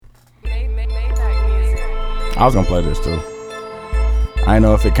I was gonna play this too. I didn't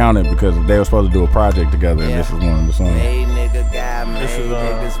know if it counted because they were supposed to do a project together, and this is one of the songs. This is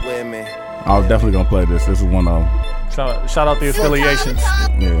I was definitely gonna play this. This is one of them. Shout out the affiliations.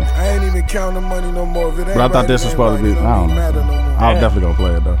 Yeah. I ain't even counting money no more. But I thought this was supposed to be. I don't know. I was definitely gonna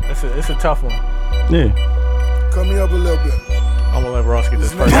play it though. It's a tough one. Yeah. Cut me up a little bit. I'm gonna let Ross get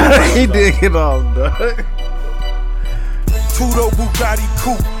this first. He did get off, dog. Tudo Bugatti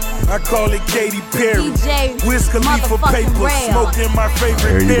Coupe. I call it Katy Perry. Wiz Khalifa paper, smoking my favorite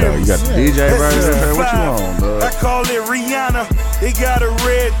Here you go. berries. You got the DJ version. What you on, dog? I call it Rihanna. It got a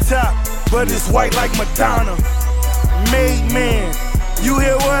red top, but it's white like Madonna. Made man. You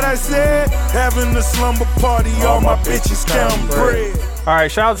hear what I said? Having a slumber party, all my bitches count bread. All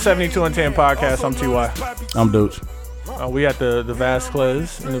right, shout out to 72 and 10 podcast. I'm Ty. I'm Dooch. We at the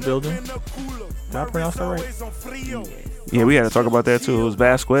Vasquez in the building. Did I pronounce that right? Yeah, we had to talk about that too. It was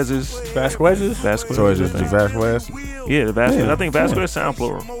Vasquez's. Vasquez's? Vasquez. So is it the Vasquez? Yeah, the Vasquez. Yeah. I think Vasquez sound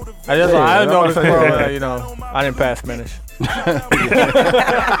plural. I know it's plural. You know, I didn't pass Spanish. Hey,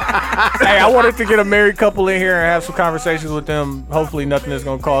 I wanted to get a married couple in here and have some conversations with them. Hopefully nothing is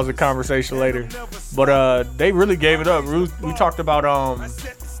going to cause a conversation later. But they really gave it up. We talked about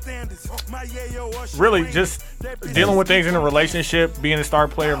really just dealing with things in a relationship, being a star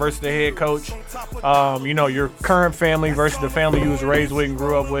player versus the head coach. You know, your current family versus the family you was raised with and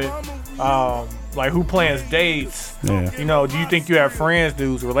grew up with. Like who plans dates? Yeah. You know, do you think you have friends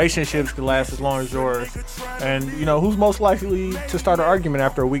whose relationships could last as long as yours? And you know, who's most likely to start an argument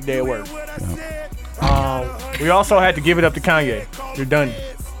after a weekday at work? Yeah. We also had to give it up to Kanye. You're done.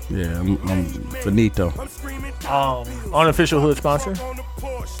 Yeah, I'm finito. Unofficial hood sponsor.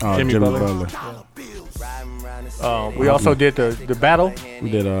 Jimmy Butler. We also did the battle. We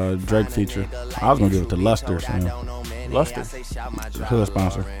did a Drake feature. I was gonna give it to Luster. Luster. Hood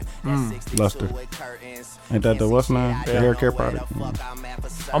sponsor. Luster. Ain't that the what's name? The hair care product.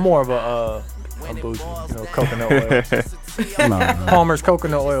 I'm more of a bougie, you know, coconut oil. Nah. Palmer's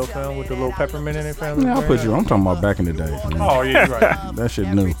coconut oil, fam, with the little peppermint in it, fam. Yeah, I'll put you. I'm talking about back in the day. Oh yeah, you're right. That shit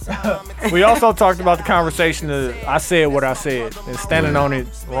new. We also talked about the conversation of I said what I said and standing on it,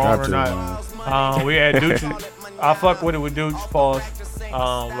 wrong or not. We had Dooch. I fuck with it with Dooch. Pause.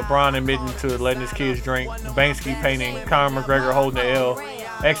 LeBron admitting to letting his kids drink. Banksy painting. Conor McGregor holding the L.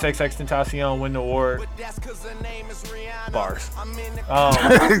 XXXTentacion win the award. Bars.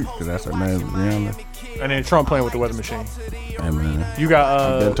 Cause that's her name, Rihanna. And then Trump playing with the weather machine. Hey man, you got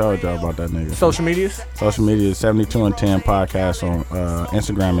I've been told y'all about that nigga. Social medias? Social media is 72 and 10 podcast on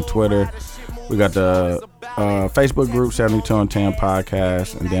Instagram and Twitter. We got the Facebook group 72 and 10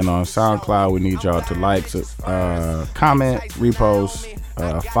 podcast, and then on SoundCloud we need y'all to like, comment, repost,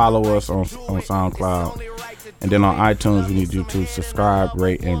 follow us on SoundCloud, and then on iTunes we need you to subscribe,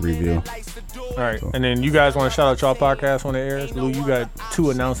 rate, and review. All right, so. And then you guys want to shout out y'all podcast when it airs? Lou, you got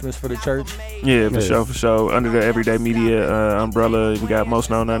 2 announcements for the church? Yeah, for sure. Under the Everyday Media umbrella, we got Most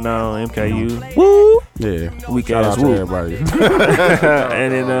Known Unknown, MKU. Woo! Yeah, Weak shout ass out to woo. everybody.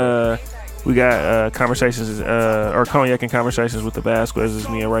 And then we got conversations, or cognac and conversations with the Vasquez's.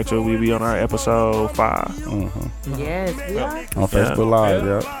 Me and Rachel, we be on our episode 5. Mm-hmm. Yes, we are. On Facebook Live,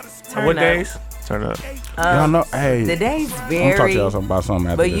 yeah. What days? Turn up. Y'all know, hey. The days I'm vary. talking to y'all about something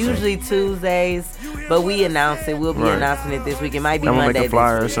after but this, usually Tuesdays. But we announce it. We'll be announcing it this week. It might be I'm gonna Monday. make a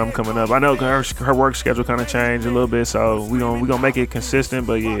flyer or something coming up. I know her work schedule kind of changed a little bit, so we gonna make it consistent.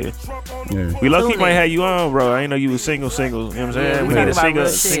 But yeah. We low-key might have you on, bro. I ain't know you was single. You know what I'm saying? We need a single. We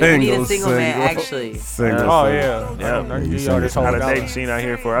need a single man, actually. Oh yeah. Not a dating scene out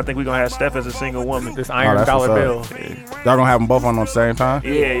here for. I think we gonna have Steph as a single woman. This $100 bill. Y'all gonna have them both on the same time?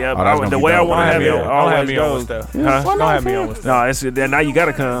 Yeah. Oh, the way I want to have it, don't have me on with goes. stuff. Don't have me on with stuff. No, it's now you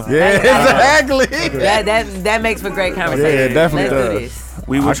gotta come. Yeah, exactly. That makes for great conversation. Yeah, it definitely Let's does. do this.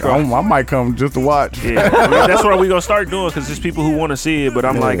 I might come just to watch. Yeah, that's what we gonna start doing because there's people who want to see it. But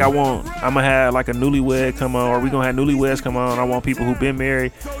I'm like, I'm gonna have like a newlywed come on, or we gonna have newlyweds come on. I want people who've been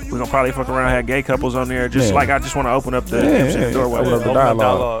married. We're gonna probably fuck around and have gay couples on there. Just like I just want to open up the doorway. Open up the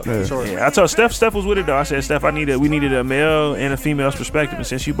dialogue. Yeah, I told Steph was with it though. I said, Steph, we needed a male and a female's perspective, and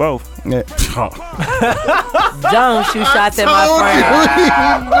since you both, don't shoot shots at my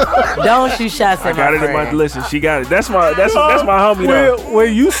friend. Don't shoot shots at my friend. I got it in my listen. She got it. That's my homie though.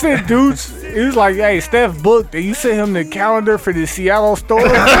 When you sent dudes, it was like, hey, Steph booked, and you sent him the calendar for the Seattle store.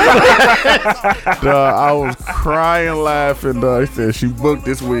 I was crying, laughing. He said she booked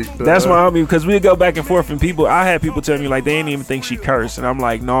this week. That's my homie because we go back and forth, and I had people tell me like they didn't even think she cursed, and I'm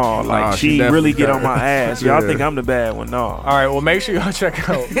like, no, like she really get on my ass. Y'all think I'm the bad one? No. All right, well make sure y'all check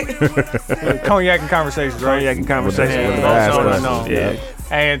out Cognac and Conversations, right? Cognac and Conversations. Yeah. Yeah.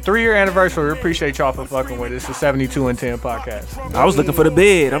 And 3-year anniversary. We appreciate y'all for fucking with us. It's the 72 and 10 podcast. I was looking for the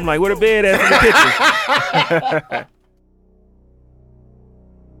bed. I'm like, where the bed at in the picture?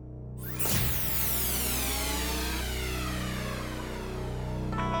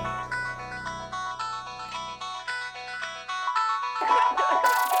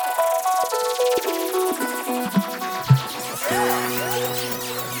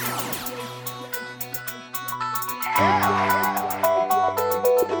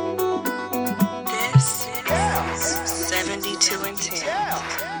 This is 72 and 10.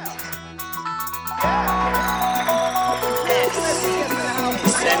 This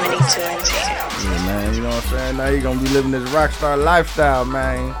is 72 and 10. Yeah, man, you know what I'm saying? Now you're gonna be living this rock star lifestyle,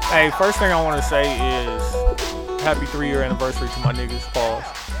 man. Hey, first thing I want to say is happy 3-year anniversary to my niggas. Pause.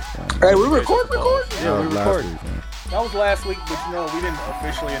 Hey, we record? Yeah, we Last recorded. week, man. That was last week, but you know, we didn't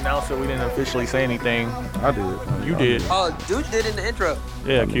officially announce it. We didn't officially say anything. I did. You did. Oh, dude did in the intro.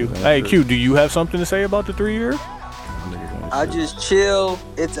 Yeah, Q. Hey, Q, do you have something to say about the 3-year? I just chill.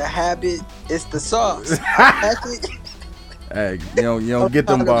 It's a habit. It's the sauce. Hey, you don't get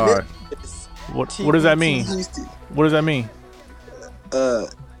them bars. What does that mean? What does that mean?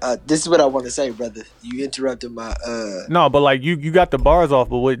 This is what I want to say, brother. You interrupted my No, but like you got the bars off,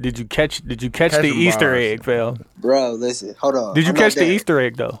 but what did you catch? Did you catch the them Easter bars. egg, fell? bro. Listen, hold on. Did you I'm catch not the done. Easter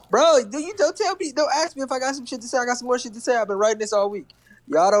egg though? Bro, don't tell me. Don't ask me if I got some shit to say. I got some more shit to say. I've been writing this all week.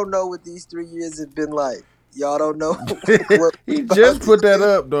 Y'all don't know what these 3 years have been like. Y'all don't know. what He just put that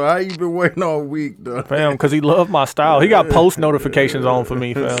up, though. How you been waiting all week, though? Fam, because he loved my style. He got post notifications on for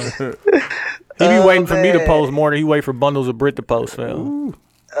me, fam. He be waiting for me to man. post more than he wait for bundles of Brit to post, fam.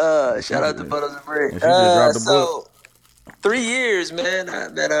 Shout out to Butters and Brick. And she just dropped the So 3 years, man.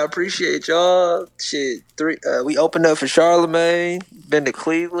 I appreciate y'all. Shit, we opened up for Charlemagne. Been to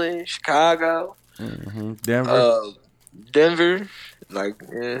Cleveland, Chicago, Denver. Denver. Like,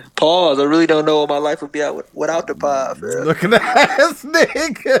 pause. I really don't know what my life would be without the pod, man. Look at that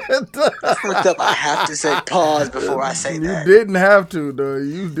nigga. Fucked up. I have to say pause before I say You that. didn't have to, though.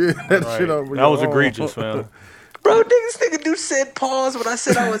 You did that shit over That was your own. egregious, fam. Bro, this nigga dude said pause when I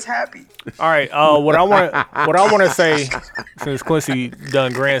said I was happy. All right, what I want to say, since Quincy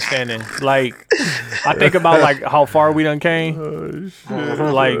done grandstanding, like I think about like how far we done came,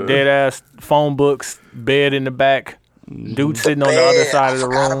 like dead ass phone books, bed in the back, dude sitting on the other side of the I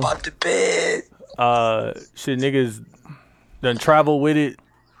forgot room. about the bed. Shit, niggas done travel with it,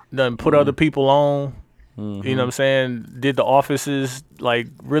 done put other people on. You know what I'm saying? Did the offices, like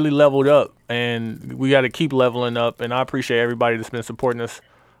really leveled up, and we got to keep leveling up. And I appreciate everybody that's been supporting us,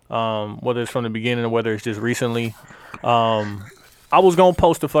 whether it's from the beginning or whether it's just recently. I was gonna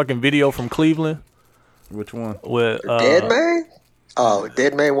post a fucking video from Cleveland Which one? with Dead man? Oh,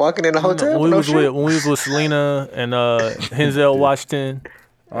 dead man walking in the hotel? when we No was shit? with Selena and Henzel Washington.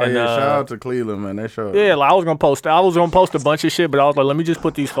 Oh, And, yeah. Shout out to Cleveland, man. They showed. Yeah, like I was gonna post a bunch of shit, but I was like, let me just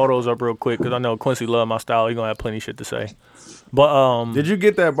put these photos up real quick because I know Quincy love my style. He gonna have plenty of shit to say. But Did you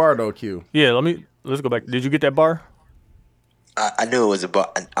get that bar, though, Q? yeah, let's go back. Did you get that bar? I knew it was a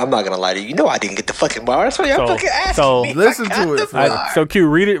bar. I'm not gonna lie to you. You know I didn't get the fucking bar. That's why y'all fucking asking me. Listen I got to it, the fam. bar. So Q,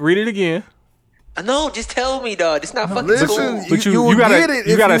 read it again. No, just tell me, dog. It's not fucking Listen, school. But You you will gotta get it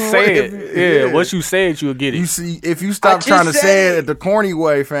you if gotta you say want- it. if- Yeah, what you said, you'll get it. You see, if you stop just trying to say said- it the corny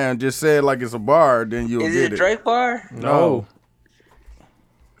way, fam, just say it like it's a bar, then you'll Is get it a Drake bar? no,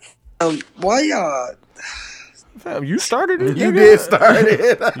 Why y'all? fam, you started it. You nigga. did start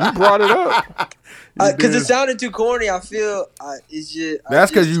it. You brought it up. Because did. it sounded too corny. I feel it's just.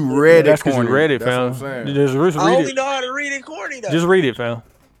 That's because you read That's it because corny. you read it, That's fam. what I'm saying. Just I read only it. know how to read it corny though. Just read it, fam.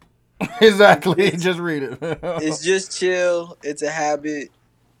 Exactly. Just read it. It's just chill. It's a habit.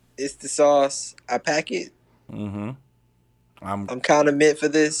 It's the sauce. I pack it. I'm I'm kind of meant for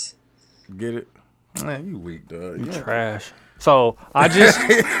this. get it. Man, you weak, dog. Yeah. Trash. So I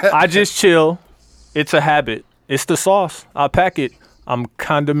just chill. It's a habit. It's the sauce. I pack it. I'm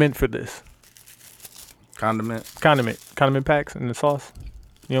condiment for this. Condiment. Condiment packs and the sauce.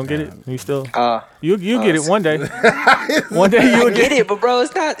 You don't get it? You still? Uh, You get it one day. One day you'll I get it, but bro,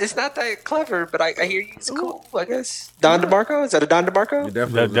 it's not that clever. But I hear you. It's cool, I guess. Don DeMarco? Is that a Don DeMarco?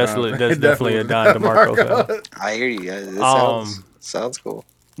 That's That's definitely a Don DeMarco film. I hear you. That sounds cool.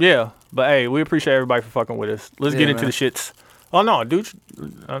 Yeah, but hey, we appreciate everybody for fucking with us. Let's get into man. the shits. Oh no, dude,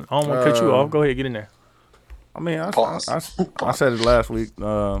 I don't want to cut you off. Go ahead, get in there. I mean, I Pause. said it last week.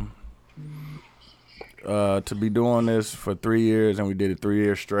 To be doing this for 3 years, and we did it 3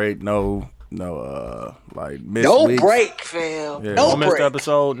 years straight. No, like missed No weeks. break, fam. Yeah. No No missed break.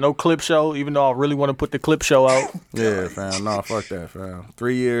 episode, no clip show. Even though I really want to put the clip show out. Yeah, fam. No, fuck that, fam.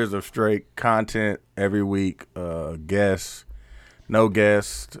 3 years of straight content every week. Guests, no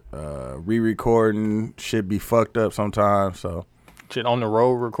guests, re-recording, shit be fucked up sometimes, so. Shit on the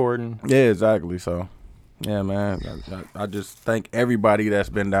road recording. Yeah, exactly, so. Yeah, man, I just thank everybody that's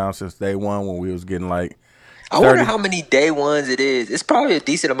been down since day one when we was getting like 30. I wonder how many day ones it is. It's probably a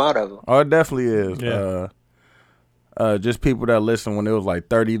decent amount of them. Oh, it definitely is. Yeah. Just people that listen when it was like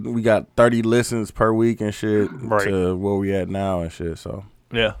 30. We got 30 listens per week and shit Right. to where we at now and shit. So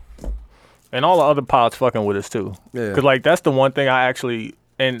Yeah. And all the other pods fucking with us too. Yeah. Because like that's the one thing I actually,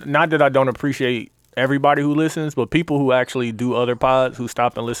 and not that I don't appreciate everybody who listens, but people who actually do other pods who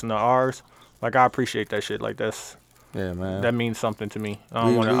stop and listen to ours, like I appreciate that shit. Like yeah, man. that means something to me. I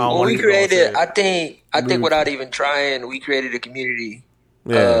We- don't want to. we- Well, we to created. I think without even trying, we created a community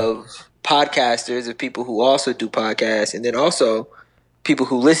of podcasters, of people who also do podcasts, and then also people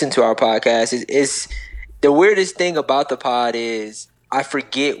who listen to our podcast. Is the weirdest thing about the pod is I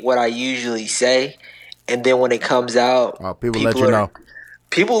forget what I usually say, and then when it comes out, people let you know.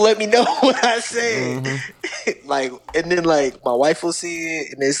 People let me know what I say. Like, and then like my wife will see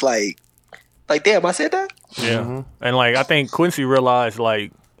it, and it's like damn, I said that. Yeah. And like I think Quincy realized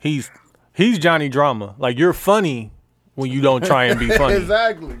like he's Johnny Drama. Like you're funny when you don't try and be funny.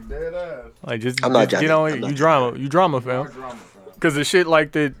 Exactly. Dead ass. Like just I'm not Johnny. you know I'm not you drama fam. Because the shit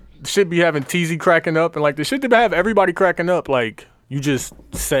like the shit be having TZ cracking up and like the shit that have everybody cracking up. Like you just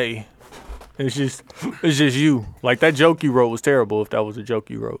say. It's just you. Like that joke you wrote was terrible. If that was a joke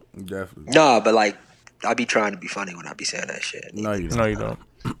you wrote. Definitely. Nah, but like I be trying to be funny when I be saying that shit. No, you don't. No, you don't.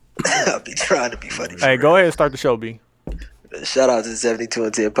 I be trying to be funny. Hey, go ahead and start the show, B. Shout out to the 72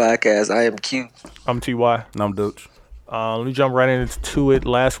 and 10 podcast. I am Q. I'm TY. And I'm Dooch. Let me jump right into it.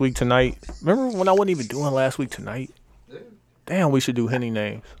 Last week tonight. Remember when I wasn't even doing last week tonight? Damn, we should do Henny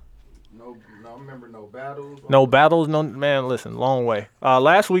names. No, remember no battles. No battles, no man. Listen, long way.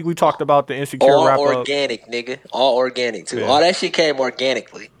 Last week we talked about the Insecure All wrap up. organic, nigga. All organic too. Yeah. All that shit came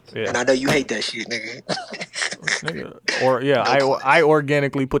organically. Yeah. And I know you hate that shit, nigga. Nigga. Or yeah, I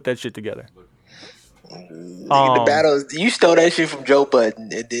organically put that shit together. Nigga, the battles, you stole that shit from Joe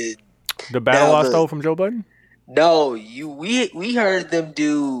Budden and then The battle Now I look. stole from Joe Budden. no, we heard them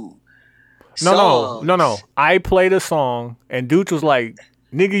do songs. No. I played a song and Dooch was like,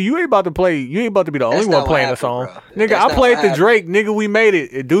 "Nigga, you ain't about to be the only That's one not playing what a song." happened, bro. Nigga, That's I not played what the Drake. Nigga, we made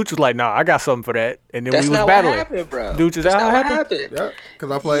it. And Dooch was like, "Nah, I got something for that." And then That's we was not battling. what happened, bro. Dooch, is That's that how not it what happened? happened. Yeah,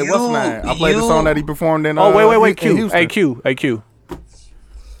 because I played You- what's the name? I played the you- song that he performed in. Oh wait, in Q. Houston. Hey, Q.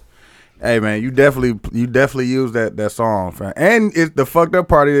 Hey man, you definitely used that song, fam. And the fucked up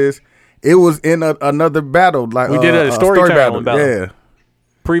part is, it was in another battle. Like We did a storytelling battle. Yeah,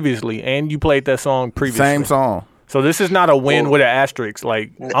 Previously, and you played that song previously. same song. So this is not a win with an asterisk.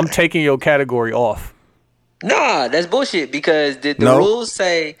 Like I'm taking your category off. Nah, that's bullshit because the No. rules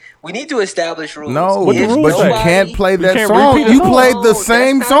say we need to establish rules. No, What the If rules but say? you can't play that can't song. repeat a You song. played the No,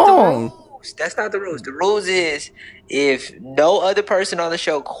 same that's not the song. rules. That's not the rules. The rules is if no other person on the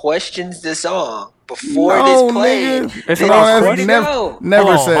show questions the song before No, this played, nigga. It's then not it's question. free to go. Never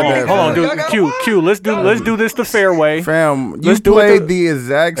Hold on, said that. Hold on, fam. dude. Q. Let's do this the fair way. Fam, you Let's do it played the- the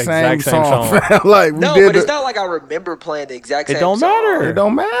exact same Exact same song. song. Fam. Like we No, did. but it's not like I remember playing the exact same It don't song. matter. It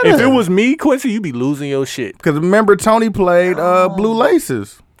don't matter. If it was me, Quincy, you'd be losing your shit. because remember Tony played Blue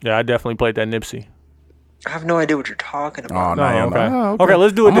Laces. Yeah, I definitely played that Nipsey. I have no idea what you're talking Oh about. no, okay. no. Okay,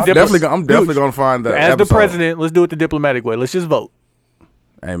 let's do it I'm the definitely Dude, gonna find that. As the episode. president, let's do it the diplomatic way. Let's just vote.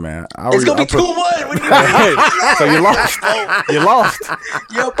 Hey man, It's gonna be 2-1. What do you mean? So you lost. You lost.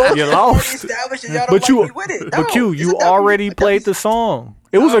 Y'all both You already lost. established that y'all don't But like you, me with it. but No, Q, it's you a W. already played the song.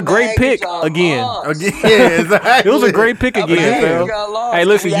 It was a I'm great mad pick y'all again. lost. Again, exactly. It was a great pick I'm again, mad fam. y'all lost. Hey,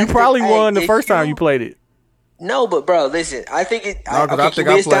 listen, We you have to- probably hey, won the if first time you played it. No, but bro, listen. I think it. No, 'cause I think can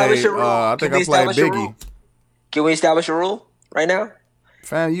we I establish played. a rule? I Can think we I played establish a Biggie. rule? Can we establish a rule right now?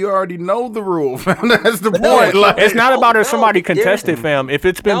 Fam, you already know the rule, fam. That's the no, point. Like, It's not about if no, somebody there- contested, fam. If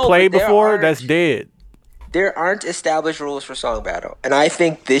it's been No, played but there before, are- that's dead. There aren't established rules for song battle, and I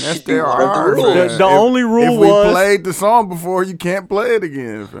think this yes, should be there one of the are. rules. fam. The only rule if we was- played the song before, you can't play it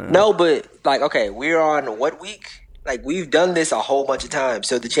again, fam. No, but like, okay, we're on what week? Like, we've done this a whole bunch of times,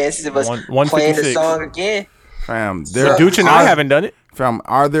 so the chances of us playing the 156. song again. Fam, there. Dooch and I haven't done it. Fam,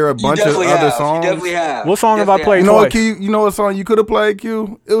 are there a bunch of definitely other have. songs? You definitely have. What song You have I definitely played? You know what, Twice. Q? You know what song you could have played,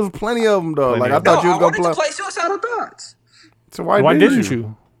 Q? It was plenty of them though. Plenty Like I of thought No, you I was gonna wanted play. to play Suicidal Thoughts So why, Why didn't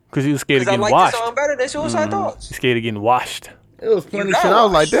you? Because you was scared of because I getting like washed. the song better than Suicide Thoughts. You scared of getting washed. It was plenty You of know shit. I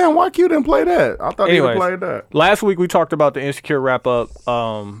was why. like, damn, why Q didn't play that? I thought he would Anyways, play that. last week we talked about the Insecure wrap up.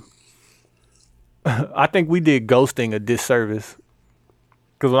 I think we did ghosting a disservice.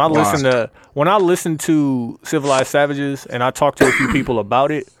 Because when I listen to Civilized Savages and I talk to a few people about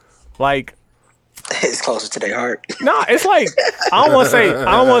it, like It's closer to their heart. Nah, it's like I don't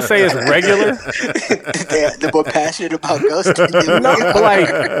want to say it's regular. They're more passionate about ghosting than No,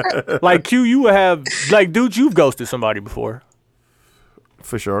 but like Q, you would have like, dude, you've ghosted somebody before,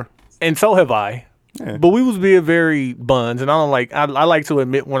 For sure. and so have I. Yeah. But we was being very buns, and I don't like. I like to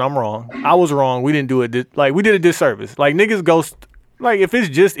admit when I'm wrong. I was wrong. We didn't do it. Like we did a disservice. Like niggas ghost. Like if it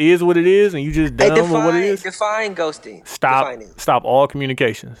just is what it is, and you just dumb with what it is. Define ghosting. Stop all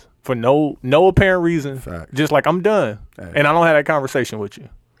communications for no apparent reason. Fact. Just like I'm done, and I don't have that conversation with you.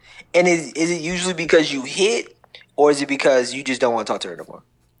 And is it usually because you hit, or is it because you just don't want to talk to her no more?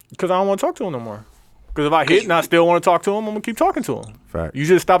 Because I don't want to talk to him no more. Because if I hit and I still want to talk to him, I'm gonna keep talking to him. Fact. You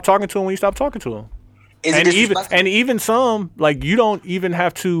just stop talking to him when you stop talking to him. Is it disrespectful? even some, like, you don't even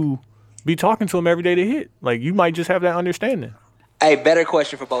have to be talking to him every day to hit. Like, you might just have that understanding. Hey, better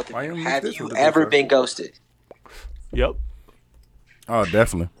question for both of Why you. you Have this you with the ever disrespect? been ghosted? Yep. Oh,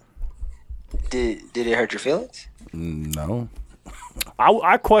 definitely. Did it hurt your feelings? No.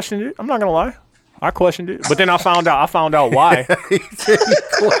 I questioned it. I'm not gonna lie. I questioned it, but then I found out why.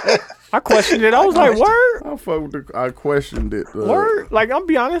 I questioned it. I was like, word. I questioned it. Word. Like, I'm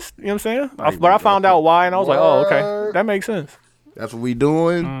be honest. You know what I'm saying? Like, But I found out why, and I was like, oh, okay. Word. That makes sense. That's what we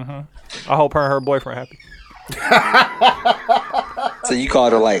doing. I hope her and her boyfriend happy. So you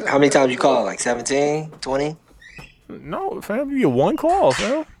called her like, how many times you called her? Like 17, 20? No, fam. You get one call,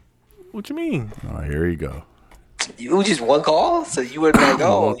 fam. What you mean? Oh, here you go. It was just one call? So you were like,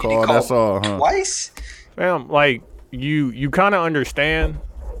 oh, One you call, didn't call that's all, huh? twice? Fam, like, you kind of understand.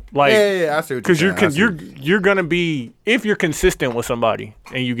 Like, Yeah, I see what you're because saying. you're gonna be, if you're consistent with somebody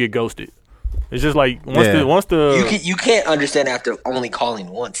and you get ghosted, it's just like once Yeah. You can't understand after only calling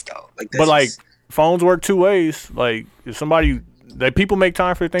once though. Like, that's but like just- phones work two ways. Like if somebody, that people make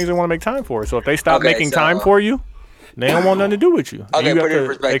time for the things they want to make time for. So if they stop Okay, making so- time for you, they don't want nothing to do with you. okay, you put it in have to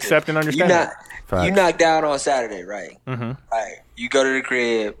perspective. accept and understand. Facts. You knocked down on Saturday, right? Mm-hmm. Right. You go to the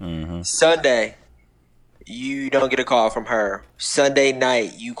crib. Sunday, you don't get a call from her. Sunday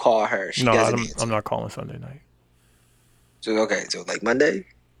night, you call her. She No, doesn't answer. I'm not calling Sunday night. So okay, so like Monday.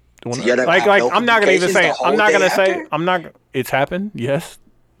 Doing So that. you don't Like have no I'm not gonna even communications say. the whole I'm not day gonna say. after? I'm not. It's happened. Yes.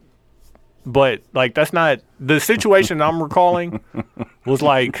 But like that's not the situation I'm recalling. Was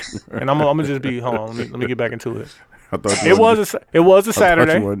like, and I'm gonna just be. Hold on. Let me get back into it. I thought you It was a I thought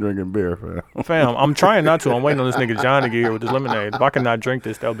Saturday. you weren't drinking beer, fam. Fam, I'm trying not to. I'm waiting on this nigga John to get here with his lemonade. If I could not drink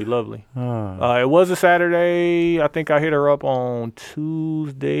this, that would be lovely. It was a Saturday. I think I hit her up on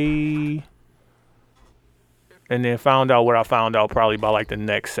Tuesday. And then found out what I found out probably by like the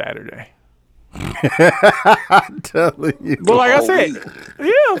next Saturday. I'm telling you. But like I whole said,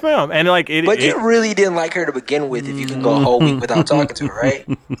 week. yeah, fam. And like it, But it you really didn't like her to begin with if you can go a whole week without talking to her, right?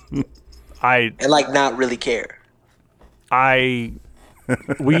 And like not really care.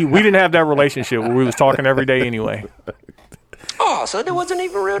 we didn't have that relationship where we was talking every day anyway. Oh, so it wasn't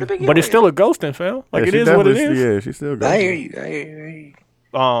even real to begin But with. it's still a ghosting, fam. Like Yeah, it she is what it definitely- is. Yeah, she still got I hear you. I hear you.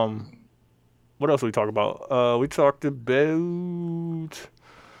 What else we talk about? We talked about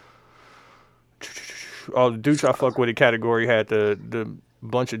the dudes I fuck with a category had the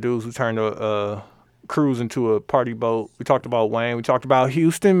bunch of dudes who turned a cruise into a party boat. We talked about Wayne. We talked about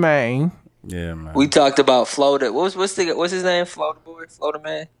Houston, Maine. Yeah, man. We talked about Florida. What's his name? Florida boy? Florida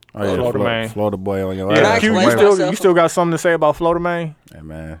man? Oh, yeah, Florida man. Florida boy on your Can I ass. explain You myself? you still got something to say about Florida, Maine? Hey,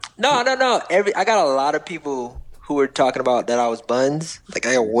 man. No. I got a lot of people who were talking about that I was buns. Like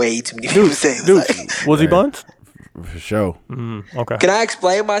I got way too many people saying. Dude, Like, was he buns? For sure. Okay. can I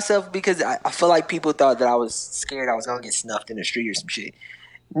explain myself? Because I feel like people thought that I was scared I was gonna get snuffed in the street or some shit.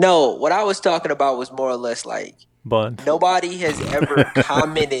 No, what I was talking about was more or less like Buns. nobody has ever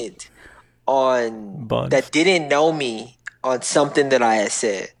commented on Buns. that didn't know me on something that I had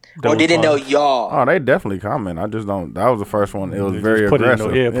said That or was didn't know buns. y'all. Oh, they definitely comment. I just don't. That was the first one. It was Just very put it in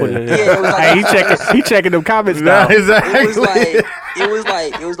aggressive. the- put it in. Yeah, it was like- Hey, he checking them comments Yeah, down. exactly. It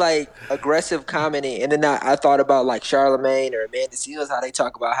was like aggressive commenting, and then I thought about like Charlamagne or Amanda Seals, how they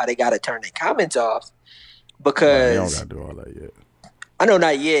talk about how they got to turn their comments off You don't because got to do all that yet. I know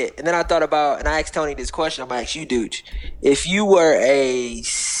not yet. And then I thought about, and I asked Tony this question. I'm gonna ask you, dude, if you were a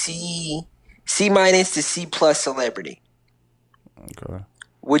C minus to C plus celebrity, Okay.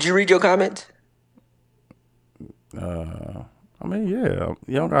 would you read your comments? I mean, yeah.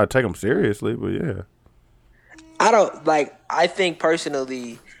 You don't got to take them seriously, but yeah. I think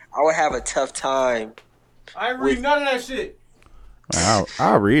personally, I would have a tough time. I ain't read none of that shit.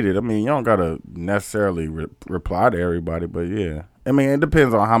 I'll read it. I mean, you don't got to necessarily reply to everybody, but yeah. I mean, it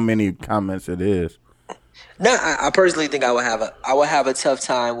depends on how many comments it is. No, I personally think I would have a tough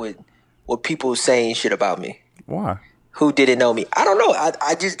time with people saying shit about me. Why? who didn't know me. I don't know.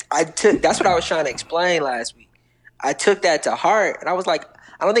 I took that's what I was trying to explain last week. I took that to heart, and I was like,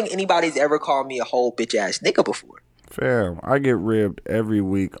 I don't think anybody's ever called me a whole bitch ass nigga before. Fam, I get ribbed every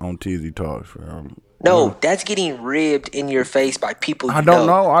week on TZ Talks, fam. No, that's getting ribbed in your face by people you I don't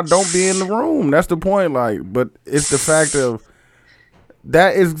know. I don't be in the room. That's the point. Like, but it's the fact of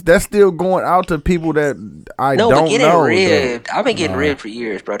that's still going out to people that I don't know. No, but getting ribbed. I've been getting ribbed for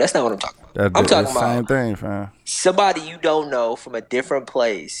years, bro. That's not what I'm talking about. I'm talking about same thing, fam. Somebody you don't know from a different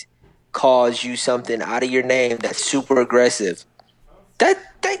place calls you something out of your name that's super aggressive. That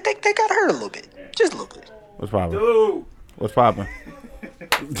they got hurt a little bit, just a little bit. What's poppin'? Dude. What's poppin'?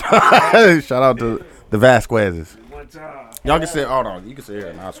 Shout out to the Vasquezes. Y'all can sit. Hold on, you can sit here,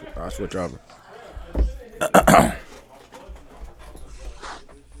 and I'll switch over.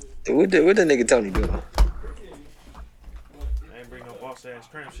 What the nigga Tony doing? I ain't bring no boss ass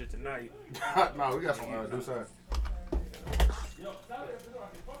tramp shit tonight. No, we got some do something.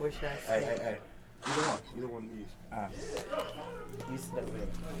 What should I say? Hey. Either one of these. You sit over there.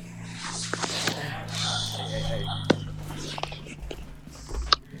 Hey.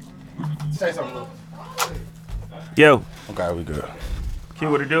 Say something, Lou. Yo. Okay, we good. Kid,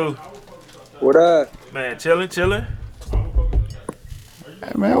 what it do? What up? Man, chilling. Hey,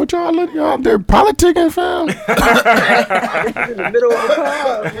 man, what y'all out there politicking, fam? In the middle of the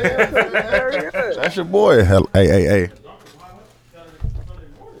pod, man. That's your boy. Hey.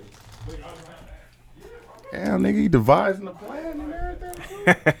 Damn, nigga, you devising the plan and everything.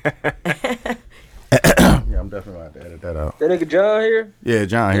 Yeah, I'm definitely gonna have to edit that out. That nigga John here? Yeah,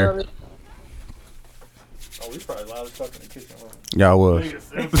 John here. Oh, we probably loud as fuck in the kitchen. Y'all was.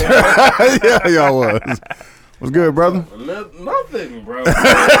 Yeah, y'all was. What's good, brother? Nothing, bro.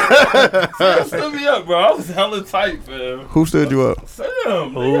 Sam stood me up, bro. I was hella tight, fam. Who stood you up?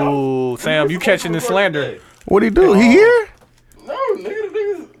 Sam. Ooh, Sam, you catching the slander. What'd he do? He here? No,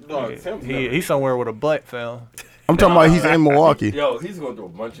 nigga. Dog, He's somewhere with a butt, fam. I'm talking about he's in Milwaukee. Yo, he's going through a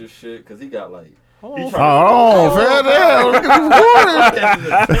bunch of shit because he got like. Oh, fair damn.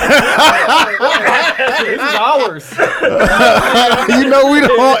 This is ours. You know we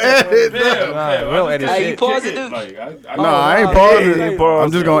don't edit. We don't edit shit. You pause it, dude. I ain't pausing it.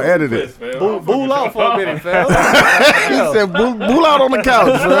 I'm just gonna edit it. Bull out for a minute, fam. He said bull out on the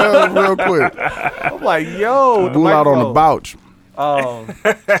couch, fam, real quick. I'm like, yo. Bull out on the couch. On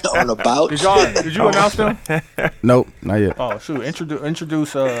the couch? Did you announce them? Nope, not yet. Oh, shoot.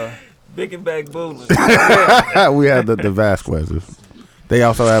 Introduce Big and Bag Bowling. We had the Vasquezes. They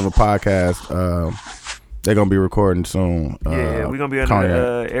also have a podcast. They're gonna be recording soon. Yeah, we're gonna be on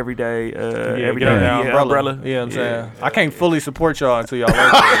everyday umbrella. Yeah, I'm saying I can't fully support y'all until y'all. What?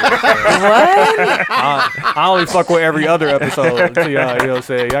 I only fuck with every other episode until y'all. You know what I'm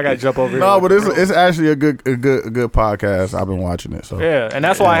saying? Y'all gotta jump over here. No, but it's actually a good podcast. I've been watching it. So yeah, and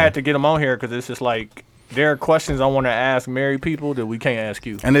that's why I had to get them on here because it's just like. There are questions I want to ask married people that we can't ask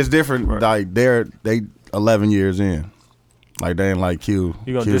you. And it's different. Right. Like they 11 years in. Like they ain't like Q.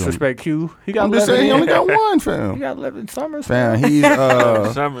 You gonna disrespect Q? I'm just saying he only got one, fam. He got 11 summers. Fam, he's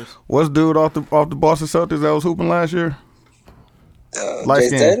Summers. What's dude off the Boston Celtics that was hooping last year?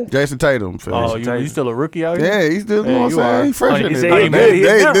 Jason Tatum. Oh, you still a rookie out here? Yeah, he's still. You know what I'm saying? He's fresh in it. He's a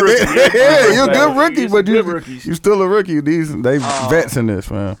good rookie. Yeah, you're a good rookie, but you still a rookie. They vets in this,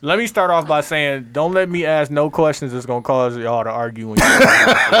 man. Let me start off by saying, don't let me ask no questions that's gonna cause y'all to argue. When you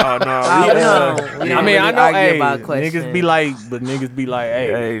oh no, I mean, I know, hey, niggas be like,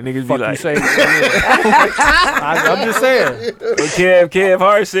 hey, niggas fuck be like, you say. I'm just saying. Kev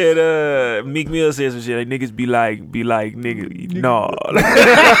Hart said, Meek Mill says some shit. Like, niggas be like, nigga, no.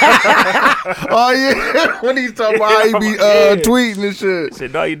 Oh yeah, when he's talking about how he be tweeting and shit.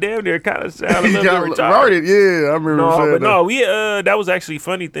 Said no, you damn near kind of sound a little bit retarded. Yeah, I remember saying that. No, we that was actually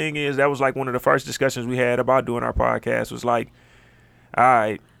funny thing is that was like one of the first discussions we had about doing our podcast was like, all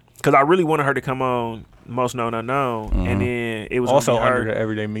right, because I really wanted her to come on. Most known unknown, and then it was also her. under the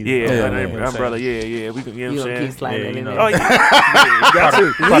everyday media. Yeah, umbrella. Yeah. We, you know what I'm saying? Keep sliding in there. Oh yeah, got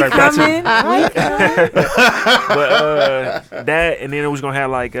to. But that, and then it was gonna have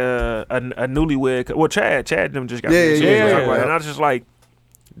like a newlywed. Well, Chad them just got married. And I was just like,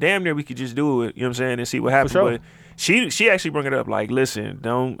 damn near we could just do it. You know what I'm saying? And see what happens. But she actually brought it up like, listen, I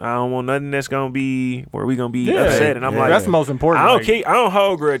don't want nothing that's gonna be where we gonna be upset. And I'm like, that's the most important. I don't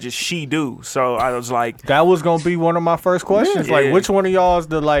hold grudges. She do. So I was like, that was gonna be one of my first questions. Yeah. Like, which one of y'all is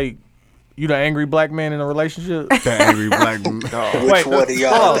the like? You the angry black man in a relationship? The angry black man. Which one of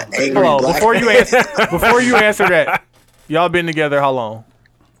y'all the angry black man? Before you answer that, y'all been together how long?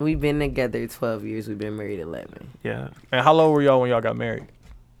 We've been together 12 years. We've been married 11. Yeah. And how old were y'all when y'all got married?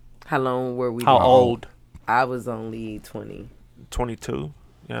 How long were we? How old? I was only 20. 22.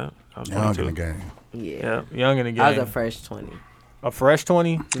 Yeah, I was Young 22. in the game. Yeah. Young in the game. I was a fresh 20. A fresh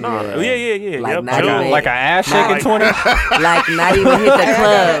 20? No, yeah. Like, Yep. not even, Like an ass shaking 20? like not even hit the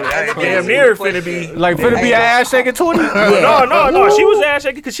club. Damn near finna be. Like finna be an ass shaking 20? Yeah. No. She was ass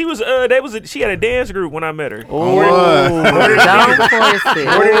shaking because she was. She had a dance group when I met her. Don't force it.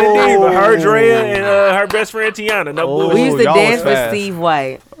 More than a diva. Her, Drea, and her best friend Tiana. No bullshit. We used to y'all dance was for fast. Steve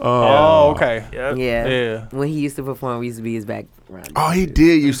White. Oh, okay. Yep. Yeah. When he used to perform, we used to be his background. Oh, he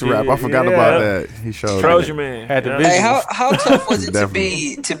did used to rap. I forgot about that. He showed Trojan me. man. Had the Yeah. vision. Hey, how tough was it to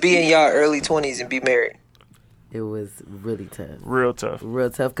be in y'all early 20s and be married? It was really tough. Real tough. Real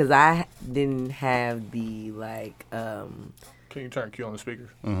tough because I didn't have the like. Can you turn Q on the speaker?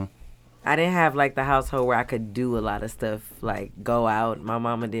 I didn't have like the household where I could do a lot of stuff like go out. My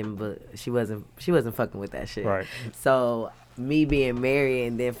mama didn't, but she wasn't fucking with that shit. Right. So me being married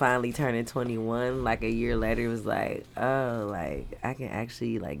and then finally turning 21, like a year later, was like, oh, like I can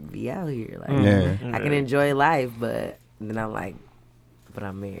actually like be out here, like I can enjoy life. But then I'm like, but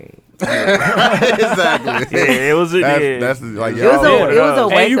I'm married. Exactly. Yeah, it was a. That's like It was a wake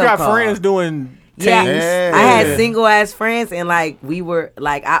up And you got call. friends doing things. Yeah, I had single ass friends, and like we were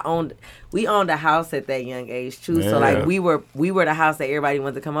like we owned a house at that young age too. So like we were the house that everybody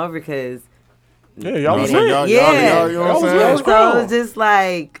wanted to come over because Y'all was Y'all, lit. yeah. You know what I'm saying? So it was just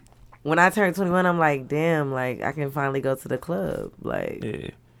like when I turned 21, I'm like, damn, like I can finally go to the club. Like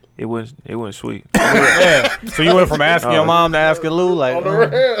It wasn't sweet. So you went from asking your mom to asking Lou, like,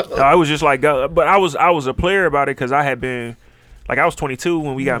 No, I was just like, but I was a player about it because I had been, like, I was 22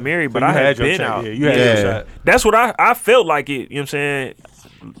 when we got married, but I had your been shot. out. Yeah, you had your shot. That's what I felt like it. You know what I'm saying?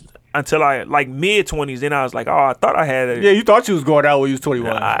 Until I like mid 20s, then I was like, oh, I thought I had it. Yeah, you thought you was going out when you was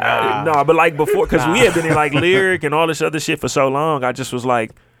 21. No, but like before, because we had been in like lyric and all this other shit for so long, I just was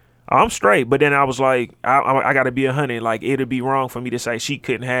like, I'm straight. But then I was like, I got to be 100. Like, it'd be wrong for me to say she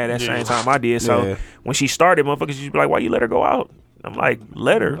couldn't have that same time I did. So when she started, motherfuckers used to be like, why you let her go out? I'm like,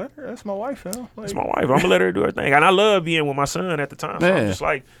 let her. That's my wife, man. That's my wife. I'm going to let her do her thing. And I love being with my son at the time. So I'm just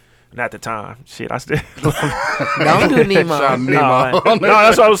like, not the time. Shit, I still. don't do Nemo. No,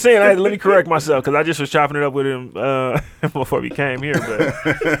 that's what I was saying. Let me correct myself because I just was chopping it up with him before we came here. But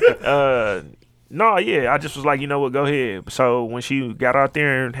no, yeah, I just was like, you know what, go ahead. So when she got out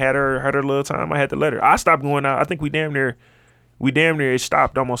there and had her little time, I had to let her. I stopped going out. I think we damn near it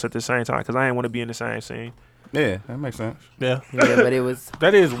stopped almost at the same time because I didn't want to be in the same scene. Yeah, that makes sense. Yeah, but it was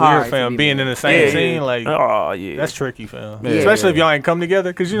that is hard weird, fam. be Being in the same scene, like, oh yeah, that's tricky, fam. Yeah. Especially if y'all ain't come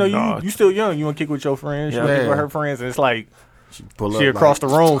together, because you know you still young. You want to kick with your friends, you want to kick with her friends, and it's like she across the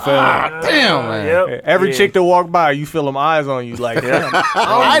room, fam. Damn, man. Yep. Every chick that walk by, you feel them eyes on you, like, damn,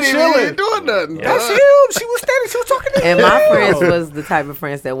 I didn't even doing nothing. that's him. She was standing. She was talking to him. And my friends was the type of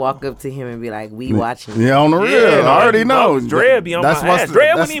friends that walk up to him and be like, we watching. Yeah, on the real. I already know. Dre be on my ass.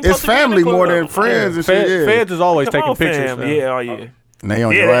 Dre wouldn't even It's supposed to be in family the more club. than friends and shit. Yeah. Feds is always taking Come on, pictures, fam. fam. Yeah, oh yeah. And they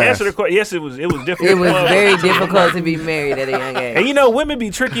on Yeah, your to ass. answer the question, yes, it was difficult. It was very difficult to be married at a young age. And you know, women be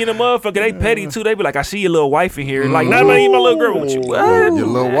tricky in the motherfucker. They petty too. They be like, I see your little wife in here. Like, not even my little girl. What you? What? Your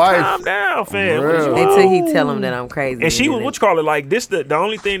little wife. Calm down, fam. For real. Until he tell him that I'm crazy. And she was, then what you call it, like this, the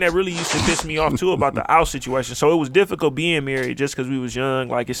only thing that really used to piss me off too about the out situation. So it was difficult being married just because we was young.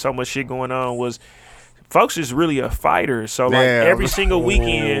 Like, it's so much shit going on. Was folks is really a fighter. So like every single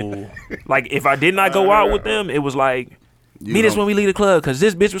weekend, like if I did not go out with them, it was like, meet us when we leave the club because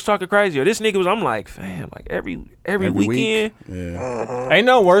this bitch was talking crazy or this nigga was. I'm like, fam, like every weekend. Yeah. Ain't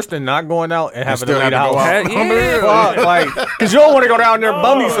no worse than not going out and having to still leave the have to house. go out. Yeah. Fuck, like, cause you don't want to go down there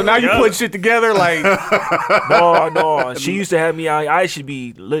bummy, so now you put shit together. Like, No. She used to have me. I should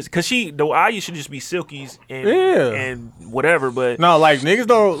be, cause I used to just be silkies and whatever. But no, like niggas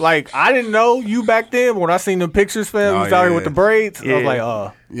don't like. I didn't know you back then, but when I seen the pictures, fam, you was out here with the braids. I was like,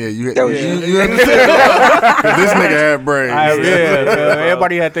 Yeah, you understand? 'Cause this nigga had braids.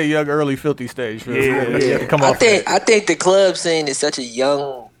 Everybody had that young, early, filthy stage. Fam. Yeah. Come I on. think the club scene is such a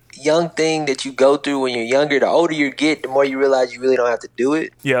young thing that you go through when you're younger. The older you get, the more you realize you really don't have to do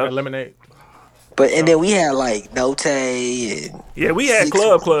it. yeah, Eliminate. And then we had like Note and we had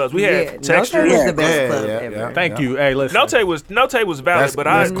clubs. We had Texture. Note was the best club ever. Thank you. Hey, listen. Note was valid, but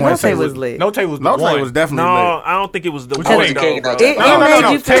that's Note was lit. Note was the Note one. was definitely no, lit. I don't think it was the Which one. one? though, King bro. of It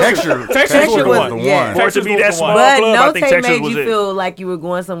made you feel Texture Texture was Texture the was- one. yeah. For it to be that small But club, I Note think Texas made was you it. feel like you were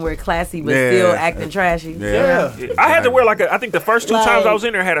going somewhere classy, but Yeah. still acting trashy. Yeah. I had to wear I think the first two Like- times I was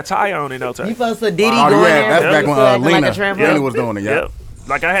in there had a tie on in Note. You felt so Diddy Oh, going yeah, there. that's but back you when still acting like a Lena tramp. was doing it. Yeah. Yep.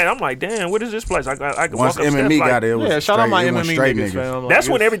 Like I'm like, damn, what is this place? I could Once walk up MME steps, got it, it was shout out my it went MME straight niggas, fam. Like, that's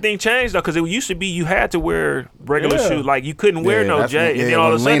when everything changed though, because it used to be you had to wear regular shoes, like you couldn't wear no that's J, when- and then all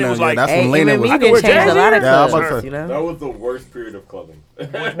of a sudden Lena, it was yeah, like, that's Hey, when Lena MME was. I could done wear changed a lot of Yeah, I was clothes, about to say. you know. That was the worst period of clothing. which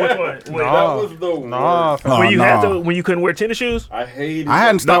one? That was the worst. Oh, When you had no. to, when you couldn't wear tennis shoes. I hated I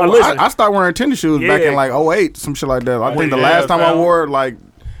hadn't stopped. No, listen. I started wearing tennis shoes back Yeah. in like 08, some shit like that. I think the yeah, last time I fam. wore like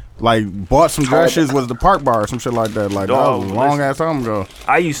bought some dress shoes was the Park Bar or some shit like that. Like that was a Dog, long ass time ago.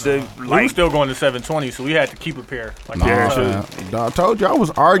 I used to We like. were still going to 720, so we had to keep a pair. Like, Nah, Yeah, man. Dog, I told you I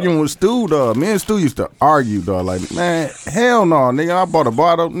was arguing with Stu, dog. Me and Stu used to argue, dog. Like, man, hell no, nigga. I bought a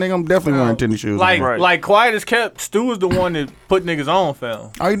bottle, nigga. I'm definitely wearing tennis shoes. like, man. Right. like quiet as kept. Stu was the one that put niggas on,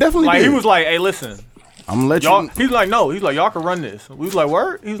 fam. Oh, you definitely Like did. he was like, hey, listen, I'm gonna let y'all. you. He's like, no. He's like, y'all can run this. We was like,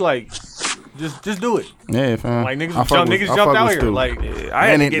 word. He's like, just do it. Yeah, fam. Like niggas I fuck with- I jumped fuck out with here. Stu. Like I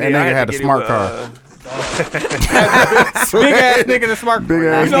had And to it- get that it. I nigga had had to a get smart it, car. big ass nigga in the smart. Big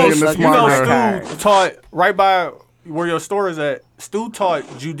ass you know, nigga in the you know, smart car. Stu taught right by where your store is at. Stu taught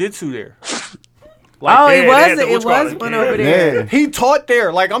jujitsu there. Like, Oh, yeah, it they was had the- it what's called was it? one Yeah. over there. Yeah. he taught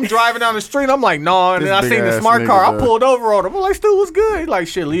there. Like I'm driving down the street, I'm like, no, and This then I big seen the ass smart nigga, car. I dog. pulled over on him. I'm like, Stu, what's good? He's like,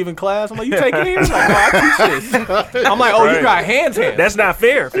 shit, leaving class. I'm like, you taking it? He's like, no, I teach this. I'm like, oh, you Right. got hands. That's not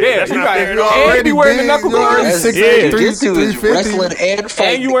fair. fam. Yeah, That's you not got fair you at all. already be wearing the knuckle you already guards. 6'8", Yeah. Jiu-jitsu is 350. wrestling and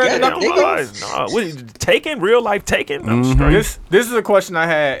fighting And you wearing the together, knuckle nigga. guards. Nah, what, taken real life taken. I'm Mm-hmm. straight. This is a question I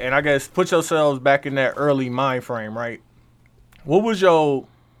had, and I guess put yourselves back in that early mind frame, right? What was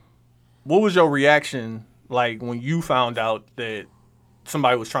your reaction like when you found out that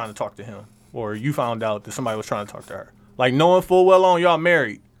somebody was trying to talk to him, or you found out that somebody was trying to talk to her? Like knowing full well on y'all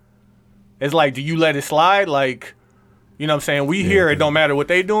married, it's like, do you let it slide? Like, you know what I'm saying? We hear it don't matter what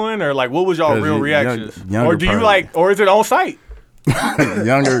they doing, or like, what was y'all 'Cause real you- reactions? younger Or do you part. like, or is it on site?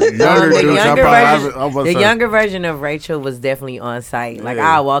 younger The dudes. younger version, I was about to the say. younger version of Rachel was definitely on site. Like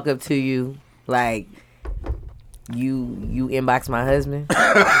Yeah. I'll walk up to you, like you inbox my husband. You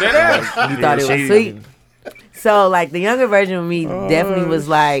thought it was sweet. So like the younger version of me definitely was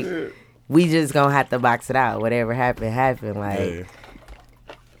like, we just gonna have to box it out. Whatever happened, happened. Like.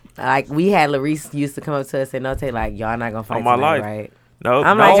 Like we had Larice used to come up to us and say like, y'all not gonna fight All my tonight, life. right? No,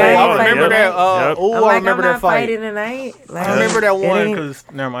 I'm no, like, I ain't I fighting remember tonight. that. Yep. Oh, I'm I like, remember I'm that not fight. fighting tonight. Like, I remember that it one ain't- because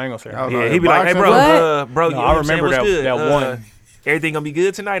never mind, I ain't gonna say it. Yeah, he be like, hey, bro, What? bro, you know what I'm saying? remember What's that- good? that one. Everything gonna be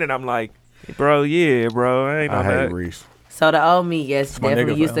good tonight, and I'm like, bro, yeah, bro, I ain't I on hate that. Reese. So the old me, yes, my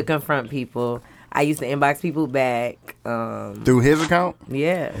definitely nigga, used fam. to confront people. I used to inbox people back. Through his account?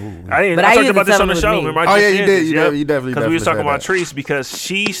 Yeah. I But I talked used about to this tell on the him it show. was me. Remember, I Oh, just yeah, you said did. this, You yep. did. You definitely Because we was said talking about that. Treese because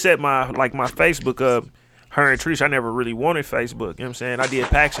she set my Facebook up. Her and Treese, I never really wanted Facebook. You know what I'm saying? I did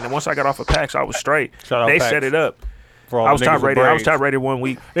Paxton, and once I got off of Pax, I was straight. Shout out They Pax. set it up. For all I was the top niggas with rated. I was braids. top rated 1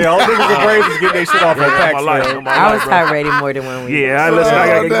 week. Yeah, all the niggas with braids is getting their shit off on Yeah, Pax. my life, man. my I life, was bro. top rated more than 1 week. Yeah, listen, I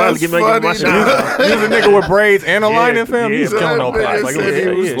gotta that's give my funny, shot. You was a nigga with braids and a lining, Yeah, fam. yeah, You was bro. killing on That Pax. nigga Like, said it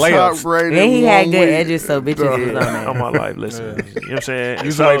he was was layups. top-rated And he had 1 good week. edges, so bitches was on that. On my life, listen. You know what I'm saying? You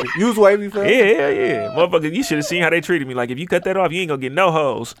was So- wavy. You was wavy, fam. Yeah. Motherfucker, you should have seen how they treated me. Like, if you cut that off, you ain't gonna get no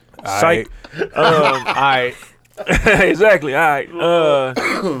hoes. Psych. Alright. Exactly. All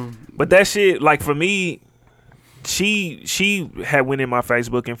right. But that shit, like, for me, she had went in my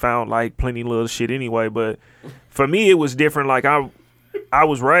Facebook and found like plenty little shit anyway. But for me, it was different. Like I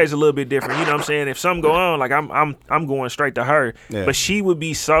was raised a little bit different. You know what I'm saying? If something go on, like I'm going straight to her. Yeah. But she would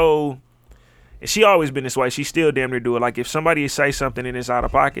be so. And she always been this way. She still damn near do it. Like if somebody say something and it's out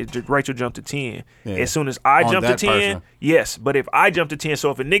of pocket, Rachel jump to 10. Yeah. As soon as I On jump to that 10, person. yes. But if I jump to 10, so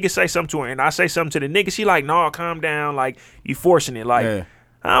if a nigga say something to her and I say something to the nigga, she like, no, calm down. Like you forcing it. Like Yeah.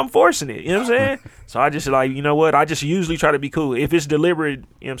 I'm forcing it. You know what I'm saying? So I just like, you know what? I just usually try to be cool. If it's deliberate, you know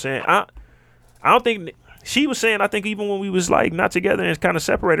what I'm saying? I don't think she was saying, I think even when we was like not together and kind of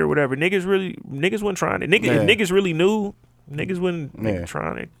separated or whatever, niggas wasn't trying it. If Yeah. niggas really knew, niggas wasn't Yeah.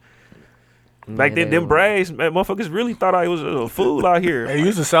 trying it. Back then, them braids, man, motherfuckers really thought I was a fool out here. Hey, you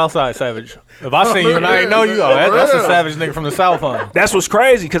was a Southside savage. If I seen you and I ain't know you, that's a savage nigga from the South, huh? That's what's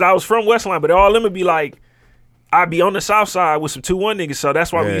crazy because I was from Westline, but all them would be like, I'd be on the South Side with some 2-1 niggas, so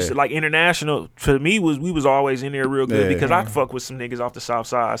that's why we used to like international. For me, we was always in there real good Yeah. because I fuck with some niggas off the South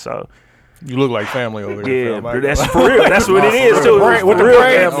Side. So You look like family over there. yeah, fam. but that's for real. That's what it is With too. the braid, with the Real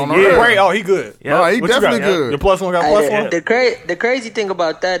braids. family, With the yeah. braid. Oh, he good. Yeah. No, he What you got? definitely good. Your plus one got plus one? The crazy thing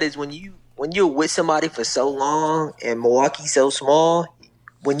about that is when you're with somebody for so long and Milwaukee's so small,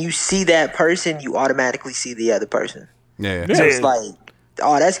 when you see that person, you automatically see the other person. Yeah. So Yeah. it's like,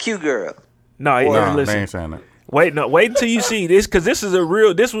 oh, that's cute girl. No, Nah, they listen. ain't saying that. Wait until you see this because this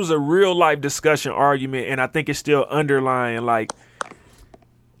was a real life discussion argument, and I think it's still underlying. Like,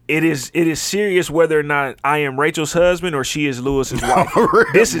 it is serious whether or not I am Rachel's husband or she is Lewis's wife.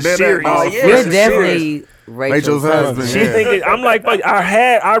 This is serious. Oh, yeah. You're definitely Rachel's husband. She thinking I'm like, fuck,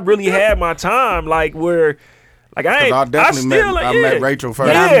 I really had my time like where. Like I met Rachel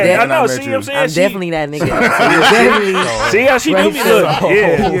first. Yeah, I know. See what I'm saying? I'm definitely that nigga. Definitely. See how she do me? Look,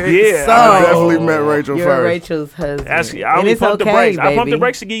 yeah. So, I definitely met Rachel you're first. Rachel's husband. I only pump the brakes. Baby. I pump the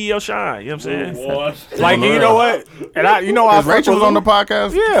brakes to give you your shine. You know what I'm saying? Like, you know what? And I Rachel was on the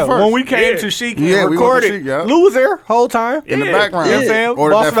podcast. Yeah, first. when we came to Chic and we recorded, went to Chic, yeah. Lou was there whole time in the background. You know what I'm saying?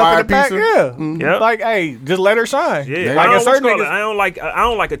 Ordered Bossing that up in the back. pizza. Yeah. Like, hey, just let her shine. Yeah, Like, I certain niggas. I don't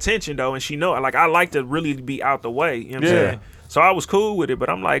like attention though, and she know it. Like I like to really be out the way. You know what I'm saying? So I was cool with it, but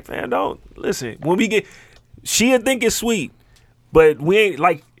I'm like, man, don't listen. When we get, she'll think it's sweet, but we ain't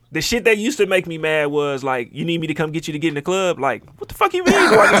like the shit that used to make me mad was like, you need me to come get you to get in the club. Like, what the fuck you mean? Do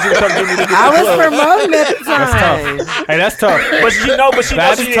I need you to come get me to get in the club? I was promoting at the time. That's tough. Hey, that's tough. But she knows she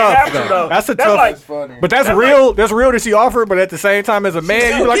didn't have to though. That's a tough. Like, but that's real. That's real that she offered. But at the same time, as a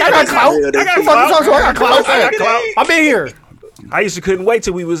man, you be like, I got clout. I got clout. I'm in here. I used to couldn't wait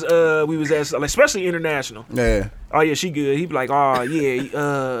till we was at, especially international. Yeah. Oh yeah, she good. He'd be like, oh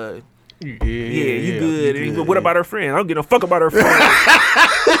yeah, you good. And but what about her friend? I don't give no fuck about her friend.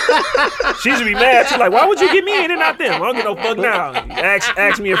 She used to be mad. She's like, why would you get me in and not them? I don't give no fuck now.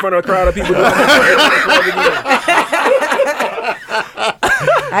 Ask me in front of a crowd of people.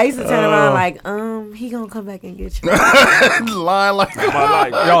 I used to turn around like, he gonna come back and get you. Lying like my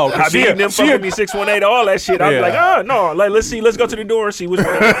life. Yo, I be them fucking me 618, all that shit. I'd be like, oh no, like let's go to the door and see what's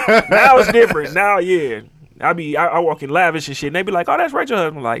going on. Now it's different. Now, yeah. I walk in lavish and shit, and they be like, "Oh, that's Rachel's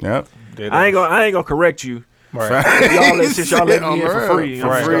husband." Like, yep. I ain't gonna correct you. Right. Since y'all let me in for free, I'm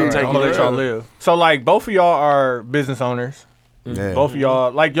gonna let y'all live. So, like, both of y'all are business owners. Yeah. Both of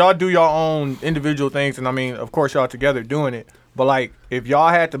y'all, like, y'all do your own individual things, and I mean, of course, y'all together doing it. But like, if y'all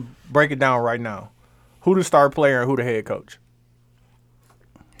had to break it down right now, who the star player and who the head coach?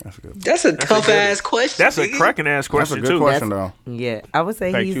 That's a tough ass question. That's a cracking ass question too. That's a good question though. Yeah, I would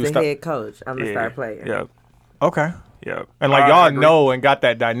say he's the head coach. I'm the star player. Yeah. Okay. Yeah. And like y'all know and got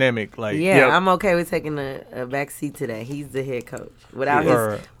that dynamic. Like I'm okay with taking a back seat to that. He's the head coach.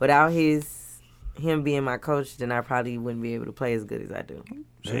 Without him being my coach, then I probably wouldn't be able to play as good as I do.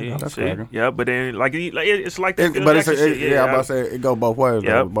 Yeah, but then like it's like that. But it's I'm about to say it go both ways.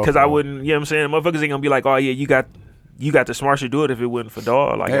 Yeah, because I wouldn't. You know what I'm saying? Motherfuckers ain't gonna be like, oh yeah, you got the smarts to do it if it wasn't for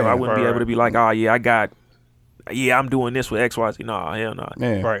dog. Like I wouldn't be able to be like, oh yeah, I'm doing this with XYZ. No, hell no.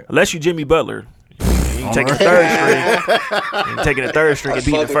 Yeah. Right. Unless you Jimmy Butler. You taking the third string. You taking the third string and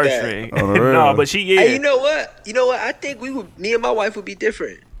beating the first string. No, but she Hey, you know what? I think me and my wife would be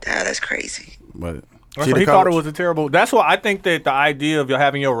different. That's crazy. But so he thought it was a terrible. That's why I think that the idea of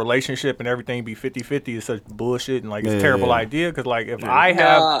having your relationship and everything be 50-50 is such bullshit and like it's a terrible idea. Because like if I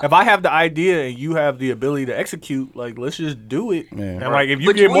have the idea and you have the ability to execute, like let's just do it. Yeah. And like if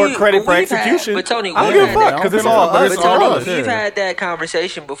you get more credit for execution, but Tony, I don't give a fuck because it's all us. But Tony, we've had that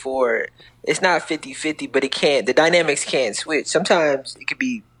conversation before. It's not 50-50, but it can't. The dynamics can't switch. Sometimes it could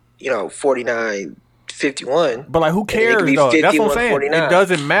be 49-51. But like, who cares though? That's what I'm saying. 49. It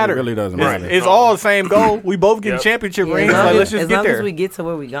doesn't matter. It really doesn't matter. It's all the same goal. We both get championship rings. Like, let's just get there. As long as we get to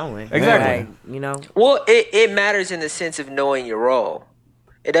where we're going. Exactly. Like, Well, it matters in the sense of knowing your role.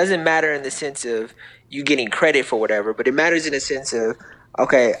 It doesn't matter in the sense of you getting credit for whatever, but it matters in the sense of,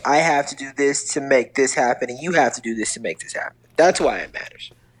 okay, I have to do this to make this happen, and you have to do this to make this happen. That's why it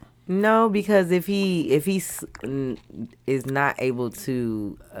matters. No, because if he is not able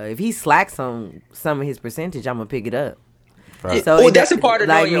to, if he slacks on some of his percentage, I'm gonna pick it up. Right. So that's a part of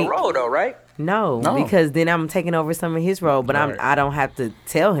knowing your role, though, right? No, because then I'm taking over some of his role, but I don't have to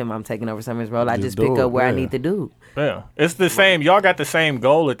tell him I'm taking over some of his role. I just pick up where I need to do. Yeah, it's the same. Y'all got the same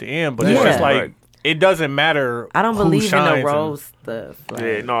goal at the end, but it's just like it doesn't matter. I don't believe in the role stuff.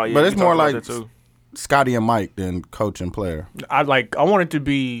 Like, but it's more like Scotty and Mike than coach and player. I want it to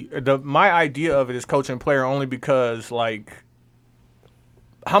be my idea of it is coach and player only because like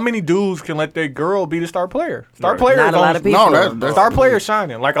how many dudes can let their girl be the star player? Star player not is a lot of people. No, star player is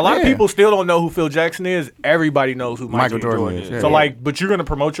shining. Like a lot of people still don't know who Phil Jackson is. Everybody knows who Michael Jordan is. Yeah. So like, but you're gonna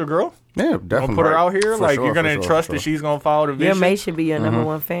promote your girl? Yeah, definitely. You're gonna put her out here. Like you're gonna entrust that she's gonna follow the vision. Your mate should be your number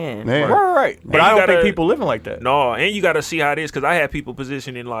one fan. Yeah. Right. But I don't think people living like that. No, and you got to see how it is because I have people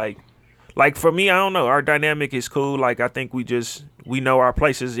positioning like for me, I don't know. Our dynamic is cool. Like I think we know our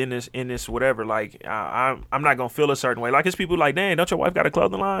places in this whatever. Like I'm not gonna feel a certain way. Like it's people like, dang, don't your wife got a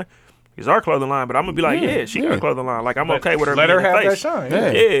clothing line? It's our clothing line, but I'm gonna be like, she got a clothing line. Like I'm okay with her. Let her have face. that shine.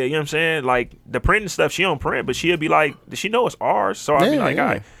 Yeah, you know what I'm saying? Like the printing stuff, she don't print, but she'll be like, does she know it's ours? So I'll be like, all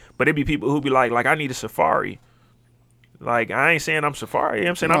right. But it'd be people who be like I need a safari. Like, I ain't saying I'm Safari.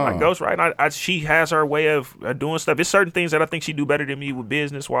 I'm saying I'm not Ghost, right? She has her way of doing stuff. It's certain things that I think she do better than me with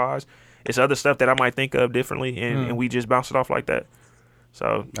business-wise. It's other stuff that I might think of differently, and we just bounce it off like that.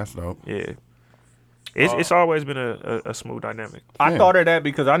 So that's dope. Yeah. It's always been a smooth dynamic. I thought of that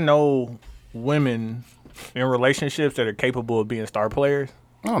because I know women in relationships that are capable of being star players.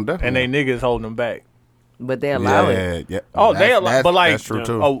 Oh, definitely. And they niggas holding them back. But they allow it. Yeah. Oh, they allow. But like, that's true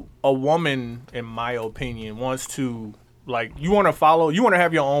too. A woman, in my opinion, wants to like you want to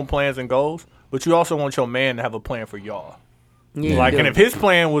have your own plans and goals, but you also want your man to have a plan for y'all. Yeah, like, and if his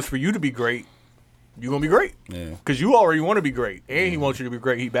plan was for you to be great, you're gonna be great. Yeah. Because you already want to be great, and he wants you to be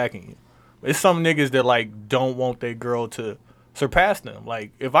great. He backing you. It's some niggas that like don't want their girl to surpass them.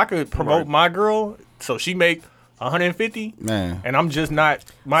 Like, if I could promote my girl so she make 150, man, and I'm just not,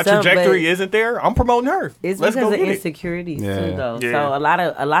 my trajectory isn't there, I'm promoting her. It's Let's because go of get insecurities it. too, though. Yeah. So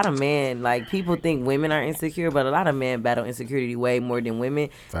a lot of men, like, people think women are insecure, but a lot of men battle insecurity way more than women.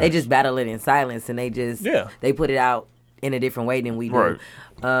 They just battle it in silence, and they just they put it out in a different way than we do. Right.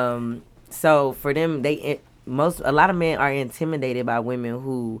 So for them, a lot of men are intimidated by women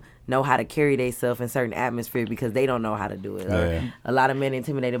who know how to carry themselves in certain atmosphere because they don't know how to do it. Yeah. A lot of men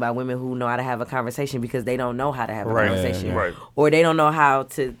intimidated by women who know how to have a conversation because they don't know how to have a conversation. Yeah. Right. Or they don't know how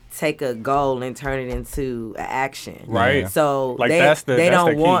to take a goal and turn it into an action. Right. So like they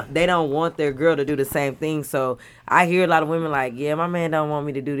don't want their girl to do the same thing. So I hear a lot of women like, yeah, my man don't want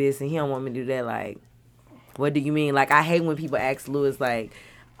me to do this and he don't want me to do that. Like, what do you mean? Like, I hate when people ask Lewis, like,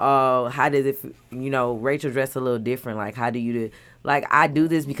 how does it, Rachel dressed a little different. Like, how do you do? Like, I do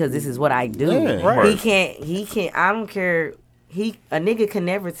this because this is what I do. Yeah, right. He can't, I don't care. A nigga can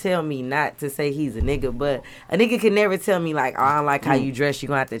never tell me not to say he's a nigga, but a nigga can never tell me, like, oh, I don't like how you dress, you're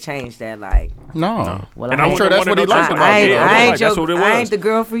going to have to change that. Like, no. Well, And I'm sure that's what he liked about I you. ain't That's what it was. I ain't the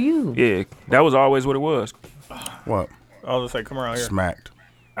girl for you. Yeah, that was always what it was. What? I was gonna say, come around here. Smacked.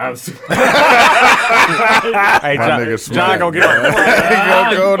 Hey, My John, nigga John, go get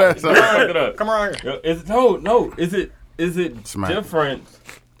on. Go that's Look it up. Come around here. No. Is it Smack. different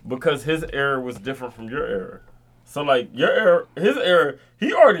because his era was different from your era? So like your era, his era,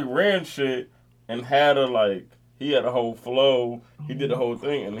 he already ran shit and had he had a whole flow. He did the whole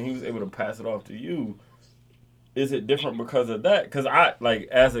thing, and he was able to pass it off to you. Is it different because of that? Because I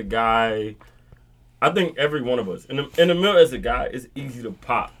as a guy, I think every one of us in the middle as a guy, it's easy to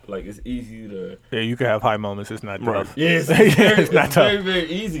pop. Like, it's easy to. Yeah, you can have high moments. It's not tough. Yeah, it's not tough. very, very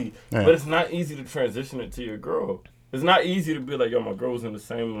easy. Yeah. But it's not easy to transition it to your girl. It's not easy to be like, yo, my girl's in the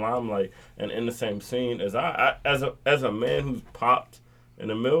same limelight and in the same scene as I as a man who's popped in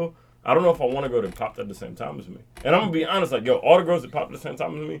the middle. I don't know if I want to go to popped at the same time as me. And I'm gonna be honest, like, yo, all the girls that popped at the same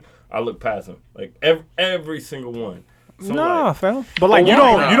time as me, I look past them. Like every single one. So Nah, like, fam. But like, you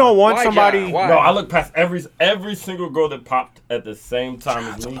don't want Why, somebody. John? Why? no, I look past every single girl that popped at the same time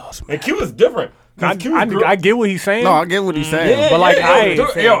as me. And Q is different. 'Cause Q is I get what he's saying. No, I get what he's saying. Yeah, But like,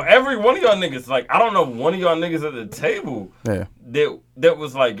 yo, every one of y'all niggas, like, I don't know one of y'all niggas at the table Yeah. that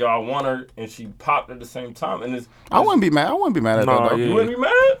was like, yo, I want her, and she popped at the same time, and I wouldn't be mad. I wouldn't be mad at No, that though. yeah. you wouldn't be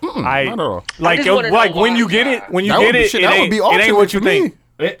mad. I Not at all. like just yo, wanna know like when why, you get John. it, when you That get would be it, shit. it That would ain't, be it ain't ultimate what you for me. think.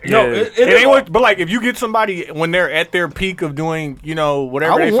 It It ain't what, but like if you get somebody when they're at their peak of doing,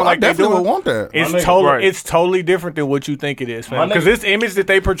 whatever they feel I like they're definitely doing, would want that. it's My nigga, totally right. it's totally different than what you think it is, fam. My Because nigga- this image that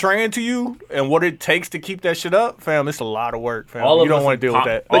they portraying to you and what it takes to keep that shit up, fam, it's a lot of work, fam. All You of don't us want to deal with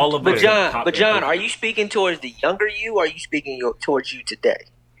that. all of But us John, popped but at John, the- are you speaking towards the younger you, or are you speaking towards you today?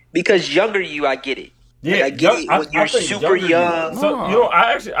 Because younger you, I get it. Yeah, Like, I get it when you're think super younger young. So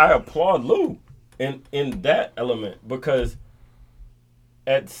I applaud Lou in that element because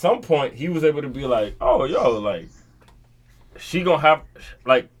at some point he was able to be like, oh yo, like she's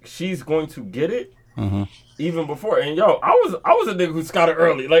going to get it even before. And yo, I was a nigga who scouted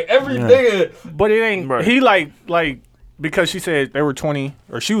early. Like every nigga. But it ain't. Right. He like because she said they were 20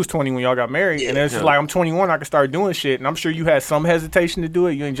 or she was 20 when y'all got married, and it's just like I'm 21, I can start doing shit, and I'm sure you had some hesitation to do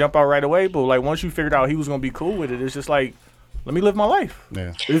it. You didn't jump out right away, but like once you figured out he was gonna be cool with it, it's just like, let me live my life.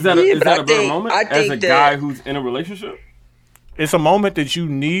 Yeah. Is that Yeah, but I a better think- moment I as think a that- guy who's in a relationship? It's a moment that you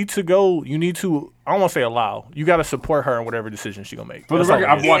need to go. You need to. I don't want to say allow. You got to support her in whatever decision she gonna make. For the That's all record,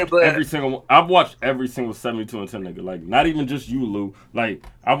 it I've is. watched but- I've watched every single 72 and 10 nigga. Like, not even just you, Lou. Like,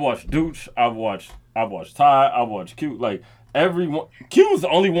 I've watched Dooch, I've watched Ty, I've watched Q. Like, everyone. Q was the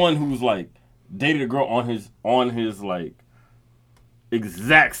only one who was like dated a girl on his like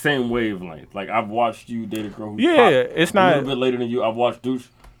exact same wavelength. Like, I've watched you date a girl who's popped it's a not. little bit later than you. I've watched Dooch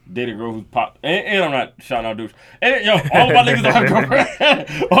date a girl who's popped, and I'm not shouting out Dooch. And yo, all of my niggas don't have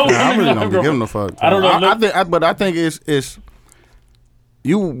girlfriends. All of my I niggas really don't have don't be giving girlfriends. a fuck. I don't know. I think, but I think it's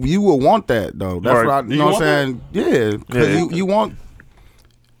you will want that though. That's Right. what I, you know what I'm saying. Yeah, because you want.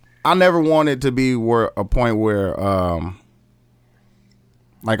 I never wanted to be a point where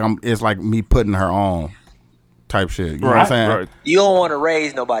like it's like me putting her on type shit. You know what I'm saying? Right. You don't want to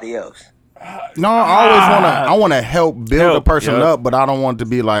raise nobody else. No, I want to help build a person up, but I don't want to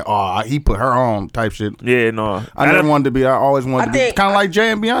be like, oh, he put her on type shit. Yeah, no. I never wanted to be. I always wanted to be kind of like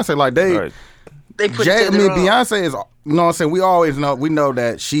Jay and Beyonce. Like They put Jay, each other on. Beyonce is. You know what I'm saying? We always know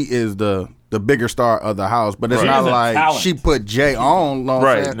that she is the bigger star of the house, but it's not like she put Jay on. You know what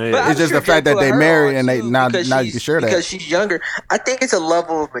I'm saying? Yeah. It's just the fact that they married and they now you can share that because she's younger. I think it's a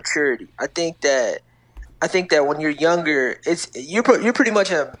level of maturity. I think that when you're younger, you're pretty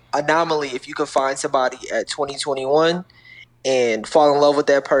much an anomaly if you can find somebody at 2021 and fall in love with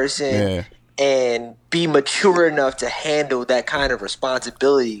that person and be mature enough to handle that kind of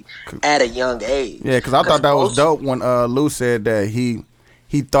responsibility at a young age. Yeah, because I thought that was dope when Lou said that he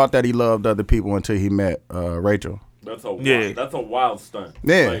thought that he loved other people until he met Rachel. That's a wild stunt.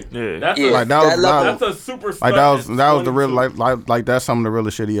 Yeah, That's a super stunt. Like that was the real like that's some of the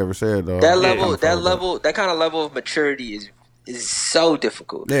realest shit he ever said though. That kind of level of maturity is so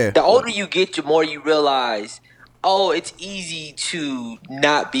difficult. Yeah. The older you get, the more you realize, it's easy to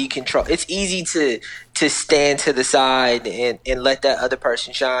not be controlled. It's easy to stand to the side and let that other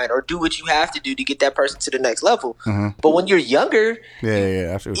person shine or do what you have to do to get that person to the next level. Mm-hmm. But when you're younger,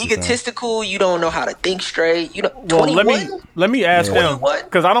 egotistical, you don't know how to think straight. You know, well, let me ask them,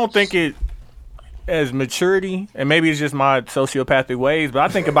 because I don't think it as maturity, and maybe it's just my sociopathic ways, but I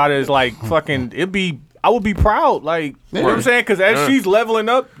think about it as like fucking I would be proud, like, you know what I'm saying? Because as she's leveling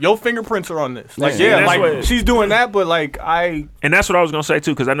up, your fingerprints are on this. Like, she's doing that, but like And that's what I was gonna say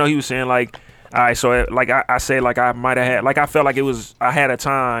too, because I know he was saying like, all right, so like I say like I might have had, like I felt like I had a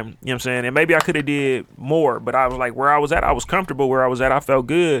time, you know what I'm saying, and maybe I could have did more, but I was like where I was at, I was comfortable where I was at, I felt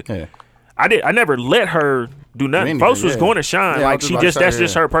good. Yeah. I never let her do nothing. Folks was going to shine, like that's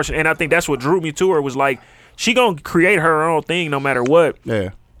just her person, and I think that's what drew me to her was like she gonna create her own thing no matter what.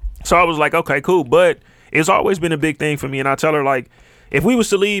 Yeah. So I was like, okay, cool, but it's always been a big thing for me, and I tell her like, if we was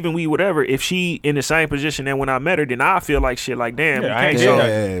to leave and we whatever, if she in the same position that when I met her, then I feel like shit. Like damn,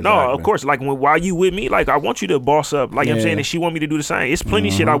 exactly. No, of course. Like while you with me, like I want you to boss up. Like you know what I'm saying, and she want me to do the same. It's plenty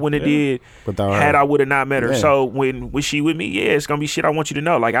shit I wouldn't have did had I would have not met her. So when she with me, it's gonna be shit I want you to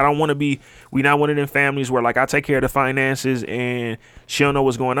know. Like I don't want to be. We not one of them families where like I take care of the finances and she don't know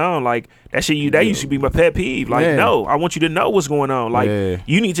what's going on. Like that shit that used to be my pet peeve. Like no, I want you to know what's going on. Like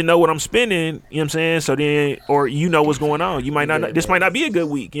you need to know what I'm spending. You know what I'm saying? So then, or you know what's going on. You might not. This might not be a good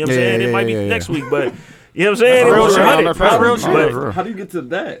week. You know what I'm saying? It might be next week, but you know what I'm saying? That's real shit. How do you get to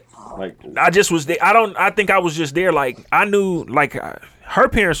that? Like I just was there. I think I was just there. Like I knew like her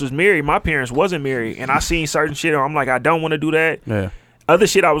parents was married. My parents wasn't married, and I seen certain shit. I'm like I don't want to do that. Yeah. Other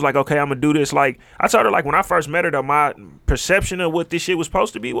shit, I was like, okay, I'm gonna do this. Like I told her, like when I first met her, though, my perception of what this shit was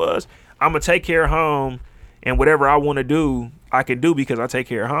supposed to be was, I'm gonna take care of home, and whatever I want to do, I can do because I take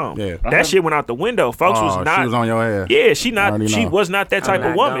care of home. Yeah. That shit went out the window. Folks was not. She was on your ass. Yeah, she was not that type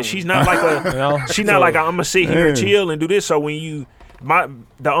of woman. She's not like a. She's not like I'm gonna sit here and chill and do this. So when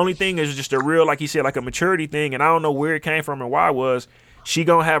the only thing is just a real, like he said, like a maturity thing, and I don't know where it came from and why it was. She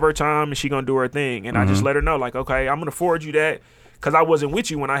gonna have her time and she gonna do her thing, and I just let her know, like, okay, I'm gonna forward you that. Because I wasn't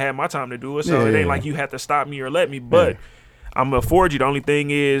with you when I had my time to do it. So it ain't like you had to stop me or let me. But I'm going to afford you. The only thing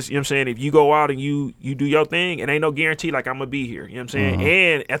is, you know what I'm saying, if you go out and you do your thing, it ain't no guarantee like I'm going to be here. You know what I'm saying?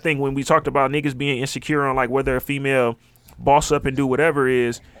 And I think when we talked about niggas being insecure on like whether a female boss up and do whatever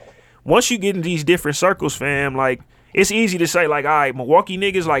is, once you get in these different circles, fam, like it's easy to say like, all right, Milwaukee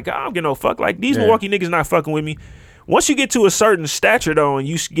niggas, like I don't get no fuck. Like these Milwaukee niggas not fucking with me. Once you get to a certain stature, though, and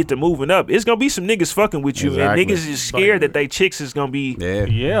you get to moving up, it's going to be some niggas fucking with you. And niggas is scared that they chicks is going to be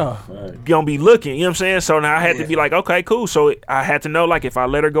gonna be looking. You know what I'm saying? So now I had to be like, okay, cool. So I had to know, like, if I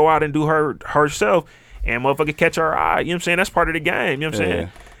let her go out and do herself and motherfucker catch her eye, you know what I'm saying? That's part of the game. You know what I'm saying?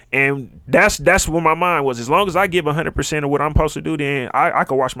 And that's where my mind was. As long as I give 100% of what I'm supposed to do, then I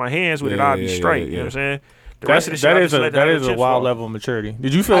can wash my hands with it. I'll be straight. You know what I'm saying? The rest of the shit, that is a wild level of maturity.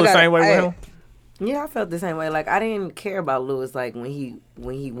 Did you feel the same way with him? Yeah, I felt the same way. Like I didn't care about Lewis. Like when he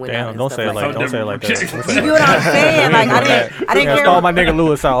went out. Don't say it like that. Don't say it like that. You know what I'm saying? Like I didn't care. Stall my nigga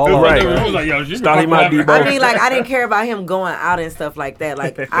Lewis out. Hold on. Right. I mean, like I didn't care about him going out and stuff like that.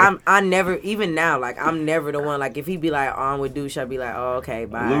 Like I never, even now, like I'm never the one. Like if he be like on with douche, I'd be like, oh okay,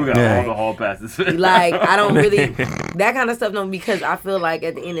 bye. Lou got all the hall passes. Like I don't really that kind of stuff. No, because I feel like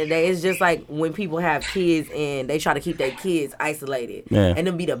at the end of the day, it's just like when people have kids and they try to keep their kids isolated and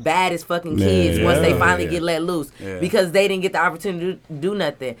them be the baddest fucking kids once they finally get let loose because they didn't get the opportunity to do do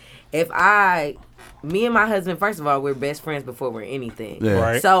nothing. Me and my husband, first of all, we're best friends before we're anything. Yeah.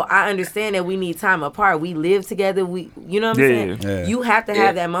 Right. So I understand that we need time apart. We live together. You know what I'm saying? Yeah. You have to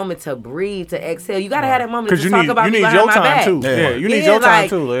have that moment to breathe, to exhale. You got to have that moment to Because just talk about you me need behind your my time back. too. Yeah. Yeah, you need your time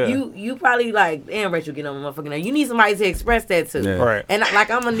too. Yeah. You probably like, damn, Rachel, get on my motherfucking nerves. You need somebody to express that to. Yeah. Right. And like,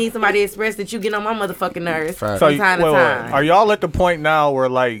 I'm gonna need somebody to express that you get on my motherfucking nerves Fact. from time to wait, time. are y'all at the point now where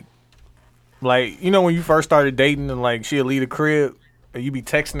like you know when you first started dating and like she'll leave the crib and you be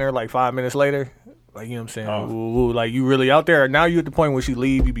texting her like 5 minutes later? Like, you know what I'm saying? Ooh, like, you really out there. Now you at the point when she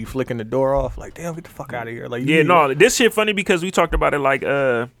leave, you be flicking the door off. Like, damn, get the fuck out of here. Like, This shit funny because we talked about it like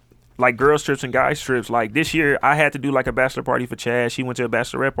girls trips and guys trips. Like, this year, I had to do like a bachelor party for Chad. She went to a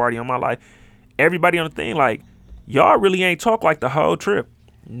bachelorette party on my life. Everybody on the thing, like, y'all really ain't talk like the whole trip.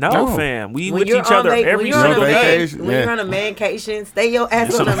 No, fam. We with each other every single day. When you're on a mancation, stay your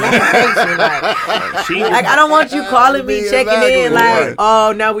ass on a mancation. Like, I don't want you calling me, checking in, like,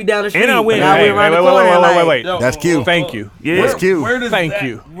 oh, now we down the street. And now we around the corner. Wait. Yo, That's cute. Thank you. Yeah. That's cute. Where does Thank that,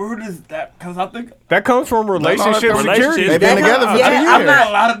 you. Where does that? Because I think That comes from relationship security. They've been together for 2 years. I'm not-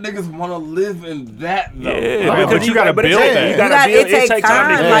 a lot of niggas want to live in that though. Yeah, But you gotta build that. It takes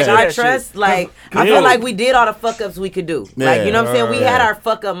time. Like, to our that trust, shit. like, I feel like we did all the fuck ups we could do. Like, you know what I'm saying? We had our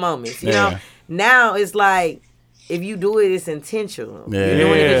fuck up moments, you know? Now it's like, if you do it, it's intentional. You're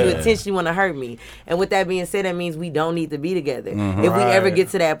doing it because you intentionally want to hurt me. And with that being said, that means we don't need to be together if we ever get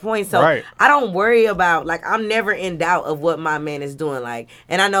to that point. So I don't worry about, like, I'm never in doubt of what my man is doing. Like,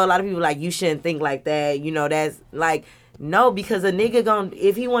 and I know a lot of people like, you shouldn't think like that. You know, that's like, no, because a nigga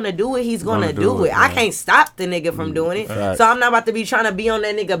if he want to do it, he's gonna do it. I can't stop the nigga from doing it. So I'm not about to be trying to be on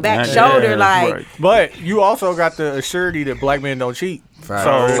that nigga back shoulder. Like, But you also got the assurity that black men don't cheat. So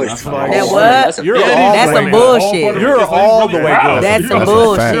it's like, that what? You're That's some bullshit. You're all the way good. That's some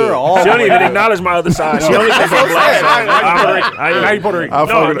bullshit. You're all She don't even acknowledge my other side. She only thinks I'm black. Now you Puerto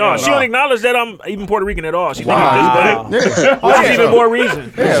Rican. No, she don't acknowledge that I'm even Puerto Rican at all. She thinks I'm just black. Which is even more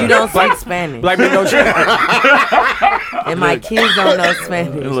reason. You don't speak Spanish. Black men don't cheat. And my kids don't know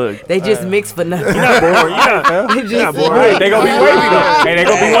Spanish. Look. They just mix for nothing. You're not boring. You're not boring. They gonna be wavy though. Hey, they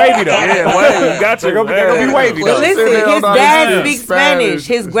gonna be wavy though. Yeah, well, you got to. They gonna be wavy Well, though. listen, his dad speaks Spanish.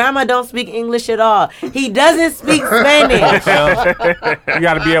 His grandma don't speak English at all. He doesn't speak Spanish. You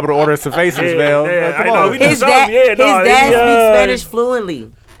got to be able to order some faces, Val. Come on. His dad speaks Spanish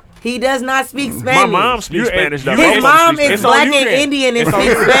fluently. He does not speak Spanish. My mom speaks Spanish though. His mom is It's on black you and then. Indian and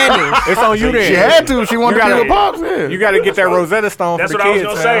speaks Spanish. It's on you then. She had to. She wanted to be with Pops. You got to get that Rosetta Stone That's for what the I was kids.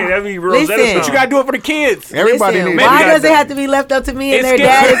 gonna say. That'd be Rosetta Listen. Stone. But you got to do it for the kids. Everybody Listen, needs. why does it have to be left up to me and their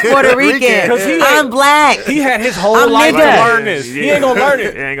dad is Puerto Rican? 'Cause I'm black. He had his whole I'm life to nigga. learn this. He ain't gonna learn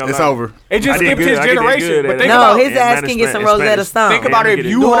it. It's over. It just I did skipped good. his I did generation. good But at think it. about No, his ass can get some Rosetta Stone. Think about it. If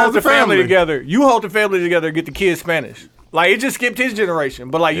you Do it as hold a the family family. together, you hold the family together, get the kids Spanish. Like, it just skipped his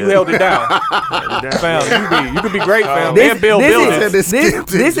generation, but like you held it down. Fam, you could be great, fam. This, And Bill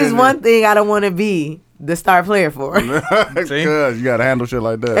this is one thing I don't want to be the star player for. Because you got to handle shit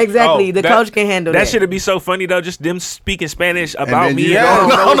like that. Exactly. Oh, the coach can handle that. That should be so funny though. Just them speaking Spanish about then me. you I don't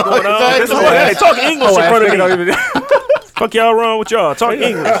don't know what's going on. exactly. Hey, talk English in front of me. me. Fuck y'all wrong with y'all. Talk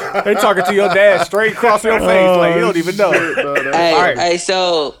English. They talking to your dad straight across your face, like you don't even know. Hey,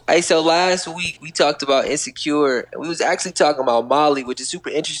 so last week we talked about Insecure, and we was actually talking about Molly, which is super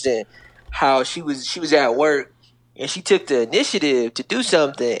interesting. How she was at work and she took the initiative to do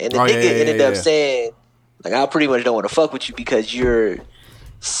something, and the nigga ended up saying, like, I pretty much don't want to fuck with you because you're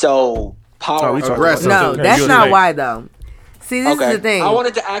so powerful. Aggressive. No, that's not why though. See, this is the thing. I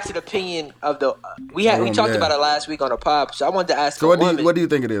wanted to ask an opinion of the. We talked about it last week on a pop, so I wanted to ask. So what do you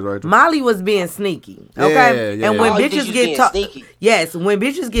think it is, right? Molly was being sneaky. Okay, Yeah. and when Oh, you think bitches she's get being caught, sneaky? yes, when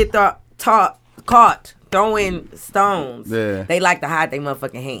bitches get caught throwing stones, Yeah. they like to hide their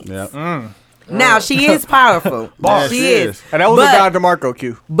motherfucking hands. Yeah. Now she is powerful. Boss. She She is. is. And that was But- a Don DeMarco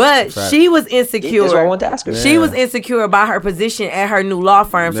cue. But she was insecure. That's what I wanted to ask her. She was insecure about her position at her new law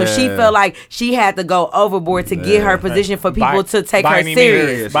firm, so she Yeah. felt like she had to go overboard to get her position for people to take by her any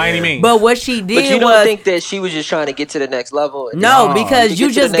serious. means. By any means. But what she did But you don't was think that she was just trying to get to the next level? no, because To you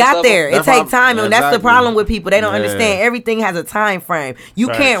get to just the next got level? there. It That's takes why- time, and that's the Exactly. problem with people. They don't Yeah. understand. Everything has a time frame. You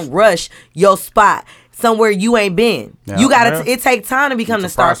Facts. can't rush your spot somewhere you ain't been. Yeah. You gotta. It takes time to become the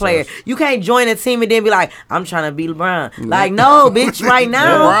It's a star process. player. You can't join a team and then be like, "I'm trying to be LeBron." Like, no, bitch. Right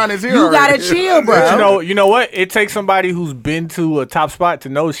now, LeBron is here you gotta already. chill, bro. But you know what? It takes somebody who's been to a top spot to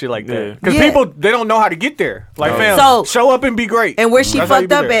know shit like that. Because Yeah. people, they don't know how to get there. Like, fam, So- show up and be great. And where she That's how you fucked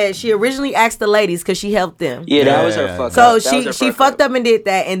be up there. at, she originally asked the ladies because she helped them. Yeah, that was her Yeah. fuck So up. That was her she fuck fucked up and did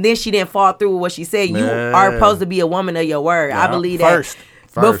that, and then she didn't fall through with what she said. You Yeah. are supposed to be a woman of your word. I believe that. First.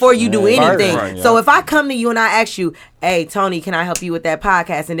 before you do anything. First, so if I come to you and I ask you, hey, Tony, can I help you with that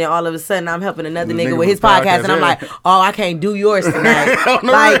podcast? And then all of a sudden I'm helping another nigga with his podcast and I'm like, oh, I can't do yours tonight.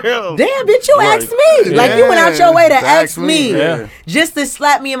 Like, damn, bitch, you asked me. Like, you went out your way to ask me. Just to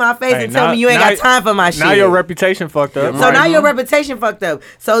slap me in my face and tell me you ain't got time for my shit. Now your reputation fucked up. So now your reputation fucked up.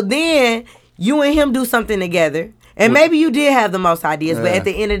 So then you and him do something together. And maybe you did have the most ideas, but at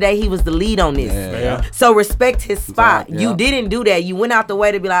the end of the day, he was the lead on this. So respect his spot. You didn't do that. You went out the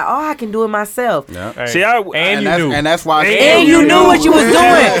way to be like, oh, I can do it myself. See, and that's why. And you knew what you was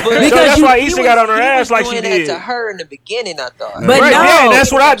doing. Because that's why Issa got on her ass like she did. To her in the beginning, I thought. But no,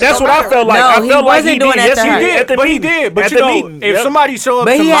 that's what I felt like. No, I felt like he doing that to her. He did. But you know, if somebody show up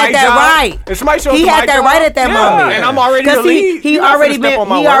but to he my had that job, right. If somebody show up he to my had that job, right at that moment. And I'm already the lead. He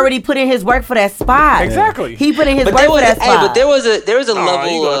already put in his work for that spot. Exactly. He put in his work for that spot. But there was a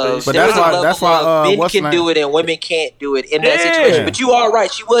level of men can do it and women can't do it in that situation. But you are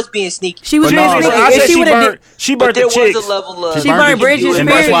right. She was being sneaky. She was being sneaky. I said she burnt the chicks. Was a level of she burnt bridges. And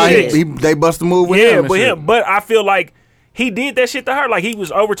that's why they bust a move with him. Yeah, but I feel like he did that shit to her. Like, he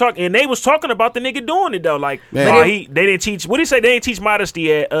was over talking, and they was talking about the nigga doing it though. Like, they didn't teach. What did he say? They didn't teach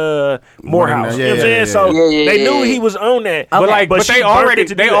modesty at Morehouse. You know what I'm saying? So they knew he was on that. Okay. But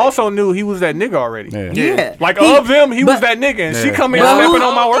they also knew he was that nigga already. Yeah. Like, of them, he was that nigga, and she come in stepping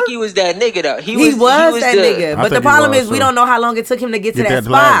on my work. I don't think he was that nigga though. He was that nigga. But the problem is we don't know how long it took him to get to that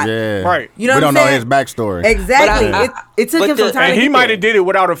spot. Right. You know we what I'm saying? We don't know his backstory. Exactly. It took him some time. And he might have did it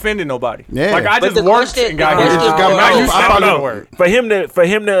without offending nobody. Yeah. Like, I just worked and got here. I don't know. For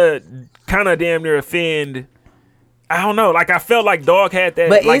him to kind of damn near offend, I don't know. Like, I felt like Dog had that.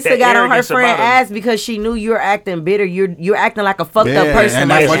 But like, Issa that got on her friend ass ass because she knew you're acting bitter. You're acting like a fucked up person.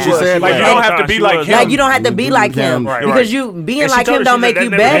 And that's what she said. Like, you don't have to be like him. Like, you don't have to be like him because you being like him don't make you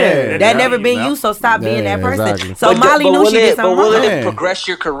better. That never been you. So stop being that person. So Molly knew she did something wrong. But will it progress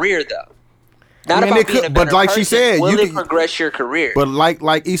your career though? Not about being a better like person. She said, will it progress your career? But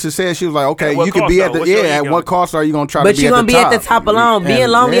like Issa said, she was like, okay, you could be at the at what cost are you gonna try to be at the top? But you're gonna be at the top alone. Being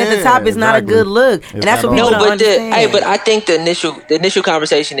lonely at the top is not a good look, and that's what people don't understand. But I think the initial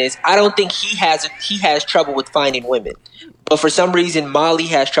conversation is, I don't think he has trouble with finding women, but for some reason Molly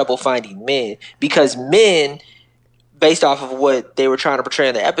has trouble finding men because men, based off of what they were trying to portray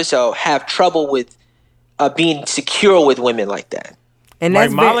in the episode, have trouble with being secure with women like that. And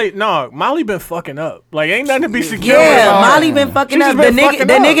like that's Molly been fucking up. Like, ain't nothing to be secure. Yeah, Molly been fucking up. The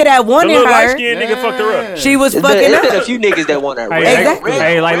nigga that wanted her, light-skinned nigga fucked her up. She was fucking up. There's been a few niggas that want her. Exactly.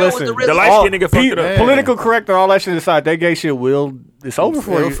 Hey, like, listen, the light-skinned nigga fucked her up. Political correct and all that shit aside, that gay shit it's over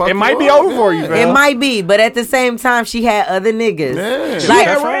for you. It might be over for you, man. It might be, but at the same time, she had other niggas. Like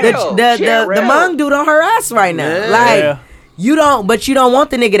the Hmong dude on her ass right now. Like. You don't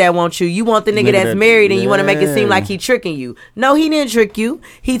want the nigga that wants you. You want the nigga that's married and you want to make it seem like he tricking you. No, he didn't trick you.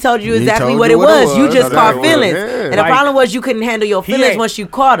 He told you exactly what it was. You just caught feelings. And the problem was you couldn't handle your feelings once you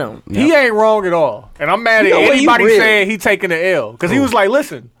caught him. He ain't wrong at all. And I'm mad at anybody saying he taking the L. Because he was like,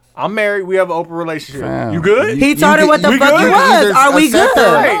 listen, I'm married. We have an open relationship. You good? He told her what the fuck he was. Are we good?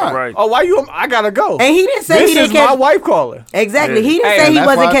 Right. Oh, why you? I gotta go. And he didn't say he didn't catch. This is my wife calling. Exactly. He didn't say he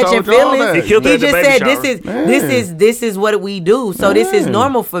wasn't catching feelings. He just said this is what we do. So this is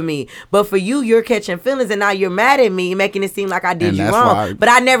normal for me. But for you, you're catching feelings, and now you're mad at me, making it seem like I did you wrong. But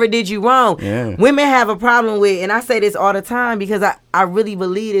I never did you wrong. Women have a problem with, and I say this all the time because I really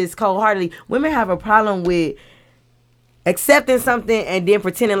believe this cold-heartedly. Women have a problem with accepting something and then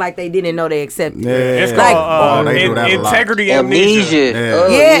pretending like they didn't know they accepted it. It's called integrity amnesia.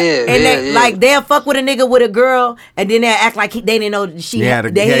 And like they'll fuck with a nigga with a girl and then they'll act like they didn't know he had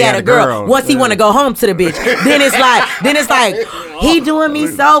a girl. Once he want to go home to the bitch, then it's like he doing me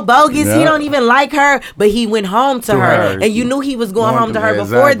so bogus. He don't even like her, but he went home to her, and you knew he was going home to her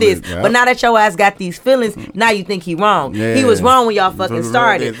before this. But now that your ass got these feelings, now you think he wrong. He was wrong when y'all fucking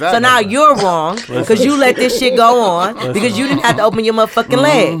started. So now you're wrong because you let this shit go on. Because you didn't have to open your motherfucking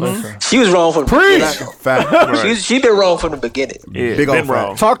legs. She was wrong from the beginning. She been wrong from the beginning. Yeah, big old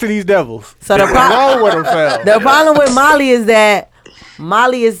wrong. Talk to these devils. So the problem with Molly is that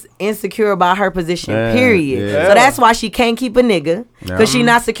Molly is insecure about her position, period. So that's why she can't keep a nigga. Because she's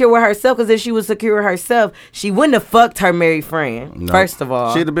not secure with herself. Because if she was secure with herself, she wouldn't have fucked her married friend, first of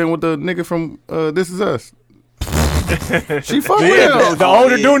all. She'd have been with the nigga from This Is Us. She fucked with him. The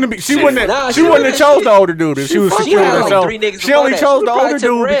older dude. She wouldn't have chose the older dude if she was secure with herself. She only chose the older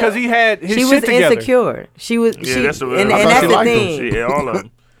dude because he had his shit together. Insecure. She was. That's the and that's the thing. Yeah, all of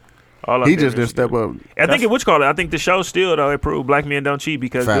them. He just didn't step up. I think I think the show still though it proved black men don't cheat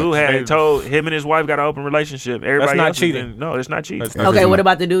because dude had told him and his wife got an open relationship. Everybody That's not else cheating. No, it's not cheating. Okay, what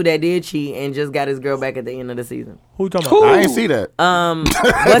about the dude that did cheat and just got his girl back at the end of the season? Who you talking about? I ain't see that. What's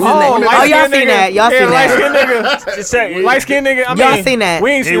his name? Oh, y'all seen that? Y'all seen that? Light skinned nigga. I mean, y'all seen that? We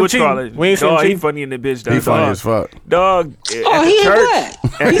ain't seen him cheating. We ain't seen him He cheating. funny in the bitch though. He funny as fuck. Dog. Oh, he ain't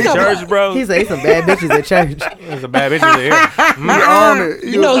black. At the church, bro. He said he's some bad bitches at church. There's a bad bitch in here. He on it.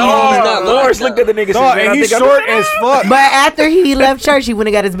 You know he's not Lawrence like looked at the nigga. Dog, and he's short as fuck. But after he left church, he went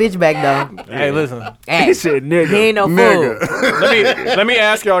and got his bitch back though. Hey, listen. Hey, He said, "Nigga." he ain't no fool. Let me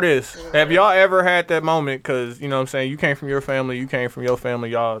ask y'all this. Have y'all ever had that moment, because, you know what I'm saying, you came from your family, you came from your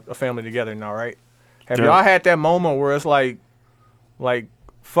family, y'all a family together now, right? Have y'all had that moment where it's like,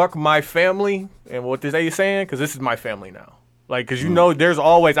 fuck my family and what they saying? Because this is my family now. Like, because you know there's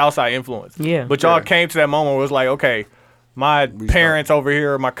always outside influence. Yeah. But y'all came to that moment where it's like, okay, my parents over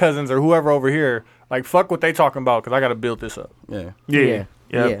here, my cousins or whoever over here, like, fuck what they talking about because I got to build this up. Yeah.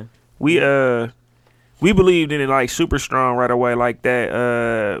 We believed in it like super strong right away, like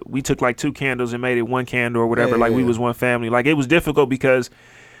that. We took like 2 candles and made it 1 candle or whatever. We was one family. Like it was difficult because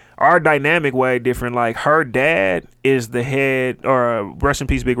our dynamic way different. Like her dad is the head, or rest in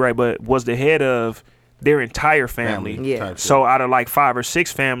peace, Big Ray, but was the head of their entire family. Yeah. So out of like 5 or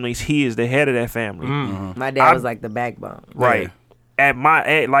 6 families, he is the head of that family. My dad was like the backbone. Right. At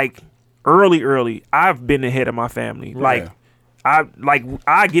like early, I've been the head of my family. Like.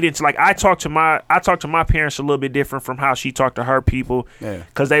 I get into I talk to my parents a little bit different from how she talked to her people,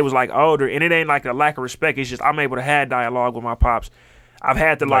 because they was like older, and it ain't like a lack of respect. It's just I'm able to have dialogue with my pops. I've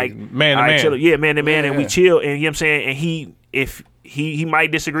had to man to man, chill, man to man, and we chill. And you know what I'm saying. And he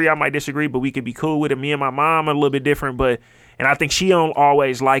might disagree, I might disagree, but we could be cool with it. Me and my mom are a little bit different, and I think she don't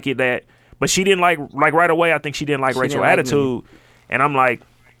always like it but she didn't like right away. I think she didn't like Rachel's attitude, and I'm like,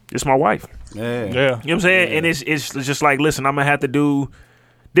 it's my wife. Yeah. You know what I'm saying? And it's just like, listen, I'm gonna have to do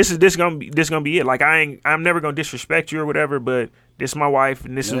this gonna be it. Like I'm never gonna disrespect you or whatever, but this is my wife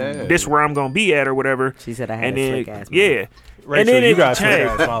and this where I'm gonna be at or whatever. She said I had a slick ass. Yeah. Rachel, and then you it got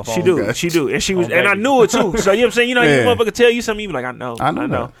changed. She do. And she was and I knew it too. So you know what I'm saying? You know, you motherfucker tell you something, you be like, I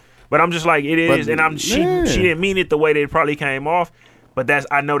know. But I'm just like, it is, and she didn't mean it the way that it probably came off. But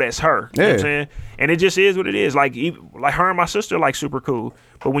I know that's her. You know what I'm saying? And it just is what it is. Like her and my sister like super cool.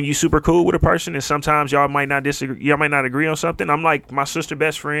 But when you super cool with a person and sometimes y'all might not disagree, y'all might not agree on something. I'm like my sister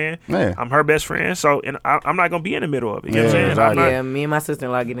best friend. Yeah. I'm her best friend. So and I'm not gonna be in the middle of it. You know what I'm saying? Me and my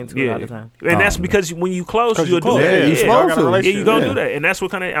sister-in-law get into it all the time. And that's because when you close, you'll do that. You're supposed to. You gonna do that. And that's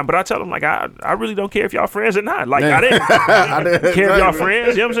what kind of. But I tell them like I really don't care if y'all friends or not. Like I didn't care if y'all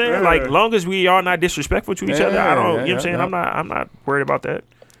friends. You know what I'm saying? Like long as we all not disrespectful to each other, I don't. You know what I'm saying? I'm not worried about that.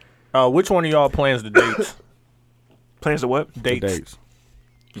 Which one of y'all plans the dates? Plans the what? Dates.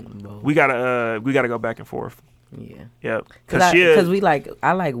 We gotta go back and forth. Yeah. Yep. Because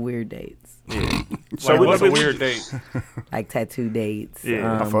I like weird dates. Yeah. So what's a weird date? Like tattoo dates.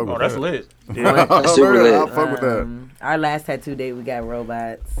 Yeah. That's lit. Yeah. That's super lit. I fuck with that. Our last tattoo date, we got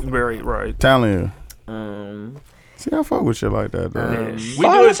robots. Very right. Telling you. See, I fuck with shit like that, though. We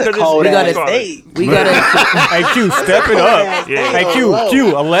do it because cold ass date. We gotta. Hey Q, step it up. Yeah. Hey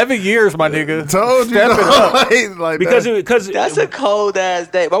Q, 11 years, my nigga. Told you. Step it up. Like because That's a cold ass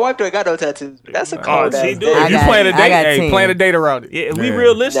date. My wife don't got no tattoos. That's a cold ass she do. date. You plan a date? Hey, plan a date around it. Yeah, we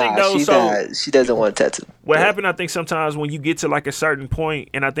realistic though. She doesn't want a tattoo. What happened, I think sometimes when you get to like a certain point,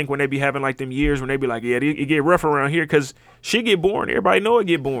 and I think when they be having like them years when they be like, yeah, it get rough around here because she get bored. Everybody know it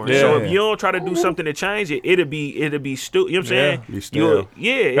get bored. Yeah. So if you don't try to do something to change it, it'll be stupid. You know what I'm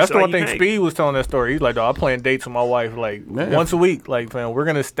saying? That's the like one thing Speed was telling that story. He's like, dog, I plan dates with my wife like once a week. Like, man, we're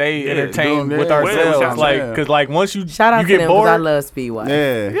gonna stay entertained with ourselves. Like, cause like once you shout out you to get them bored, I love Speed wife.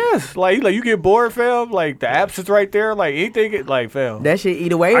 Yeah. Yes, like you get bored, fam. Like the apps is right there. Like anything, like fam. That shit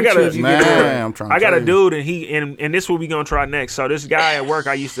eat away with you if you get bored. I got a dude, and this is what we gonna try next. So this guy at work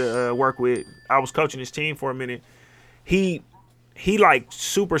I used to work with, I was coaching his team for a minute. He like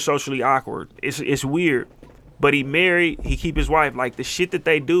super socially awkward. It's weird, but he married. He keep his wife. Like the shit that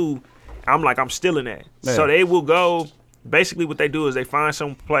they do, I'm like I'm still in that. Yeah. So they will go. Basically, what they do is they find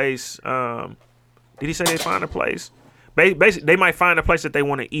some place. Did he say they find a place? Basically, they might find a place that they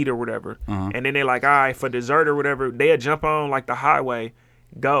want to eat or whatever, and then they're like, all right, for dessert or whatever, they'll jump on like the highway,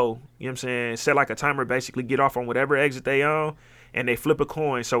 go. You know what I'm saying? Set like a timer, basically get off on whatever exit they on, and they flip a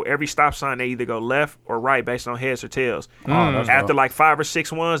coin. So every stop sign, they either go left or right based on heads or tails. After like 5 or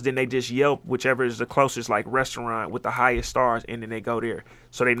 6 ones, then they just Yelp whichever is the closest like restaurant with the highest stars, and then they go there.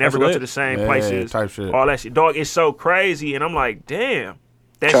 So they never go to the same places. Type shit. All that shit. Dog, it's so crazy, and I'm like, damn.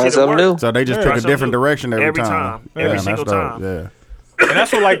 That Try shit something new. So they just took a different direction every time. Every single time. Yeah. And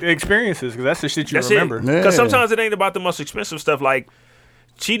that's what like the experience is, because that's the shit you remember. Because sometimes it ain't about the most expensive stuff. Like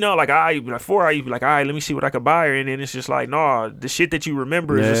she know, like before I be like, all right, let me see what I could buy her, and then it's just like, no, the shit that you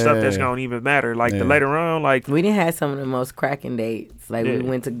remember is the stuff that's gonna even matter. Like the later on, like we didn't have some of the most cracking dates. Like we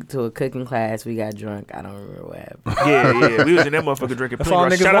went to a cooking class, we got drunk. I don't remember what happened. Yeah, we was in that motherfucker drinking.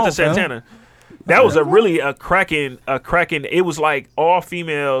 Shout out to Santana. That was a cracking. It was like all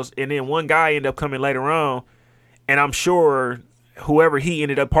females, and then one guy ended up coming later on, and I'm sure whoever he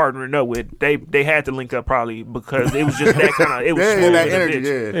ended up partnering up with, they had to link up probably because it was just that kind of. It was smooth that energy.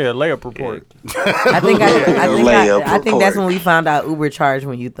 Yeah, layup report. I think that's when we found out Uber charged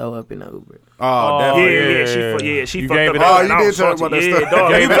when you throw up in the Uber. Oh, definitely. She You fucked gave up. it up. Oh, you did tell me about that stuff.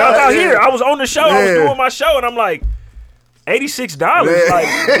 Dog. He was out here. I was on the show. I was doing my show, and I'm like, $86. Like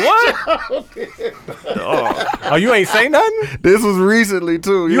what? Oh, you ain't say nothing? This was recently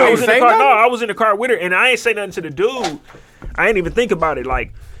too. You I ain't was in the say car. nothing? No, I was in the car with her, and I ain't say nothing to the dude. I ain't even think about it.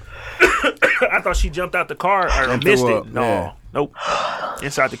 Like, I thought she jumped out the car or missed it. No, yeah. nope.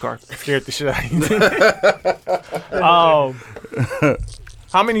 Inside the car. Scared the shit out of you.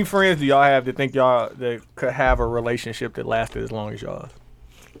 How many friends do y'all have that think y'all that could have a relationship that lasted as long as y'all?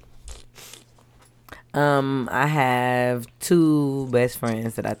 I have 2 best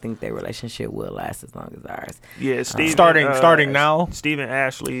friends that I think their relationship will last as long as ours. Yeah, Steve. Starting now. Steve and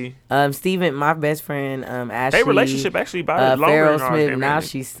Ashley. Steven, my best friend, Ashley. Their relationship actually about longer Farrell than ours. Smith. Now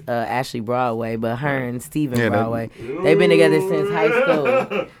she's Ashley Broadway, but her and Steven Broadway, they've been together since high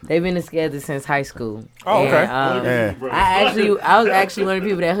school. They've been together since high school. Oh, okay. And, I was actually one of the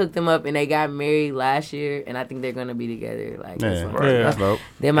people that hooked them up, and they got married last year, and I think they're gonna be together. Like, That's dope.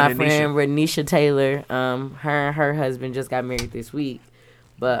 then my friend Renisha Taylor, her and her husband just got married this week,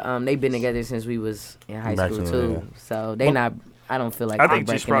 but they've been together since we was in high school too. So they not. I don't feel like I I'm think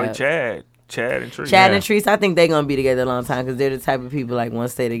just breaking probably up. Chad and Treese. Chad and Treese, I think they're gonna be together a long time because they're the type of people like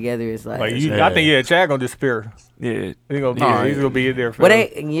once they together, it's like. I think Chad gonna disappear. Yeah, he's gonna be in there for. Well, them.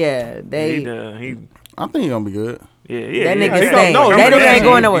 I think he's gonna be good. That nigga staying. That nigga ain't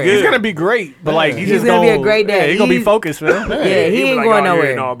going nowhere. He's gonna be great, but like he's gonna be a great dad. Yeah, he's gonna be focused, man. Yeah, he ain't like, going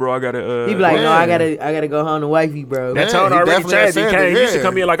nowhere. No, bro, I gotta. He be like, no, I gotta go home to wifey, bro. That tone already changed. He used to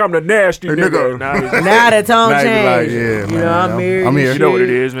come in like I'm the nasty nigga. Now the tone changed. Like, you know, I'm married. I'm here. You know what it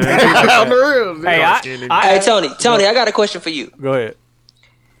is, man. Hey, Tony, I got a question for you. Go ahead.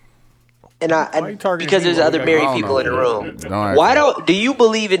 And because there's other married people in the room, do you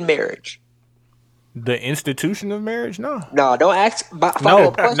believe in marriage? The institution of marriage? No. No, don't ask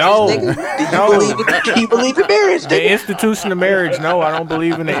follow-up questions, nigga. Do you believe in marriage? The institution of marriage? No, I don't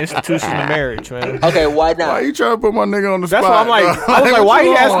believe in the institution of marriage, man. Okay, why not? Why you trying to put my nigga on the spot? That's why I'm like, I was like, why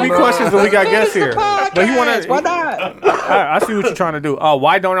you asking me questions when we got guests here? But you wanna? Why not? I see what you're trying to do.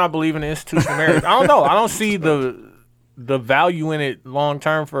 Why don't I believe in the institution of marriage? I don't know. I don't see the value in it long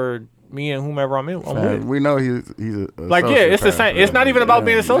term for me and whomever I'm with. We know he's a like, yeah, it's the same. It's not even about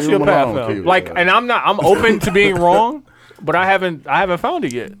being a sociopath, though. Like, and I'm open to being wrong, but I haven't found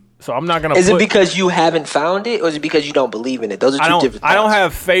it yet. So I'm not gonna. Is it because you haven't found it, or is it because you don't believe in it? Those are two different things. I don't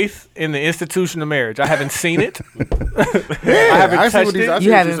have faith in the institution of marriage. I haven't seen it. I haven't touched it.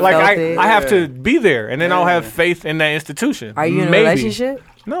 You haven't felt it. I have to be there, and then I'll have faith in that institution. Are you in a relationship?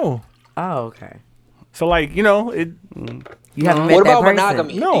 No. Oh, okay. So like, you know, it. You haven't met what that about person.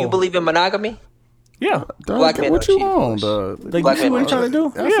 monogamy? No. Do you believe in monogamy? Yeah. Black men what are you cheaters. want, dog? Like, you see what you're trying to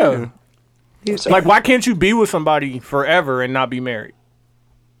do? Yeah. Like, why can't you be with somebody forever and not be married?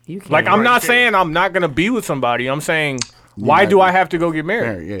 You can. Like, I'm not saying I'm not gonna be with somebody. I'm saying, why do I have to go get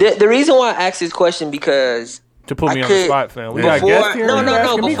married? The reason why I asked this question because to put me on the spot, fam. We got guests here.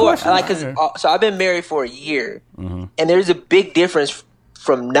 No. Before, like, so I've been married for a year, and there's a big difference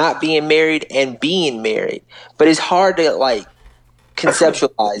from not being married and being married. But it's hard to like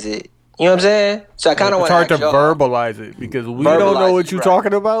conceptualize it. You know what I'm saying? So I kind of want to. It's hard to verbalize it because we don't know what you're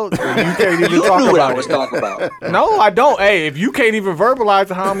talking about. And you can't even talk about what I was talking about. No, I don't. Hey, if you can't even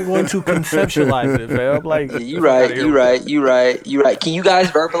verbalize it, how I'm going to conceptualize it, fam? Like, you right. Can you guys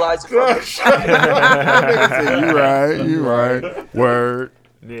verbalize it for me? You right. Word.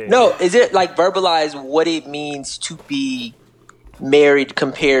 Yeah. No, is it like verbalize what it means to be married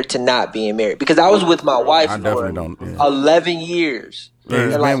compared to not being married? Because I was with my wife for 11 years. Yeah,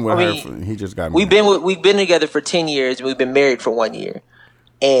 he's been with her. He just got married. We've been together for 10 years and we've been married for 1 year.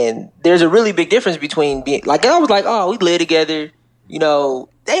 And there's a really big difference between being like, I was like, oh, we live together. You know,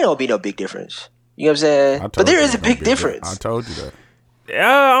 there ain't gonna be no big difference. You know what I'm saying? But there is a big difference. I told you that.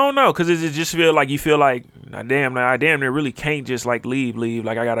 I don't know, because it just feel like you feel like, I damn near really can't just like leave.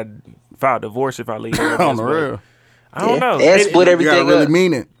 Like I gotta file divorce if I leave. On the real. I don't know. And split everything you gotta really up.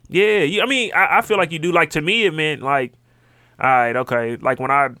 mean it. Yeah, I mean, I feel like you do. Like, to me, it meant like, all right, okay. Like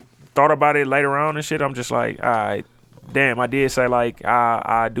when I thought about it later on and shit, I'm just like, all right, damn, I did say like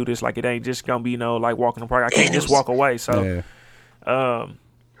I do this, like it ain't just gonna be like walking in the park. I can't just walk away. So,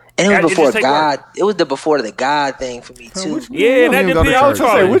 and it was before God. It was before the God thing for me too. Yeah, that didn't be. I was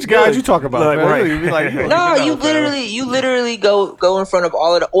trying to say, which God you talking about? Right. No, you literally go in front of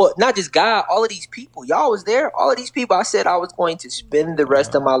all of the, or not just God, all of these people. Y'all was there. All of these people. I said I was going to spend the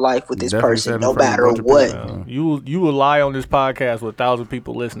rest of my life with this person, no matter what. You will lie on this podcast with 1,000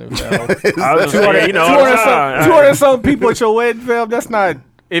 people listening, fam. 200 some people at your wedding, fam. That's not.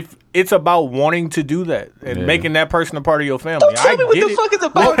 If it's about wanting to do that and making that person a part of your family. Don't tell me what the fuck it's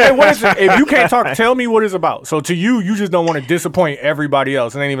about. Hey, what is it? If you can't talk, tell me what it's about. So to you just don't want to disappoint everybody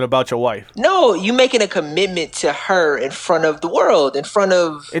else. It ain't even about your wife. No, you making a commitment to her in front of the world, in front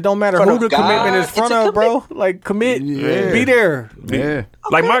of. It don't matter who the commitment is in front of, bro. Like commit, be there. Yeah.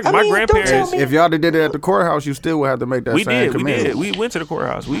 Like my grandparents. If y'all did it at the courthouse, you still would have to make that same commitment. We went to the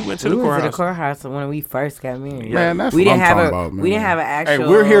courthouse. We went to We the went to the courthouse. courthouse when we first got married. Man, that's we what didn't I'm have talking a about, man. Hey, we didn't have an actual.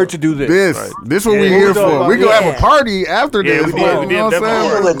 we're here to do this. This what we here for. We gonna have a party after Yeah, this. we did. We did You know what I'm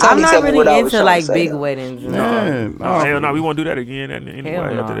definitely. saying? I'm not really into trying like to say, big though. weddings. Hell no, we won't do that again. Anyway,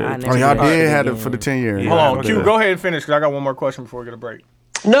 Hell no, after I that. never Oh, y'all did that did have it again. for the 10 years. Hold on, Yeah. Q, go ahead and finish because I got one more question before we get a break.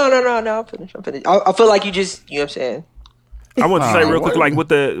 No. I'm finished. I feel like you just, you know what I'm saying. I want to say real quick, like with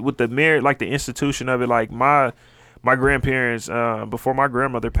the marriage, like the institution of it, like my grandparents, before my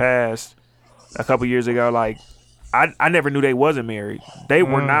grandmother passed a couple years ago, like I never knew they wasn't married. They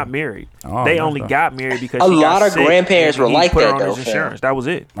were not married. Oh, they that's only tough. got married because A she lot got of sick grandparents and were he like put her that, on though, his fam. insurance. That was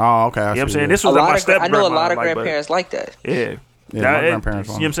it. Oh, okay. You know what I'm saying? This was my step I know a grandma, lot of like, but- grandparents like that. Yeah. Yeah, That- my grandparents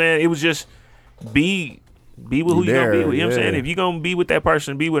you know what I'm saying? It was just be with who you gonna be with. You know what I'm saying? If you gonna be with that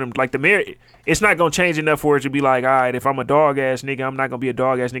person, be with him. Like the marriage, it's not gonna change enough for it to be like, all right, if I'm a dog ass nigga, I'm not gonna be a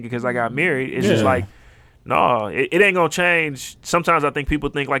dog ass nigga because I got married. It's just like, no, it ain't gonna change. Sometimes I think people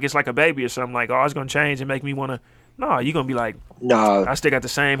think like it's like a baby or something. Like, oh, it's gonna change and make me wanna. No, you gonna be like, No, I still got the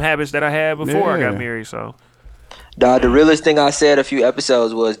same habits that I had before I got married. So, the realest thing I said a few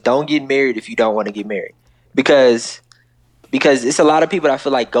episodes was don't get married if you don't want to get married. Because it's a lot of people that I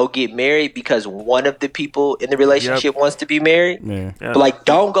feel like go get married because one of the people in the relationship wants to be married. Yeah. But like,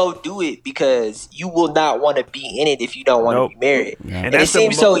 don't go do it because you will not want to be in it if you don't want to be married. Yeah. And it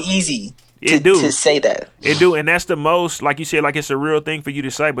seems so easy to say that. It do, and that's the most, like you said, like it's a real thing for you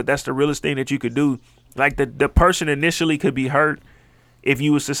to say, but that's the realest thing that you could do. Like the person initially could be hurt if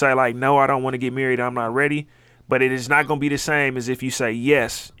you was to say like, no, I don't want to get married, I'm not ready. But it is not going to be the same as if you say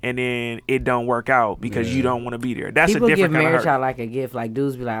yes and then it don't work out because you don't want to be there. That's People a different give kind of marriage hurt. out like a gift. Like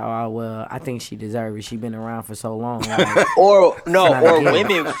dudes be like, oh well, I think she deserves it. She been around for so long. Like, or not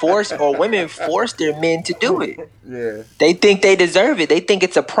women force their men to do it. Yeah. They think they deserve it. They think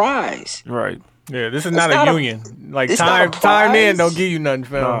it's a prize. Right. Yeah, this is It's not not a a- union. Like it's not a time in prize. don't give you nothing,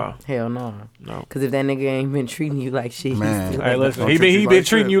 fam. hell no. No. Because if that nigga ain't been treating you like shit, Man. he's still Hey, listen, Don't he treat you been like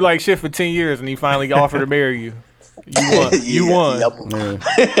treating shit. you like shit for 10 years, and he finally offered to marry you. You won. Yep.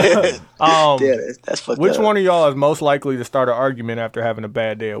 Yeah, that's fucked Which up. one of y'all is most likely to start an argument after having a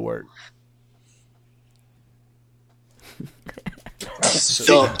bad day at work?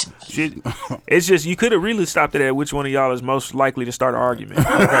 Stumped. Shit. It's just, you could have really stopped it at which one of y'all is most likely to start an argument.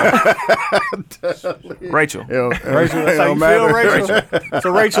 Rachel. Rachel, Rachel, that's how you feel, Rachel?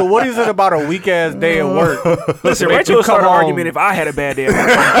 So, Rachel, what is it about a weak ass day at work? Listen, Make Rachel you would start come an home- argument if I had a bad day at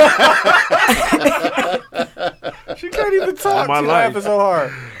work. She can't even talk. My She life. laughing so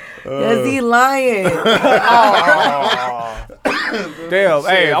hard. Cause he lying. Damn.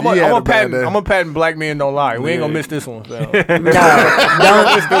 Hey, I'm he had a a bad patent. day. I'm a patent. Black men don't lie. We ain't gonna miss this one. fam. No,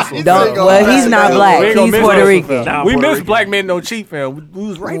 don't. Well, he's not We black. ain't gonna He's miss Puerto this one, Rican. fam. Nah, We Puerto missed Rican. black men don't cheat, fam. We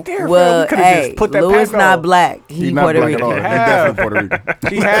was right there. Well, fam. We could have hey, just put that Louis patent not on. black. He He's not Puerto black at all. Rican. They definitely Puerte Rican.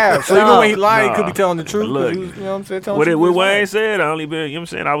 He have. So even No. when he lied, he could be telling the truth. 'cause Look, he was, you know what I'm saying? Telling What the it, truth. what Wayne said, I only been, you know what I'm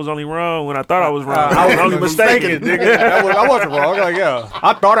saying? I was only wrong when I thought I was wrong. I I was only mistaken. nigga. I wasn't wrong. Like, yeah,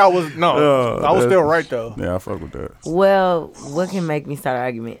 I thought I was. No, I was still right though. Yeah, I fuck with that. Well, what can make me start an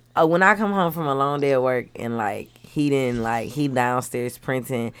argument? When I come home from a long day at work and like he downstairs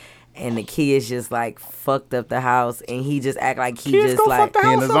printing and the kids just like fucked up the house and he just act like he Kids just go like fuck the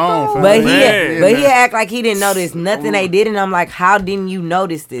He in house his up, own. though. fam. But Man. he act like he didn't notice nothing they did, and I'm like, how didn't you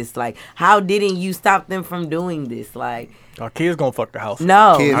notice this? Like, how didn't you stop them from doing this? Like, Our kids gonna fuck the house.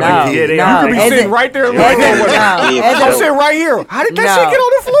 no, Kids no, are kids. Yeah, they no. are. You could be As sitting a- right there. as Right a- there with no, as I'm a- sitting right here. How did that No. shit get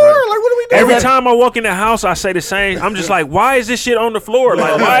on the floor? Like, what are we doing? Every time I walk in the house, I say the same. I'm just like, why is this shit on the floor?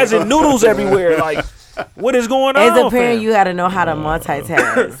 Like, why is it noodles everywhere? Like, what is going on? As a parent, fam? you got to know how to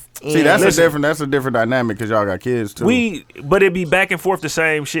multitask. See, that's And- a different dynamic because y'all got kids too. But it'd be back and forth the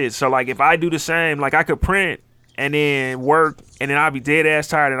same shit. So like, if I do the same, like I could print and then work, and then I'll be dead ass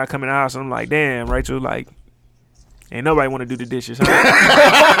tired, and I come in the house and I'm like, damn, Rachel, like, ain't nobody want to do the dishes. Huh?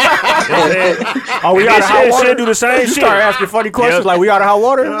 Oh, we out of hot water. She'll do the same You shit. start asking funny questions like, we out of hot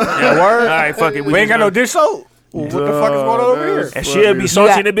water? Yeah, word. All right, fuck it. We ain't got no dish soap. Well, what the fuck is going on over here? And she'll be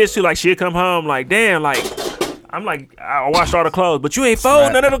salty in the bitch too. Like she'll come home like, damn, like I'm like, I washed all the clothes, but you ain't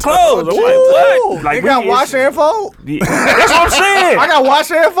fold none of the clothes. I'm like, what? Like, you got wash and fold? Yeah. That's what I'm saying. I got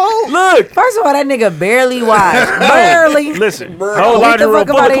wash and fold? Look. First of all, that nigga barely washed. Barely. Listen, Get whole the laundry room fuck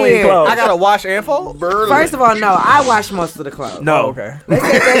full up of outta clean here. clothes. I got to wash and fold? First of all, no. I wash most of the clothes. No. Oh, okay. Let's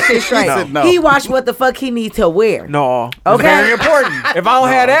get that shit straight. No. He washed what the fuck he need to wear. No. Okay. Very important. If I don't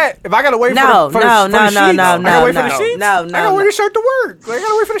have that, if I got to wait for the sheets. I got to wait for the sheets. I got to wear the shirt to work. I got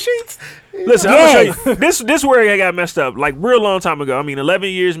to wait for the sheets. Listen, I'm gonna show you. This where I got messed up. Like real long time ago. I mean, 11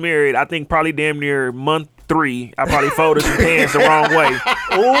 years married. I think probably damn near month 3. I probably folded some pants the wrong way.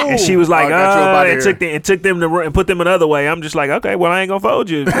 And she was like, and took them and put them another way. I'm just like, okay, well I ain't gonna fold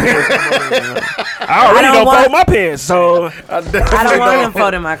you. I already don't fold my pants, so I don't want him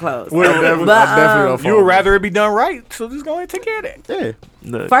folding my clothes. But you would rather it be done right, so just go ahead and take care of that.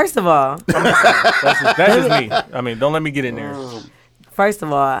 Yeah. look. First of all, That's just me. I mean, don't let me get in there. First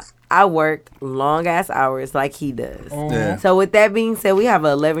of all, I work long ass hours like he does. Yeah. So with that being said, we have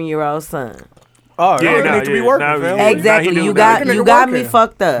an 11-year-old son. Oh, Yeah, you nah, need to be yeah, working, nah, fam. yeah. Exactly. Nah, he You do got that. you got me Working.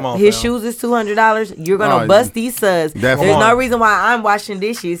 fucked up. Come on, His fam. shoes is $200. You're gonna Oh, bust these suds. definitely. There's no reason why I'm washing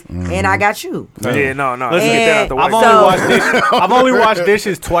dishes and I got you. Yeah, no. Listen, Let's get that out the way. I've only washed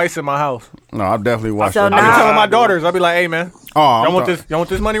dishes twice in my house. No, I've definitely watched So that. I be now- telling my daughters, I'll be like, hey man, Oh, y'all want this? Y'all want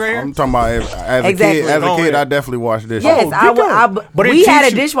this money right here? I'm talking about as a Exactly. kid. As a Oh, kid, yeah. I definitely washed dishes. Yes, But it we had a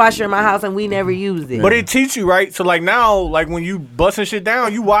teach you- dishwasher in my house and we never used it. But it teach you, right? So like now, like when you busting shit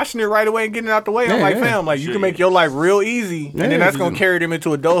down, you washing it right away and getting it out the way. I'm Yeah, like, yeah. fam, like you can make your life real easy, and then Yeah, that's gonna carry them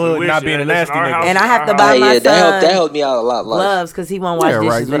into adulthood, Wish, not being yeah, a nasty listen, our nigga. house- And I have to buy Yeah, my that son helped me out a lot. Like, gloves because he won't wash Yeah, dishes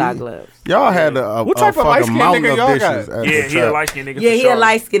right. without gloves. Y'all had a What type of fucking light-skinned mountain nigga of y'all dishes got? at the Yeah, he a trap. light skinned nigga. Yeah, for he sure. a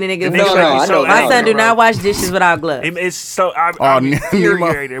light skinned nigga. The for nigga sure. No, I know My that. son do not wash dishes without gloves. It's so I'm Nemo.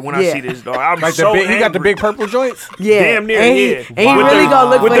 infuriated when I Yeah. see this dog. I'm Like so he got the angry. big purple joints. Yeah, Damn near, and he, yeah. and he With really the- gonna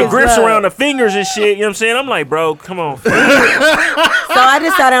look with for the his grips glove. around the fingers and shit. You know what I'm saying? I'm like, bro, come on. So I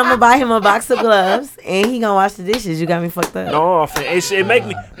decided I'm gonna buy him a box of gloves, and he gonna wash the dishes. You got me fucked up. No, it make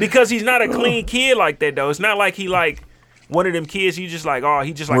me because he's not a clean kid like that though. It's not like he like one of them kids. You just like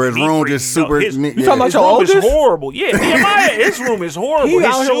he just like Where his neat room freak. just No, super his, neat. You talking about his your room oldest? is horrible. Yeah, Nehemiah, his room is horrible. He His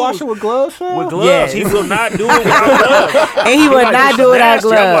out here shoes washing with gloves, fam. with gloves. Yes. He will not do it without gloves. And he would Like, not this do is it without nasty.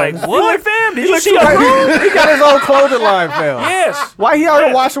 gloves. I'm like, what, fam? Did you see Like, a he got his own clothing line, fam. Yes. Why he out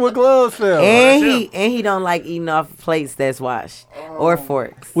here washing with gloves, fam? and that's he don't like eating off plates that's washed or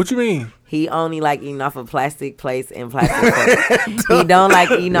forks. What you mean? He only like eating off of plastic plates and plastic forks. He don't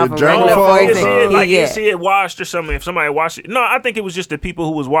like eating off of germ regular folds forks. Is or- And it, like, he, is it washed or something? If somebody washed it, no, I think it was just the people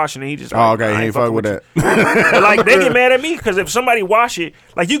who was washing it. He just, Oh, like, okay. I He ain't fuck fucking with you. that. But like they get mad at me because if somebody wash it,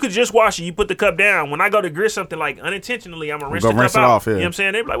 like you could just wash it, you put the cup down. When I go to grit something, like unintentionally, I'm gonna rinse Go the cup rinse it out. off, yeah. You know what I'm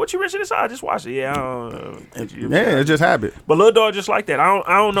saying? They be like, "What you rinsing this out? I just wash it." Yeah, I don't, you know. Yeah, it's just habit. But little dog just like that. I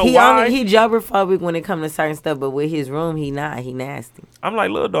don't know he why. he jobberphobic when it comes to certain stuff, but with his room, he not. He nasty. I'm like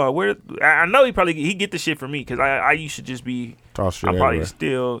little dog. Where I know he get the shit from me because I used to just be. Toss shit I'm probably everywhere.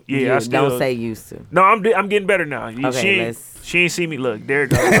 still You I still don't say used to. No, I'm getting better now. Okay, She ain't see me. Look, there it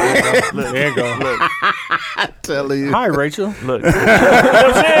goes. Look, There you go. Look, Telling you. Hi, Rachel. look. You know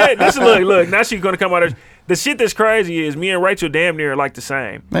what I'm saying? This is look. Now she's gonna come out of. The shit that's crazy is me and Rachel damn near like the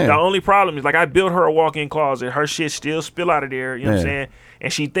same. Man. The only problem is like I built her a walk-in closet. Her shit still spill out of there. You know what I'm Man. saying?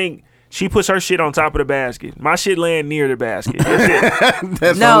 And she think she puts her shit on top of the basket. My shit laying near the basket. That's it.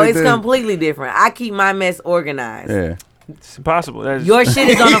 That's the No, only it's thing. completely different. I keep my mess organized. Yeah. It's impossible. That's Your shit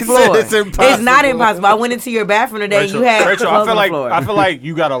is on the He floor. said it's impossible. not impossible. I went into your bathroom today. Rachel, you had Rachel, clothes I on the floor. feel like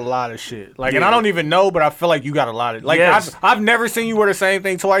you got a lot of shit. Like, and Yeah. I don't even know, but I feel like you got a lot of. Like, Yes. I've never seen you wear the same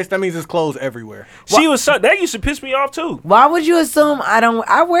thing twice. That means it's clothes everywhere. she was so that used to piss me off too. Why would you assume I don't?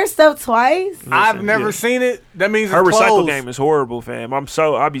 I wear stuff twice. I've never yeah. seen it. That means Her it's recycle clothes. game is horrible, fam. I'll be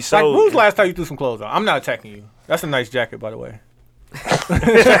so. Like, when was the last time you threw some clothes on? I'm not attacking you. That's a nice jacket, by the way.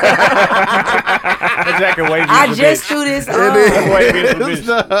 That jacket way I just threw this on.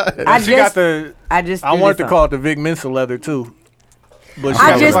 I just. I threw wanted this to call it the Vic Mensa leather too. But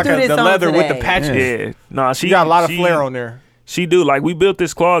I got just like threw this the on leather with the today. patches. Yeah, no, she She got a lot of she- flair on there. She do like we built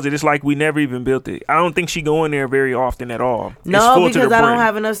this closet. It's like we never even built it. I don't think she go in there very often at all. It's No, full to because the I don't brim.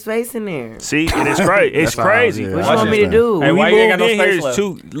 have enough space in there. See, and it's great. It's That's how- crazy. yeah. What I you want me to understand. do? Hey, We why you ain't moved got no in here space is left?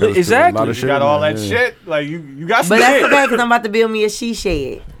 too There's a lot exactly. of You got all that shit. Like you got some But that's shit. okay because I'm about to build me a she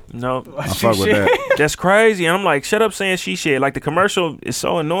shed. No, I fuck with that. That's crazy. And I'm like, shut up saying she shed. Like the commercial is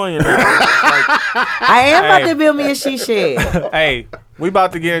so annoying. I am about to build me a she shed. Hey, we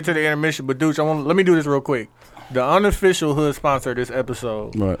about to get into the intermission, but dude, let me do this real quick. The unofficial hood sponsor of this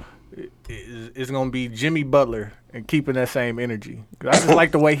episode is gonna be Jimmy Butler, and keeping that same energy. I just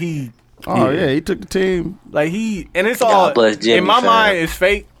like the way he. Oh yeah, he took the team. Like and it's all Jimmy, in my mind. It's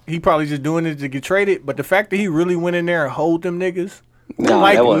fake. He probably just doing it to get traded. But the fact that he really went in there and hold them niggas. No,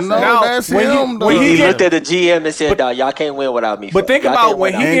 like, that wasn't. That's him. He looked at the GM and said, "Dog, y'all can't win without me." But think about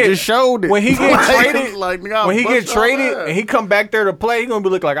when he just showed it. When he get traded, nigga, when he get traded and he come back there to play, he gonna be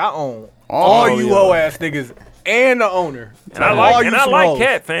looking like I own all you hoe ass niggas and the owner. And I like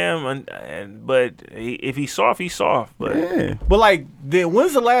Cat, fam. But if he's soft, he's soft. But but like,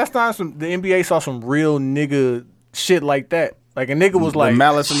 when's the last time the NBA saw some real nigga shit like that? Like a nigga was like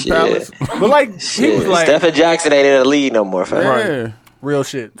Malice in the Palace. But like he was like Stephen Jackson ain't in the league no more, fam. Right. Real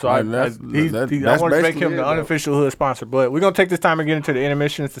shit. So I want to make him the unofficial hood sponsor. But we're gonna take this time and get into the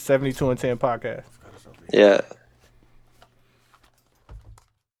intermission. It's the 72 and 10 podcast. Yeah.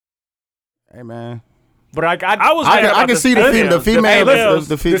 Hey man. But I can see the female.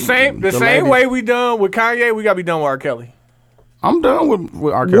 The same way we done with Kanye, we gotta be done with R. Kelly. I'm done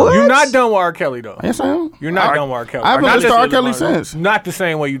with R. Kelly. What? You're not done with R. Kelly though. Yes, I am. You're not done with R. Kelly. I haven't listened to R. Kelly since. Not the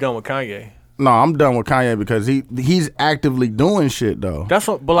same way you done with Kanye. No, I'm done with Kanye because he's actively doing shit though. That's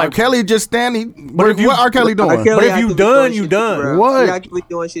what. But like R. Kelly just standing. What R. Kelly doing? But if you done, you done. What? He actively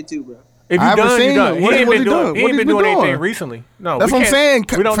doing shit too, bro. If you done, you done. He ain't been doing anything doing? recently. No, that's what I'm saying.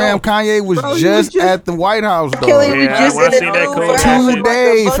 Fam, Kanye was just at the White House though. Kelly was just in that 2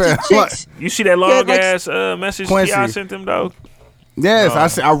 days, fam. You see that long ass message T.I. sent them though?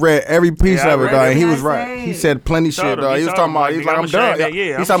 Yes, I read every piece of it, dog. And he was right. He said plenty shit, dog. He was talking about. He's like, I'm done.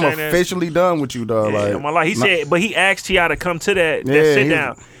 He's like, I'm officially done with you, dog. Like, he said, but he asked T.I. to come to that sit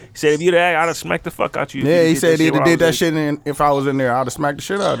down. He said, if you'd have, I'd have smacked the fuck out you. Yeah, he said he'd have did that shit, and if I was in there, I'd have smacked the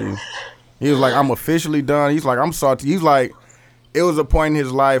shit out of you. He was like, I'm officially done. He's like, I'm salty. He's like, it was a point in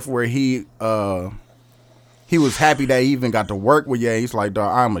his life where he was happy that he even got to work with you. He's like,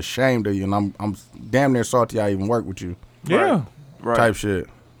 dog, I'm ashamed of you, and I'm damn near salty I even worked with you. Yeah. Right. Type shit.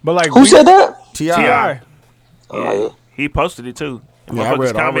 But like, who said that? T.I. Yeah. He posted it too. Yeah, I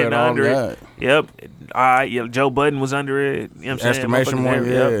read under it. Yep. Joe Budden was under it. You know what I'm saying? Exclamation point.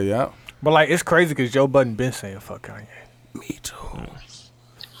 Yeah. But like, it's crazy because Joe Budden been saying fuck Kanye. Me too.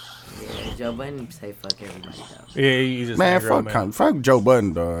 Yeah, Joe Budden say fuck everybody though. Yeah, he just fuck Joe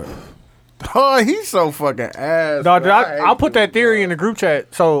Budden, dog. Oh, he's so fucking ass. No, I'll put that theory in the group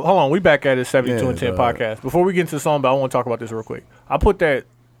chat. So hold on, we back at it 72 and 10 podcast. Before we get into the song, but I want to talk about this real quick. I put that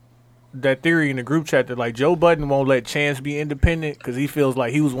theory in the group chat that like Joe Budden won't let Chance be independent because he feels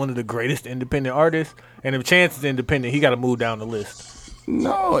like he was one of the greatest independent artists, and if Chance is independent, he got to move down the list.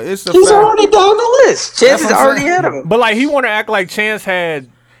 No, it's he's already down the list. Chance is already ahead of him. But like he want to act like Chance had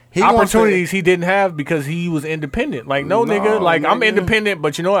opportunities he didn't have because he was independent. Like no nigga, like I'm independent,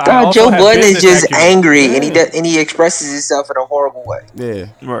 but you know what? God, Joe Budden is just angry, and he expresses himself in a horrible way. Yeah,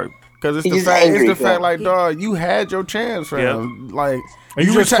 right. Because it's the fact, like dog, you had your chance, fam. Yep. Like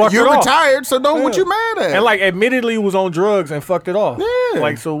you're retired, so what you mad at? And like admittedly was on drugs and fucked it off. Yeah.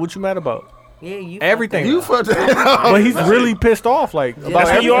 Like so, what you mad about? Yeah, you everything. You fucked it up. But he's really pissed off. Like about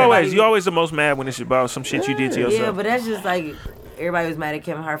everything. You always the most mad when it's about some shit you did to yourself. Yeah, but that's just like. Everybody was mad at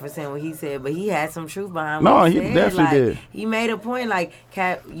Kevin Hart for saying what he said, but he had some truth behind what he said. No, he definitely did. He made a point like,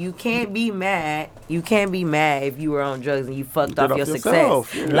 you can't be mad. You can't be mad if you were on drugs and you fucked off your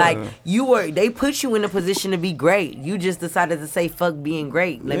success. Yeah. Like they put you in a position to be great. You just decided to say fuck being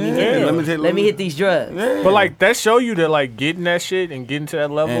great. Let me hit these drugs. Yeah. But like that show you that like getting that shit and getting to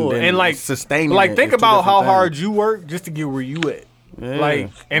that level and like sustaining. Like think about how hard you work just to get where you at. Yeah.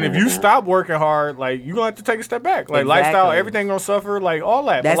 Like, and if you stop working hard, like you gonna have to take a step back. Like lifestyle, everything gonna suffer. Like all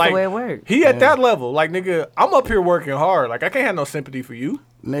that. That's but, like, the way it works. He at that level. Like nigga, I'm up here working hard. Like I can't have no sympathy for you.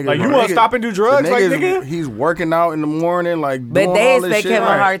 Nigga, like you want to stop and do drugs, like nigga. He's working out in the morning, like. But they expect Kevin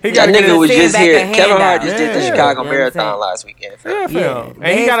Hart. That nigga was just here. Kevin Hart just did the Chicago Marathon last weekend. Yeah, fam.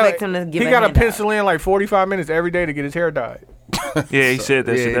 And he got to pencil in like 45 minutes every day to get his hair dyed. Yeah, he said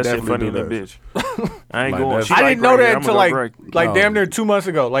that shit. That shit funny in that bitch. I ain't going. I didn't know that until like damn near 2 months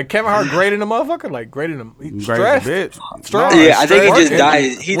ago. Like Kevin Hart grading the motherfucker, like grading him. Stressed. Yeah, I think he just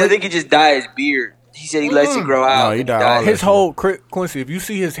dyed. I think he just dyed his beard. He said he lets it grow out. No, he died. His whole Quincy. If you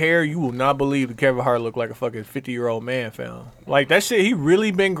see his hair, you will not believe that Kevin Hart looked like a fucking 50-year-old man. Fam, like that shit. He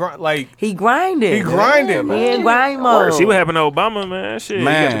really been he grinded. He grinded. He in grind mode. See what happened to Obama, man. Shit, he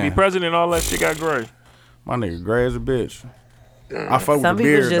got to be president. All that shit got gray. My nigga gray as a bitch. I fuck Some with the people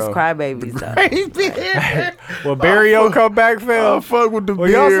beard, just though. crybabies though. Well, Barrio come back, fam. I fuck with the Well,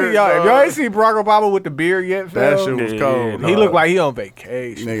 beard. if y'all dog. ain't seen Barack Obama with the beard yet, fam? That shit was cold. He looked like he on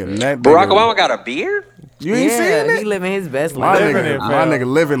vacation. Nigga, that Barack nigga- Obama got a beard? You ain't seen Yeah, he it? living his best My life. Living it, nigga, fam. my nigga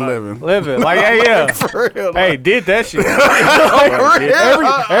living. Living. Like, hey, yeah. For real. Hey, did that shit.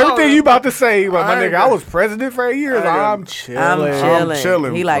 real. Everything you about to say, but my I ain't nigga, I was president for 8 years. I I'm chilling. I'm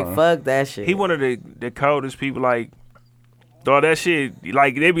chilling. He like, bro. fuck that shit. He one of the coldest people. Like, dog, that shit.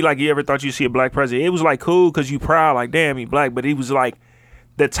 Like, they be like, you ever thought you see a black president? It was like cool because you proud. Like, damn, he black. But he was like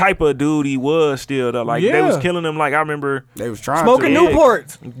the type of dude he was still. Though. Like, they was killing him. Like, I remember They was trying Smoking to.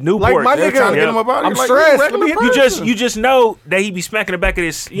 Newports. Newport. Like, my They was trying to get him up out of I'm here like stressed. regular Let me hit- person. You just know that he be smacking the back of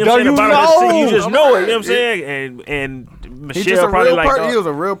this. You know Yo, what I'm saying? you The bottom of the seat. You know. just know it. You know what I'm saying? And He just Michelle a probably real like. person. He was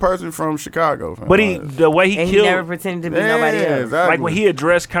a real person from Chicago. Fam. But the way he and he killed. never pretended to be nobody else. Exactly. Like when he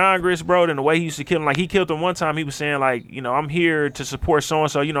addressed Congress, bro, and the way he used to kill him, like he killed him one time. He was saying like, you know, I'm here to support so and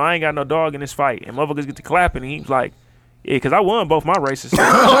so. You know, I ain't got no dog in this fight. And motherfuckers get to clapping, and he was like, yeah, because I won both my races.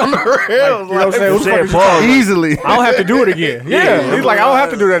 on the real, You know what I'm saying? Who the fuck is you? Pause. easily. I don't have to do it again. Yeah. He's like, I don't have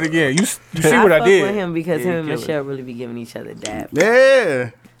to do that again. You see what I fuck did. with him because him and kill it. Michelle really be giving each other dap.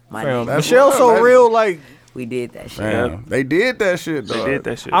 Yeah. My Fam, nigga. Michelle's so That's- real, like, We did that shit. Damn. They did that shit, though. They did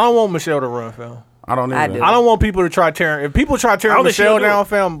that shit. I don't want Michelle to run, fam. I don't I either. do. I don't want people to try tearing. If people try I tearing don't think Michelle she'll do down, it.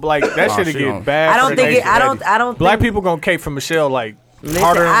 fam, like that Nah, shit'll she get don't. bad. I for don't the think it. nation, I baby. don't. Black think, people gonna cape for Michelle like Listen,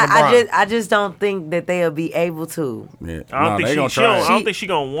 harder than LeBron. I just don't think that they'll be able to. Yeah. I don't Nah, think they she. gonna She try don't, it. I don't think she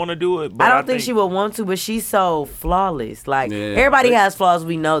gonna want to do it. But I don't think she would want to, but she's so flawless. Like Yeah. everybody has flaws,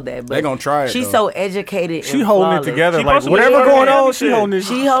 we know that. But They gonna try it, She's though. so educated. She and holding flawless. it together. She Like supposed to whatever be going holding on, it she together. holding it.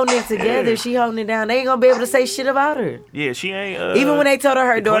 She holding it together. She holding it down. They ain't gonna be able to say shit about her. Yeah, she ain't. Even when they told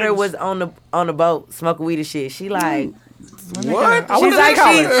her the daughter Clintons. was on the boat smoking weed and shit, she like. What? She's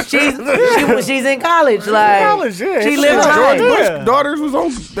like she's in college. Like college, yeah. she She living was life. George Bush. Bush daughters was on.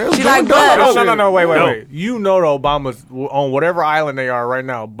 They was She doing like dope blood. shit. No, wait. No. You know the Obamas on whatever island they are right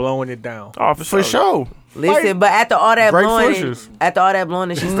now, blowing it down. Oh, For sure. Listen, but after all that Great blowing, Fushers.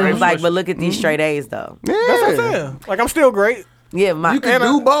 she still was like, but look at these straight A's though. Yeah. That's what I'm saying. Like I'm still great. Yeah, my You can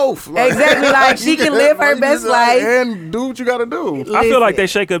do both. Like, Exactly, like, she can live her you best just- life. and do what you gotta do. I feel like they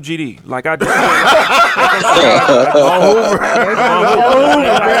shake up GD. Like I just.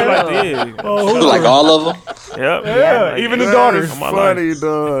 Like all of them. Yep. Yeah, Like, even the That daughters. is funny,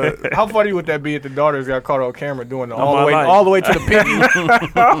 dog. How funny would that be if the daughters got caught on camera doing it all my the way, life. all the way to the pinky,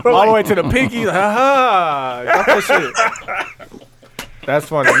 all the way to the pinky? Ha ha! Got that shit. That's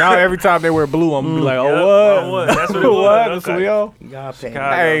funny. Now every time they wear blue, I'm gonna be like, Yep. oh What? That's what it was. what? Okay. That's what we all. Y'all pay.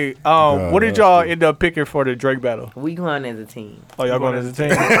 Chicago. Hey, what did y'all end up picking for the Drake battle? We going as a team. Oh, y'all going as a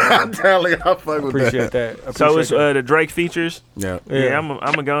team? I'm telling you, I fuck with Appreciate that. that. So it's Appreciate the Drake features. Yeah. Yeah, I'm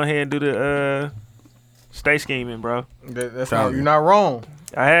gonna go ahead and do the stay scheming, bro. that. That's Tell not, me. you're not wrong.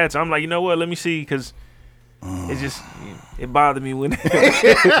 I had to. I'm like, you know what? Let me see, cause it just it bothered me when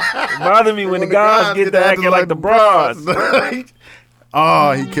it bothered me when the guys get to acting like the bras.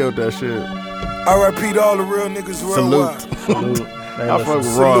 Oh, he killed that shit. R.I.P. to all the real niggas worldwide. Salute. I fuck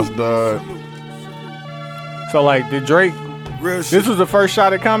with Ross, dog. So like, did Drake? Real shit. This was the first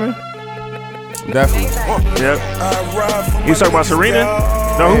shot at Common. Definitely. Yep. I ride for You talking about Serena?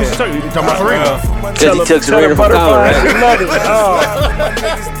 No, who's he talking? You talking about Serena? Because he took Serena from Common, right?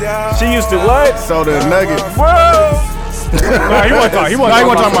 She used to what? So the Nugget. Whoa! Nah, he wasn't talking. He No, wasn't he wasn't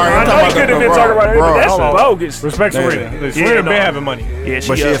talking talking about. I about know he could have been talking about it, but that's hold on. bogus. Respect Yeah. Serena. Yeah, Serena no. been having money. Yeah,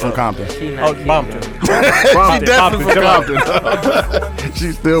 But she is from Compton. She Oh, not cute, Compton. She Compton, definitely from Compton. Compton.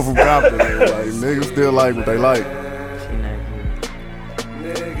 She's still from Compton. Like, niggas still like what they like. She not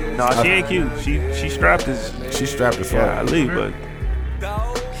cute. No, she ain't cute. She strapped as She strapped as yeah, I fuck. leave, but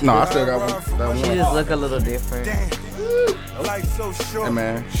No, I still got one. That She one. just look a little different. Hey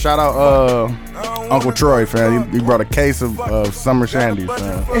man, shout out Uncle Troy, fam. He brought a case of summer shandies,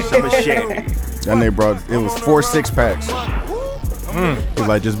 fam. some of shit. Then they brought it was 4 6-packs. It was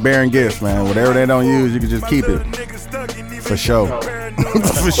like just bearing gifts, man. Whatever they don't use, you can just keep it. For sure.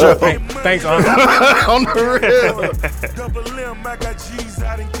 For sure. Thanks, Uncle. On the real.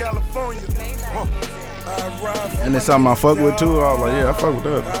 And it's something I fuck with too. I was like, yeah, I fuck with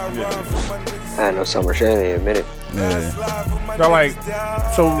that. I had no Summer Shannon in a minute. Yeah. They're like,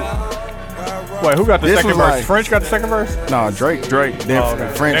 so. Wait, who got the This second was verse? like- French got the second verse. No, Drake. Then Oh,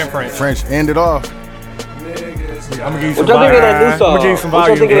 okay. French. Then French. French ended off. I'm gonna give you some What y'all think of volume. that new I'm song? gonna give you some What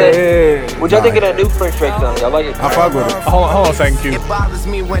y'all volume. think of that? What y'all think of that new French Drake song? Y'all like it? I fuck with it. Hold on a second, Q. It bothers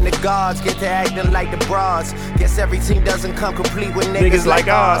me when the guards get to acting like the bras. Guess every team doesn't come complete with niggas like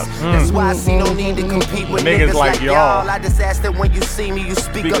ours. That's why I see no need to compete with niggas like y'all. I just ask that when you see me, you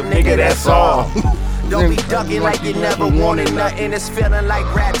speak up, nigga, that's all. Don't be ducking like you never wanted nothing. It's feeling like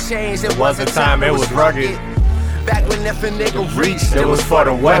rap changed. It was a time it was rugged. Back when if a nigga reached, it was for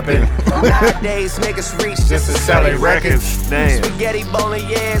the weapon. Nowadays, niggas reach just to sell their records. Spaghetti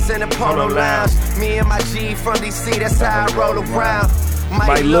bolognese in a polo lounge. Me and my G from DC, that's how I roll around.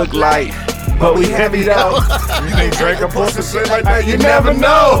 Might look like, but we heavy though. You think Drake will bust a shit like that? You never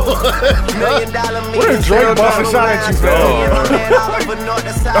know. $1 million me. What if Drake bust a shot at you, man?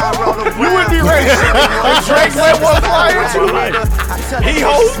 You wouldn't be ready. If Drake let one fly at you, he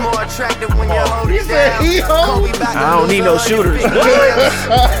holds. He said he holds. I don't need no shooters.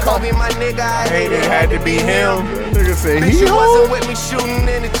 Kobe, my nigga, I hate it. Had to be him. Nigga said Bitch, he you holds. wasn't with me shooting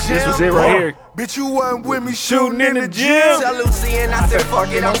in the gym. This was it right here. Bitch, you wasn't with me Shooting in the gym. Tell Lucy and I said, fuck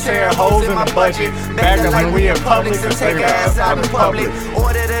it, I'm tearing holes in my budget. Back then when we in public, and take her ass out in public.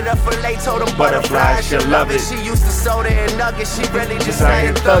 Ordered it up for late, told them butterflies, she'll love it. She used to soda and nuggets, she really just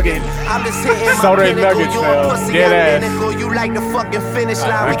ain't thugging. I'm just hitting Soda my and pinnacle, nuggets, you fam. a pussy, Dead I'm ass. pinnacle. You like the fucking finish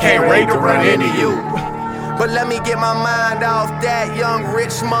line, I can't wait to run into you. But let me get my mind off that young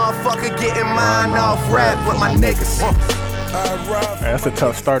rich motherfucker getting mine off rap with my niggas. That's a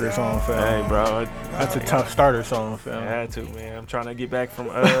tough starter song, fam. Hey, bro. That's a tough starter song, fam. I had to, man. I'm trying to get back from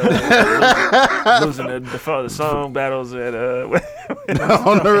losing the song battles at On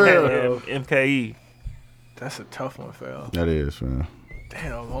the real. MKE. That's a tough one, fam. That is, man.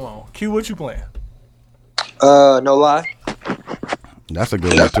 Damn, hold on. Q, what you playing? No lie. That's a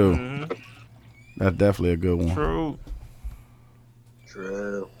good one too. That's definitely a good one.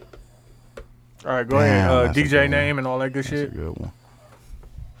 True. All right, go ahead. Damn, that's a DJ good name and all that good That's a shit. good one.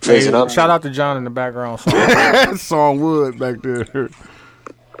 Listen, I'm- Shout out to John in the background. Song Wood back there.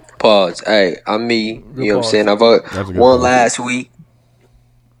 Pause. Hey, I'm me. You know what I'm saying? I That's a good won pause. last week.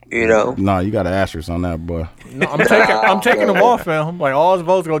 You know. Nah, you got an asterisk on that, boy. No, I'm taking them off, fam. Like all his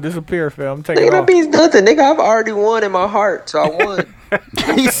votes gonna disappear, fam. I'm taking Nigga, it that off. means nothing. Nigga, I've already won in my heart, so I won.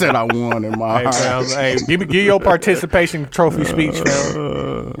 He said I won in my Hey, heart. fam, hey, give your participation trophy speech,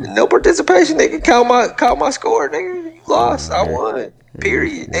 fam. No participation, nigga. Count my score, nigga. You lost. I won.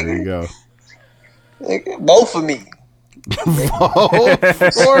 Period, There you nigga. go. Nigga, both of me.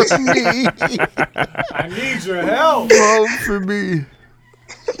 Both for me. I need your help, Both for me.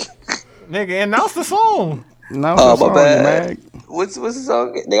 nigga. Announce the song. No, Oh, my my bad. Mag. What's the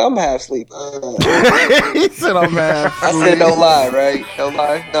song? Nigga, I'm half asleep. He said I'm mad. I said no lie, right? No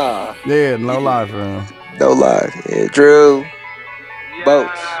lie? Nah. Yeah, no lie, fam. No lie. Yeah, Drew.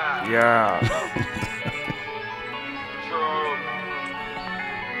 Boats. Yeah.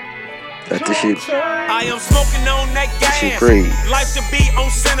 That's the shit. I am smoking on that She gas. crazy. Life should be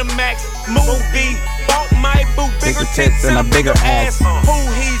on Cinemax. Movie. Bought my boo. Bigger tits and a bigger ass. Who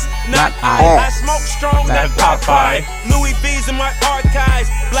he's not I. I smoke strong. That Popeye. Louis V's in my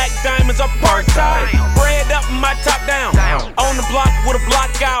archives. Black diamonds apartheid. Bread up and my top down. On the block with a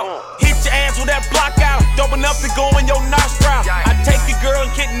block out. Hit your ass with that block out. Dope enough to go in your nostril. I take your girl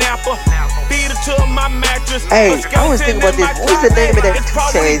and kidnap her. Feed her to my mattress. Hey, I was thinking about this. What was the name of that 2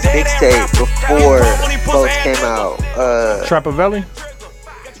 Chainz mixtape before Boats came out? Trapavelli.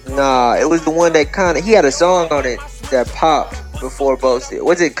 Nah, it was the one that kind of, he had a song on it that popped before Boats did.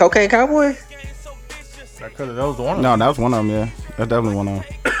 Was it Cocaine Cowboy? That was the one. No, that was one of them, yeah. That's definitely one of them.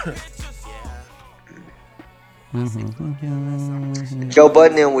 Joe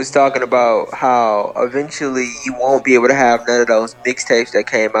Budden was talking about how eventually you won't be able to have none of those mixtapes that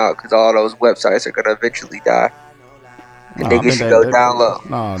came out because all those websites are going to eventually die. And niggas should go down low.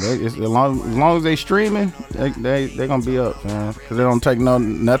 No, as long as they streaming, they gonna be up, man. Because they don't take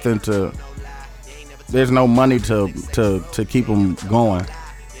nothing to. There's no money to keep them going.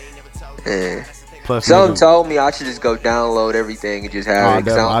 Yeah. Plus, Someone told me I should just go download everything and just have it.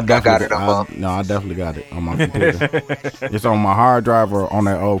 'Cause I got it on my. No, I definitely got it on my computer. It's on my hard drive or on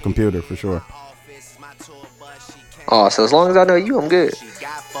that old computer for sure. Oh, so as long as I know you, I'm good.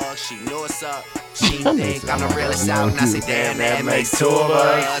 She knew what's up. She think I'm the realest out, and I say, damn, that makes 2 of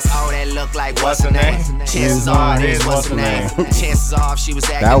us. Oh, that look like what's her name? Chances are it is what's her name. Chances are if she was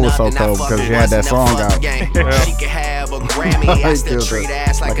acting That was so up, then I cold fuck because it she had that once and song never fuck out. again. She could have a Grammy, I still treat her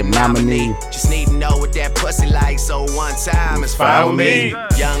ass like a nominee. Just need to know what that pussy like, so one time it's fine with me.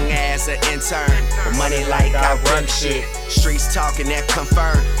 Young ass an intern, but money like I run shit. Streets talking that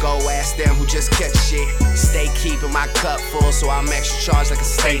confirm. Go ask them who just catch shit. Stay keeping my cup full, so I'm extra charged like a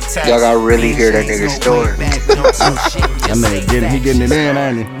state tax. Y'all gotta really hear that nigga story. That nigga getting it in,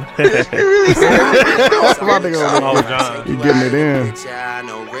 ain't he? That's my nigga. He getting it in. I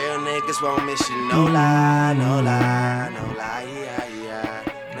know real niggas won't miss you. No lie, no lie, no lie, yeah, yeah.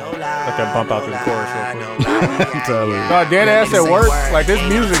 No lie. Let that bump out to the chorus real quick. Tell me. No, dead ass at work. Like this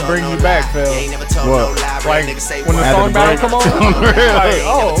music brings you back, Phil. What? Like when the song battle come on. Like,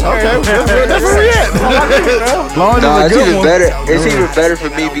 oh, okay. That's where we at. As long as Nah, it's it's a good even one. better. It's even better for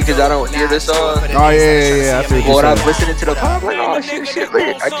me because I don't hear the song. Oh yeah. I see But what when I'm you're saying. listening to the pop, I'm like, oh shit,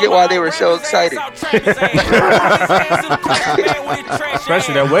 lit. I get why they were so excited.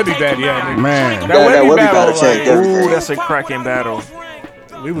 Especially that Webby battle, yeah. Man, That Webby battle, battle changed like, everything. Ooh, that's a cracking battle.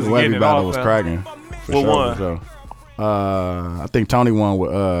 we was the getting Webby it battle off, was man. cracking. For What sure, one? for sure. I think Tony won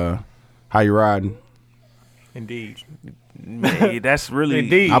with How You Riding. Indeed. Man, that's really.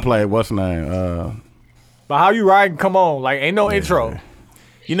 Indeed. I played what's the name? But how you riding? Come on, like ain't no intro.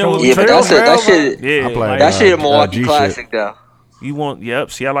 You know what? Yeah, but that shit. Yeah, I played That shit a Milwaukee G classic shit. though. You want?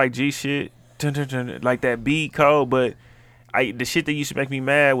 Yep. See, I like G shit. Dun, dun, dun, dun, like that beat code, but the shit that used to make me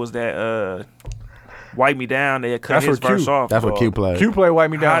mad was that Wipe Me Down. They had cut That's his what Q- verse off. That's what Q played. Q play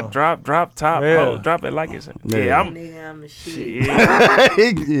Wipe Me Down. Hot drop top, Yeah. hold, drop it like it's. Yeah. Yeah, I'm. Nigga, I'm the shit. Shit, yeah.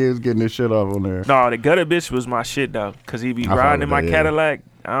 He was getting his shit off on there. No, the Gutter Bitch was my shit though, cause he be I riding in fuck my with that, yeah. Cadillac.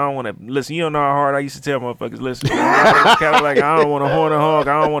 I don't want to listen. You don't know how hard I used to tell motherfuckers. Listen, I'm riding in my Cadillac. I don't want to horn a honk.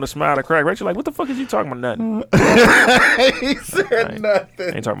 I don't want to smile to crack. Rachel like, what the fuck is you talking about? Nothing. He said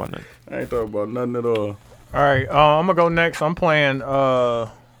nothing. Ain't talking about nothing. I ain't talking about nothing at all. All right, I'm gonna go next. I'm playing I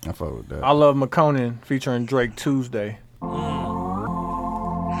fuck with that. I Love McConan featuring Drake Tuesday.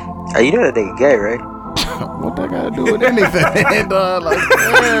 Hey, you know that nigga gay, right? What that got to do with anything? Dog? Like,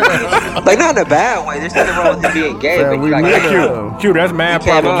 yeah. Like not in a bad way. There's nothing wrong with him being gay, Fam, but we you like, need hey, Q, that's mad He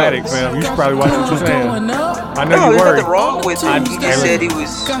came problematic, out. fam. You should probably watch what you're saying. I know no, you there's worried. nothing wrong with him. He just said he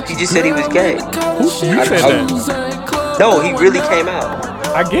was. He just said he was gay. You said that. No, he really came out.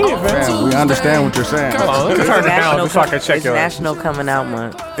 I get it, fam. Fam, we understand what you're saying. Come on, let me turn it down just so I can check It's your National Coming Out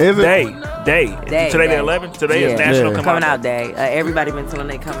Month. Is it? Day. Day. Today the 11th. Today is Yeah. National Yeah. Coming Out Day. Everybody been telling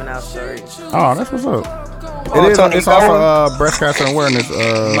their coming out story. Oh, that's what's up. Oh, It is. Tony, It's you got also Breast Cancer Awareness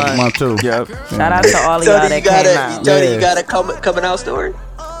month too. Yep. Shout out to all of y'all Tony, that you got came a out. Tony, Yeah. you got a coming out story.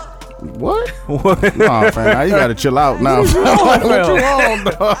 What? Nah, fam. Now you gotta chill out now. What What you on,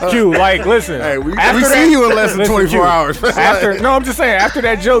 dog? Q, like, listen. Hey, we after see you in less than listen, 24 Q, hours. No, I'm just saying. After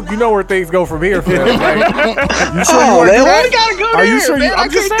that joke, you know where things go from here. Fam. Like, you sure you Oh, want to man, do why that? you gotta go Are there? you sure man? you? I I'm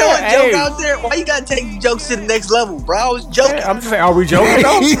just can't throw a saying. joke Hey, out there. Why you gotta take the jokes to the next level, bro? I was joking. I'm just saying. Are we joking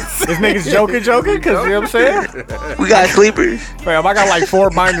though? This nigga's joking? Cause you know what I'm saying? We got sleepers. Fam, I got like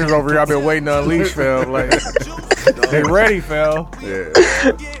 4 binders over here. I've been waiting to unleash, fam. Like, they ready, fam.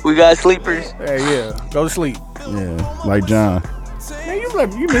 We got sleepers. Hey, yeah. Go to sleep. Yeah, like John. Man,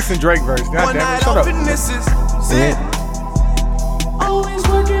 you missing Drake verse. God damn it. Shut up. Always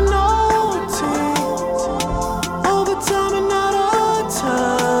working OT, overtime and not on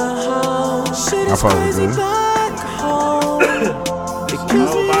time. Shit I is probably crazy do. back home. No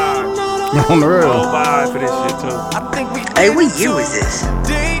vibe. On the real. No vibe for this shit too. I think we Hey, what year was this?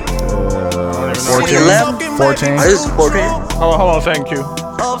 14. 14. Oh, this is 14. Hold on, thank you.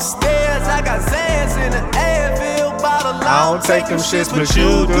 upstairs. I got Zans in the Advil bottle. I don't take them shits, but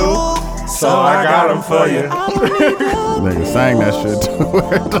you do. So I got them for you. Nigga sang that shit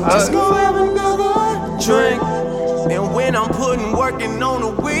too. Just go have another drink. And when I'm putting working on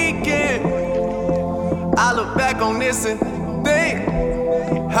the weekend, I look back on this and think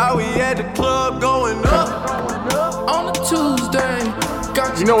how we at the club going up on a Tuesday.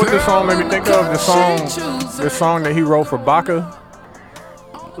 You know what this song made me think of? The song that he wrote for Baca.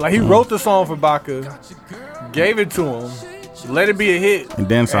 Like he wrote the song for Baca, gave it to him, let it be a hit, And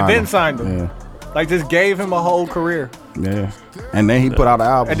then signed him. him. Like just gave him a whole career. Yeah. And then he put out an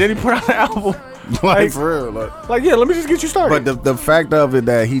album. And then he put out an album. like for real. Like, yeah, let me just get you started. But the fact of it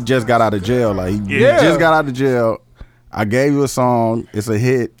that he just got out of jail, like he Yeah. just got out of jail. I gave you a song. It's a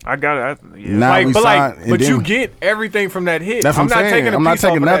hit. I got it. Yeah. Now we signed. and but then- you get everything from that hit. That's what I'm not saying. taking a I'm not piece off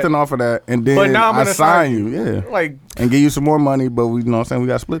taking of nothing that. off of that. And then But now I'm I gonna sign sign you. Yeah. Like, And give you some more money, but we, you know what I'm saying, we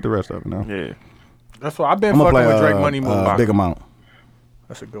got to split the rest of it now. Yeah. that's why I've been I'm going fucking to play with Drake Money Moon. Big Amount.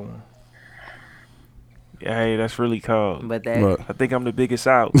 That's a good one. Yeah, hey, that's really cold. But that But, I think I'm the biggest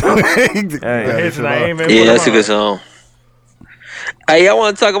out. hey, Hits and I ain't even Yeah, put that's a them good on. song. Hey, y'all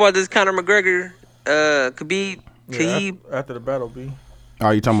want to talk about this Conor McGregor, Khabib? Yeah, after the battle, B. Oh,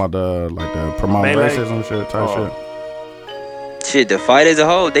 you talking about the promote Melee? racism shit type shit? Shit, the fight as a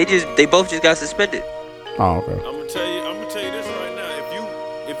whole, they both just got suspended. Oh, okay. I'm gonna tell you this right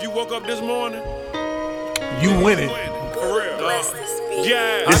now. If you woke up this morning, You winning. for real, dog.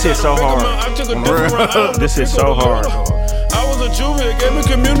 Yeah. This is so hard. I took a different route. This is so hard. I was a juvie, it gave me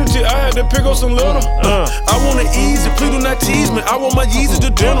community. I had to pick up some litter. I want it easy, please do not tease me. I want my Yeezys to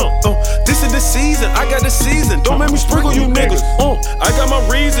dinner. This is the season, I got the season. Don't make me sprinkle you niggas. I got my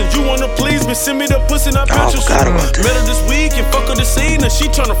reasons, you wanna please me. Send me the pussy, not pictures. Met her this week and fuck her this evening. She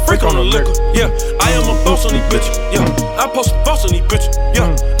tryna freak on the liquor. Yeah, I am a boss on these bitches. Yeah, I post a boss on these bitches.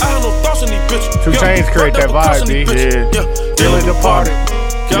 Yeah, I have no thoughts on these bitches. 2 Chainz create that vibe, B. Yeah, dealing the party.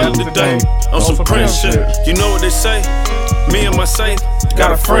 Got it today on some Prince shit. You know what they say? Me and my safe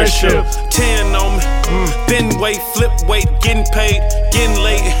got a friendship. 10 on me. Been weight, flip weight, getting paid, getting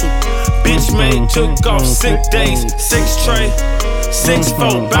late. Bitch made, took off 6 days, 6 tray,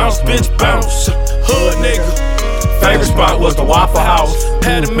 6-4, bounce, bitch, bounce. Hood nigga. Favorite spot was the Waffle House.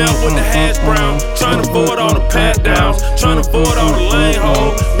 Had him out with the hash brown. Trying to avoid all the pat downs. Trying to avoid all the lane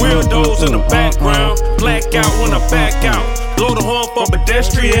holes. Weirdos in the background. Black out when I back out. Blow the horn for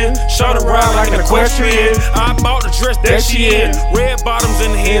pedestrian. Shot around like an equestrian. I bought the dress that she in. Red bottoms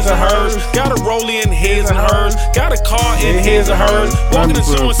in his and hers. Got a rollie in his and hers. Got a car in his and hers. Walking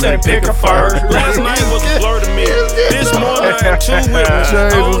into and said pick a fur. Last night was a blur to me. This morning I had 2 with me. I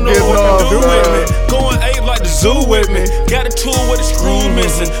don't know what to do with me. Going 8 like the zoo with me. Got a tool with the screws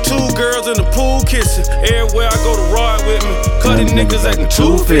missing. 2 girls in the pool kissing. Everywhere I go to ride with me. Cutting niggas acting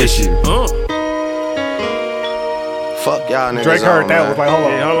too fishy. Fuck y'all niggas. Drake heard that was like, hold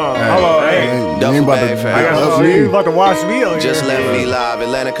on. Hold on. Hey. Duffel bag fam. You about to watch me on here. Just left me live.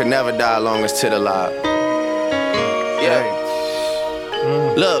 Atlanta could never die long as Tit alive. Yeah.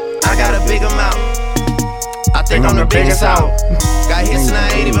 Look, I got a big amount. I think I'm the biggest out. Got hits and I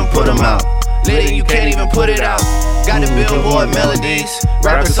ain't even put them out. Lit and you can't even put it out. Got the Billboard melodies.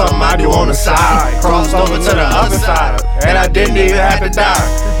 Rapping something I do on the side. Crossed over to the other side. And I didn't even have to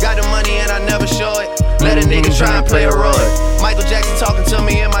die. Got the money and I never show it. Let a nigga try and play a role. Michael Jackson talking to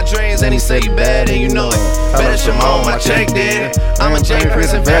me in my dreams and he say you bad and you know it. Better Shimon, my check did. I'm a J.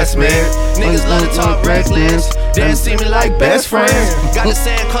 Prince investment. Niggas love to talk reckless. Didn't see me like best friends. Got the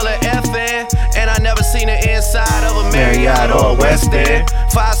same color FN. And I never seen the inside of a Marriott or a West End.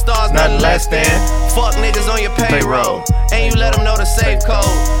 5 stars, nothing less than. Fuck niggas on your payroll. And you let them know the safe code.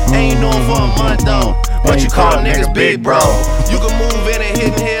 And you know them for a month though. But you call niggas big bro. You can move in and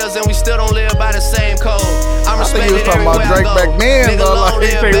hidden hills and we still don't live by the same code. I'm respected everywhere I go. Back then, nigga though, like,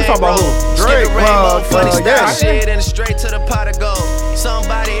 he was talking about who? Drake, rainbow, funny style yeah. shit and straight to the pot of gold.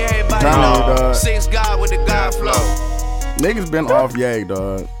 Somebody, everybody know. 6 God with the God flow. Niggas been off Ye,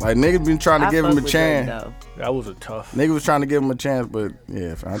 dog. Like, niggas been trying to give him a chance. That was a tough. Niggas was trying to give him a chance, but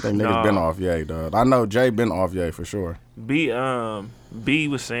yeah, I think niggas been off Ye, dog. I know Jay been off Ye for sure. B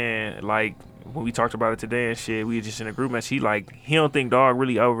was saying, like, when we talked about it today and shit, we were just in a group match. He don't think dog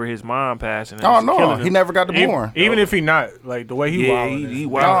really over his mom passing. And oh no, he never got the mourn. Even if he not like the way he wild. He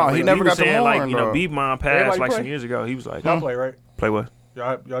wild. No, he never got the mourn. Like, you know, B mom passed like some years ago. He was like, y'all play right? Play what?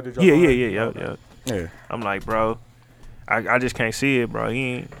 Y'all did y'all Yeah. I'm like, bro, I just can't see it, bro. He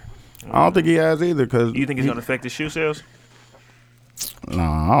ain't. I don't think he has either. Cause you think it's gonna affect his shoe sales? No,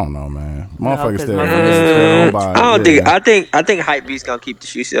 I don't know, man. Motherfuckers still. I think Hypebeast's gonna keep the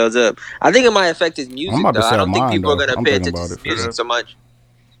shoe sales up. I think it might affect his music. Though. I don't think people are gonna pay attention to his music so much.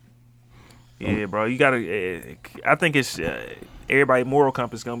 Yeah, bro. You gotta. I think it's everybody moral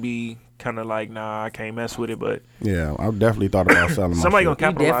compass gonna be kind of like, nah, I can't mess with it. But yeah, I definitely thought about selling. Somebody gonna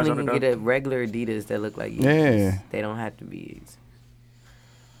capitalize on it. You definitely can get a regular Adidas that look like you. Yeah, they don't have to be.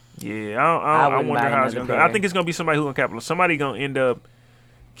 Yeah, I wonder how it's gonna go. I think it's gonna be somebody who gonna capitalize. Somebody gonna end up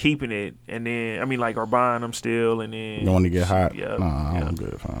keeping it, and then or buying them still, and then going to get hot. Yeah, nah, I'm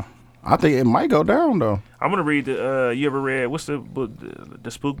good, fam. I think it might go down though. I'm gonna read the. You ever read what's the book, the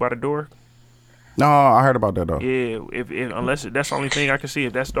Spook by the Door? No, I heard about that though. Yeah, if unless that's the only thing I can see.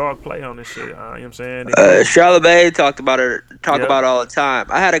 If that's dog play on this shit, you know what I'm saying? Charlamagne talked about it. About it all the time.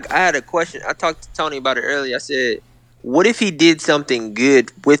 I had a question. I talked to Tony about it earlier. I said, what if he did something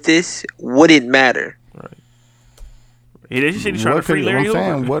good with this? Would it matter? Right. Yeah, he said he's trying to free Larry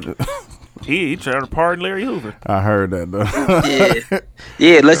Hoover. He trying to pardon Larry Hoover. I heard that though.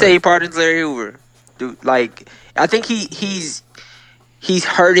 yeah. Let's say he pardons Larry Hoover. Dude, like, I think he's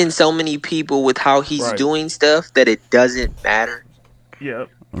hurting so many people with how he's doing stuff that it doesn't matter. Yeah.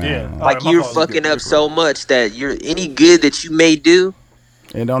 Yeah. Like, you're fucking up so much that any good that you may do,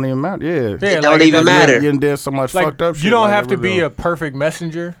 it don't even matter. Yeah. It don't even matter. You did so much fucked up shit. You don't have to be a perfect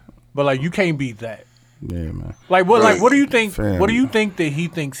messenger, but like, you can't be that. Yeah, man. Like, what? Like, what do you think? Fam. What do you think that he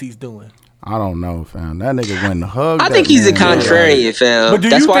thinks he's doing? I don't know, fam. That nigga went and hugged. I think he's a contrarian, fam.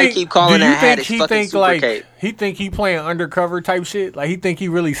 That's why I keep calling that hat his fucking super cape. He think he playing undercover type shit. Like, he think he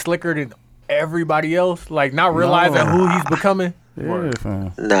really slicker than everybody else. Like, not realizing who he's becoming. Yeah,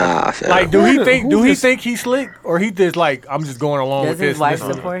 fam. Nah, fam. Like, do he think he's slick, or he just like, I'm just going along with this? Does his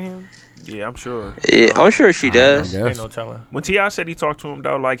wife support him? Yeah, I'm sure. Yeah, I'm sure she does. Ain't no telling. When T.I. said he talked to him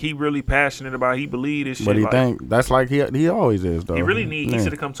though, like he really passionate about, he believe this shit. But he like, think that's like he always is though. he really need. He Yeah.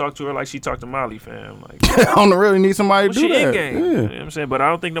 should have come talk to her like she talked to Molly, fam. Like, I don't really need somebody to well, do she in that. game. Yeah. You know what I'm saying? But I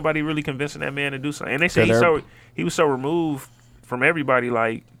don't think nobody really convincing that man to do something. And they say Yeah, he was so removed from everybody,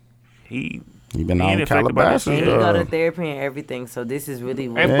 like he been ain't on affected by that Calabasas. And he shit. go to therapy and everything, so this is really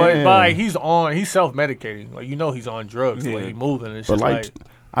what And but like he's self-medicating. Like he's on drugs the way he moving. It's But just like,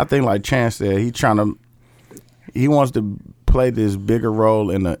 I think like Chance said, he wants to play this bigger role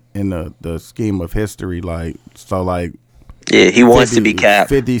in the scheme of history. Like so, like Yeah, he wants to be Cap.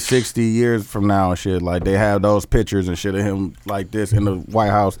 50, 60 years from now and shit. Like they have those pictures and shit of him like this in the White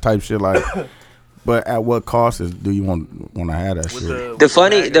House type shit. Like, but at what cost do you want to have that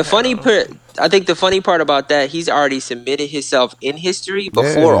shit? I think the funny part about that, he's already submitted himself in history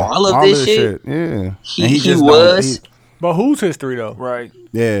before all of this shit. Yeah, he was. But whose history though? Right.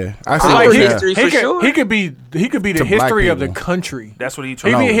 Yeah, I Our history for sure. He could be the To black history of the people. country. That's what he He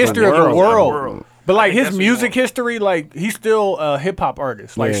trying be a to history of the world. world. But like That's his what he music want. history, like he's still a hip hop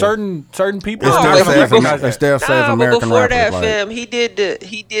artist. Like Yeah. certain people It are still not gonna says recognize it still that. says But American before rappers. that, like, fam, he did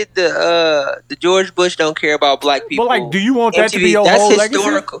the George Bush don't care about black people. But like, do you want that to be your that's whole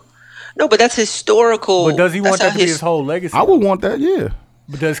historical. legacy? No, but that's historical. But does he want That's that to how be his whole legacy? I would want that. Yeah.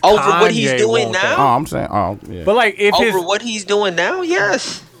 But does Over what he's Kanye doing want now? that? Oh, I'm saying. Oh, yeah. But like, if Over his what he's doing now,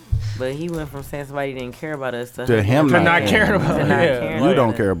 yes. But he went from saying somebody didn't care about us to him to not caring about to it, not yeah. caring You about don't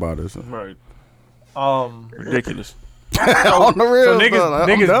us. care about us. Right. Ridiculous. On the real, so niggas though,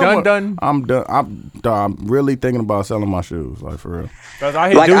 niggas done. I'm done. I'm really thinking about selling my shoes, like for real. Cause I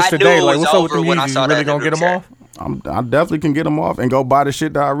hit Like, Deuce I knew today. it Like, was what's up with over them when I Yeezys? saw You really that in gonna the get them group off? I definitely can get them off and go buy the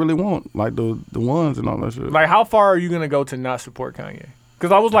shit that I really want, like the ones and all that shit. Like, how far are you gonna go to not support Kanye?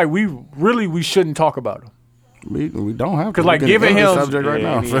 Because I was like, we shouldn't talk about him. We don't have to. Because like We can giving end the him subject right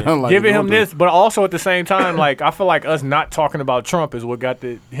now. Like, giving we him want this, but also at the same time, like I feel like us not talking about Trump is what got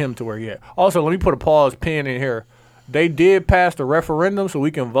him to where he at. Also, let me put a pause pin in here. They did pass the referendum so we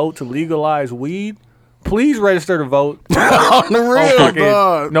can vote to legalize weed. Please register to vote on the real, fucking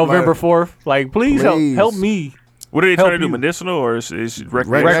dog. November Like, 4th. Like, please help me. What are they Help trying to do? you. Medicinal or is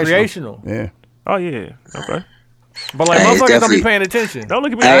recreational? Recreational. Yeah. Oh yeah. Okay. But like Hey, it's motherfuckers don't be definitely- paying attention. Don't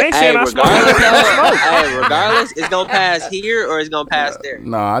look at me. I ain't saying I smoke. Regardless, it's gonna pass here or it's gonna pass there.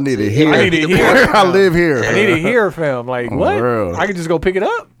 Nah, I need it here. I need it here. I live here. I need it here, fam. Like, On what? the real. I can just go pick it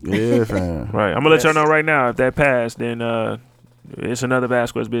up. Yeah, fam. Right. I'm gonna let y'all know right now if that passed, then it's another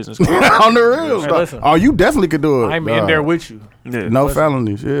Vasquez business. On the real. Hey, dog. listen. Oh, you definitely could do it. I'm in there with you. Yeah. No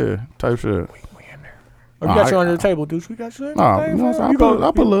felonies. Yeah, type shit. Oh, we got you under the table, dude. We got you in Nah, there. you know what I'm saying?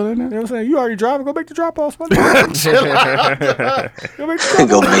 I put a little in there. You know what I'm saying? You already driving. Go make the drop off. Go make the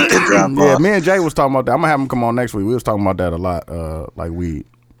Go make the drop Yeah, off. me and Jay was talking about that. I'm gonna have him come on next week. We was talking about that a lot, like weed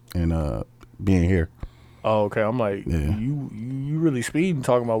and being here. Oh, okay. I'm like, Yeah. you really speeding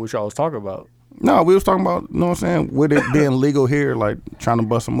talking about what y'all was talking about. No, we was talking about, you know what I'm saying, with it being legal here, like trying to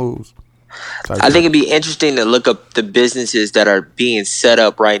bust some moves. I think it'd be interesting to look up the businesses that are being set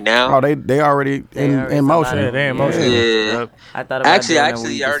up right now. Oh, they already in motion. Yeah, they in motion. Yeah. I thought about Actually, doing a you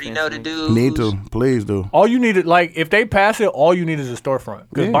weed already know the dispensary. dude. Need to, please do. All you need is, like, if they pass it, all you need is a storefront.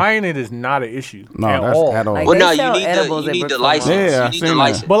 Because Yeah. buying it is not an issue. No, at that's all. at all. Like, Well, they no, sell you edibles need at the Brooklyn license. Mall. Yeah, you I need the seen that.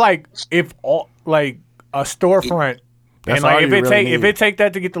 license. But like, if all like a storefront, That's and like all if you it really take need. if it take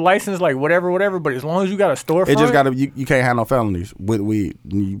that to get the license, like whatever. But as long as you got a storefront, It just gotta, you can't have no felonies with weed.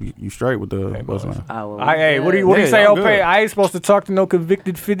 You straight with the what's name? Oh, well, Hey, what do you Yeah, say? I'm Okay, good. I ain't supposed to talk to no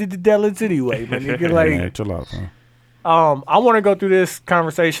convicted fidelity anyway, man. You get like, Man, chill out, man. I want to go through this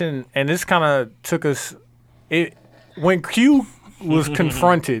conversation, and this kind of took us. It when Q was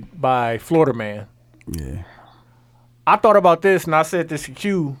confronted by Florida Man, Yeah. I thought about this, and I said this to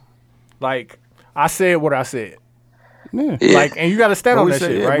Q, like I said what I said, Yeah. Yeah. like, and you got to stand But on we that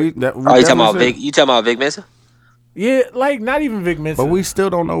said, shit, yeah, right? we Oh, you talking about definitely Vic? said- You talking about Vic Mensa? Yeah, like not even Vic Mensa. But we still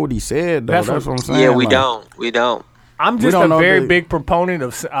don't know what he said, though. That's That's, what- what I'm saying. Yeah, we like, don't. We don't. I'm we just don't a know very the- big proponent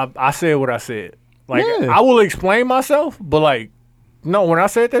of. I said what I said. Like Yeah. I will explain myself, but like, no, when I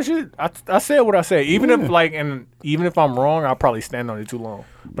said that shit, I said what I said. Even if like, and even if I'm wrong, I'll probably stand on it too long.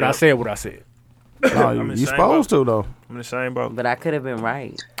 But I said what I said. No, I'm you the same supposed to, though. I'm in the same boat. But I could have been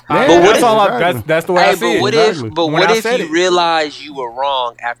right. Yeah, But what that's if- all. exactly. That's the way I Hey, see but what it. Exactly. if? But When what I if said you it. realized you were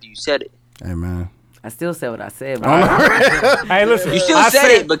wrong after you said it? Hey, man. I still said what I said. But Hey, listen, You still I said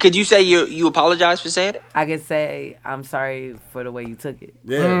it, but could you say you apologize for saying it? I could say I'm sorry for the way you took it.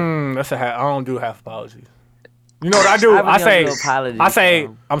 That's I don't do half apologies. You know what I do? I really I don't do apologies, say,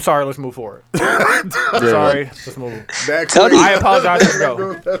 so. I'm sorry. Let's move forward. Sorry. Let's move. Tony. I apologize. Let's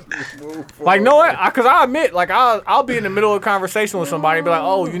go. Like, know what? Because I admit, like, I'll be in the middle of a conversation with somebody and be like,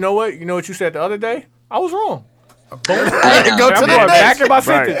 oh, you know what? You know what you said the other day? I was wrong. Go to I'm going back in my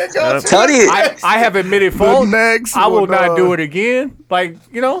sentence. Tony. I have admitted fault. Next I will one, not do it again. Like,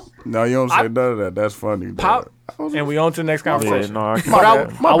 you know. No, you don't say none of that. That's funny. Pop. And we on to the next conversation. Yeah, no, But I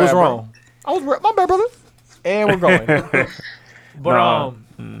My was bad, wrong. My bad, brother. And we're going. But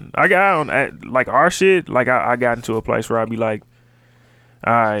I got on like our shit. Like I got into a place where I'd be like,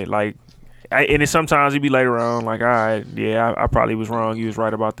 all right, like, and then sometimes it'd be later on, like, all right, yeah, I probably was wrong. You was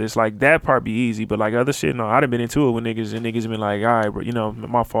right about this. Like that part be easy, but like other shit, no, I done been into it with niggas, and niggas been like, all right, bro, you know,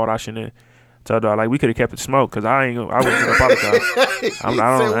 my fault. I shouldn't have. Told dog, like we could have kept it smoke because I wasn't gonna apologize.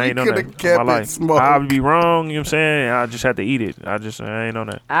 I ain't on that in my life. I would be wrong, you know what I'm saying? I just had to eat it. I ain't on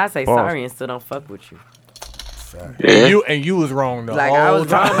that. I say sorry and still don't fuck with you. And you was wrong though. Like I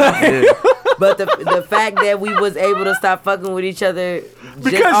was wrong. But the fact that we was able to stop fucking with each other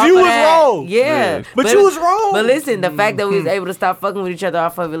because you was wrong. Yeah. But you was wrong. But listen, the fact that we was able to stop fucking with each other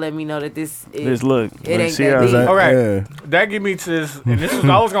off of it let me know that this look. It ain't that deep. Okay. That get me to this, and this is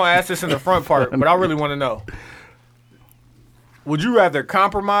I was gonna ask this in the front part, but I really want to know. Would you rather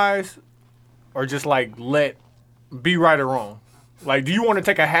compromise or just like be right or wrong? Like, do you want to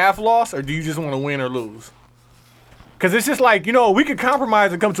take a half loss or do you just want to win or lose? Because it's just like, you know, we could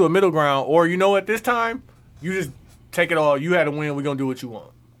compromise and come to a middle ground, or you know what, this time, you just take it all. You had to win. We're going to do what you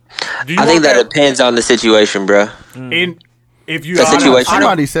want. I think that depends on the situation, bro. If you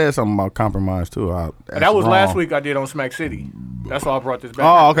somebody said something about compromise, too. That was last week I did on Smack City. That's why I brought this back.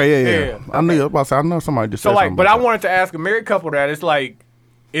 Oh, okay, yeah. I knew. I know somebody just said something. But I wanted to ask a married couple that. It's like,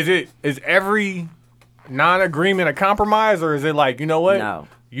 is every non-agreement a compromise, or is it like, you know what? No.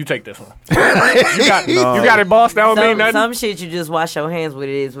 You take this one. you got it, boss. That don't mean nothing. Some shit you just wash your hands with.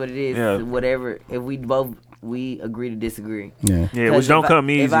 It is what it is. Yeah. Whatever. If we agree to disagree. Yeah, which don't come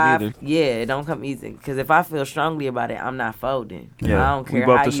easy either. Yeah, it don't come easy. Because if I feel strongly about it, I'm not folding. Yeah. I don't care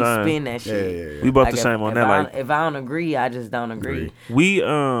how you spin that shit. Yeah. We both the same on that. If I don't agree, I just don't agree. We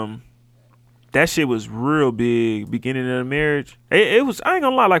that shit was real big beginning of the marriage. It was, I ain't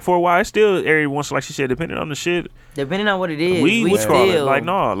gonna lie, like for a while, it's still every once, like she said, depending on the shit. Depending on what it is, we still like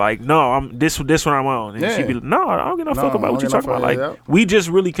no, I'm this one I'm on, and she be like, no, I don't give no fuck about what you talking about. Like we just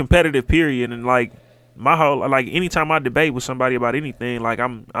really competitive, period, and like my whole like anytime I debate with somebody about anything, like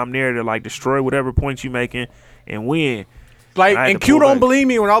I'm there to like destroy whatever points you making and win. Like, and Q don't believe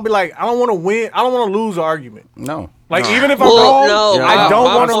me when I'll be like, I don't want to win. I don't want to lose an argument. No. Like, even if I'm wrong, I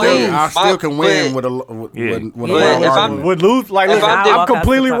don't want to lose. I still can win with argument. Would lose. Like, listen, I'm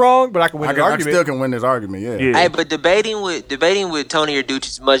completely wrong, but I can win the argument. I still can win this argument, yeah. Hey, but debating with Tony or Dooch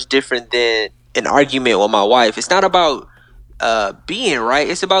is much different than an argument with my wife. It's not about being right.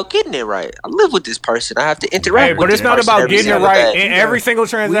 It's about getting it right. I live with this person. I have to interact with this person. But it's not about getting it right in every single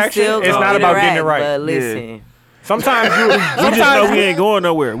transaction. It's not about getting it right. But listen. Sometimes we just know we ain't going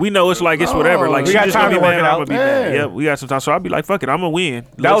nowhere. We know it's like it's whatever. Like we she got just time gonna to be work mad. it I'm out. gonna be mad. Yep, we got some time. So I'll be like, fuck it, I'm gonna win.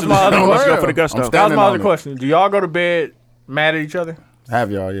 That was my other question. Let's go for the gusto. That was my other question. Do y'all go to bed mad at each other?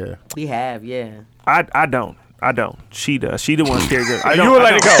 Have y'all? Yeah. We have, yeah. I don't. She does. She the one scared. You would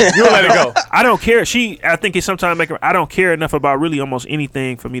let it go. You would let it go. I don't care. I think it's sometimes make her. I don't care enough about really almost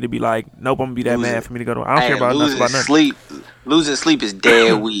anything for me to be like, nope, I'm gonna be that mad for me to go to. I don't care about enough about nothing. Losing sleep is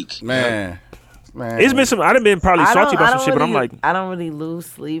dead weak, man. It's been some. I've been probably salty about some shit, but I'm like, I don't really lose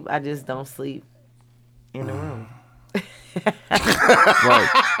sleep. I just don't sleep in the room. Right.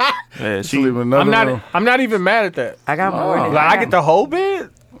 Yeah, I'm not even mad at that. I got more than I get the whole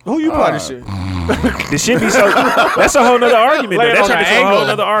bed. Who you part of shit? The shit be so. That's a whole nother argument. That's a whole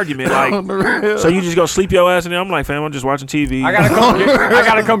nother argument. Like, so you just go sleep your ass in there? I'm like, fam, I'm just watching TV. I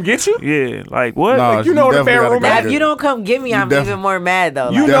gotta come get you. Yeah, like what? No, like, you know where the bedroom at. If you don't come get me, I'm even more mad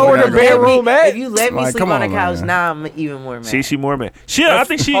though. You know where the bedroom at. If you let me sleep on the couch, now I'm even more mad. She more mad. I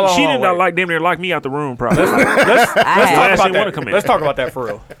think she didn't like damn near lock me out the room. Probably. Let's talk about that. Let's talk about that for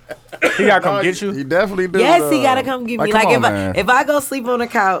real. He gotta come get you. He definitely do. Yes, he gotta come get me. Like if I go sleep on the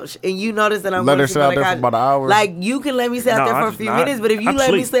couch and you notice that I'm let going her to sit out there for about an hour. Like you can let me sit out there for a few minutes, but if you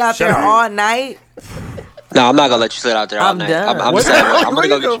let me sit out there all night. No, I'm not gonna let you sit out there all night. Done. I'm gonna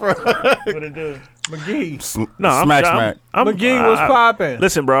go get you. What it do? McGee. Smack. McGee was popping.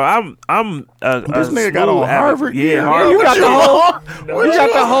 Listen, bro, I'm this nigga got on Harvard. Yeah, Harvard. You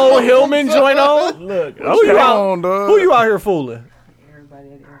got the whole Hillman joint on. Look, who you out here fooling?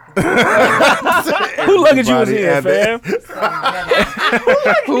 Who luggage you was in, fam?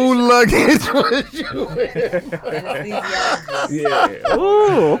 Who luggage was you in? Yeah.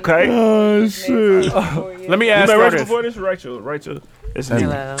 Ooh, okay. Oh shit. Let me ask You met y'all Rachel this. before this? Rachel. It's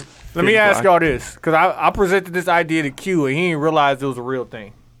Hello. Let me ask y'all this, because I presented this idea to Q and he didn't realize it was a real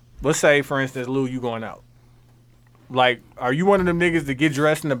thing. Let's say, for instance, Lou, you going out. Like, are you one of them niggas that get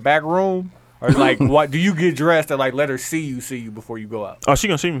dressed in the back room? Or like, what do you get dressed and like let her see you before you go out? Oh, she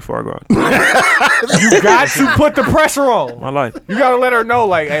gonna see me before I go out. You got to put the pressure on. My life. You gotta let her know,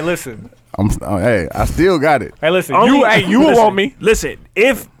 like, hey, listen. Hey, I still got it. Hey, listen. You will listen, want me. Listen,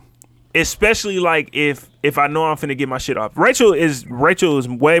 especially like if I know I'm finna get my shit off. Rachel is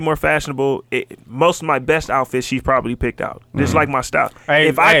way more fashionable. Most of my best outfits she's probably picked out. Just like my style. Hey,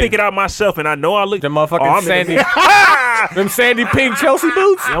 if I pick it out myself and I know I look them motherfucking them sandy pink Chelsea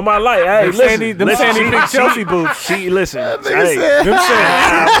boots. On my life, hey, them sandy pink Chelsea boots. Hey, he was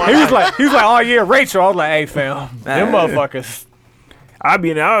like, oh yeah, Rachel. I was like, hey fam, them motherfuckers. I'll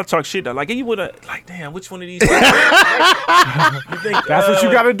be in there, I'll talk shit though. Like, you would like, damn, which one of these? You think, that's what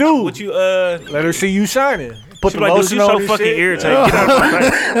you gotta do. What you let her see you shining. Put the like, lotion dude, you on so and fucking shit. irritating. Get out of my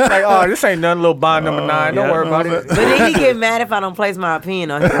face. Like, oh, this ain't nothing, little bond number 9. Don't worry about it. But then he get mad if I don't place my opinion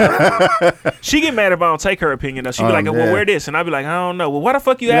on him. She get mad if I don't take her opinion though. She be like, well, wear this, and I be like, I don't know. Well, why the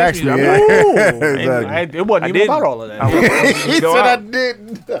fuck you asked me? Actually, I'm like, exactly. It wasn't even about all of that. He said I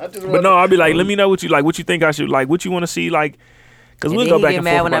didn't. But no, I'll be like, let me know what you like. What you think I should like? What you want to see? Like, because we'll go back and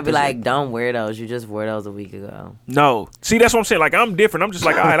forth. Mad when I about be this like, shit. don't wear those. You just wore those a week ago. No, see, that's what I'm saying. Like, I'm different. I'm just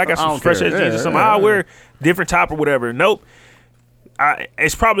like, all right, I got some fresh ass jeans or something. I'll wear different top or whatever. Nope.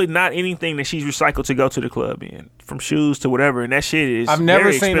 It's probably not anything that she's recycled to go to the club in, from shoes to whatever, and that shit is. I've never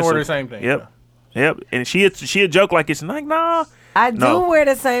very seen her expensive. wear the same thing. Yep. And she a joke like it's like, nah. I do wear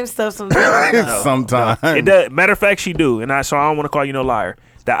the same stuff sometimes. Sometimes. It does. Matter of fact, she do, and so I don't want to call you no liar.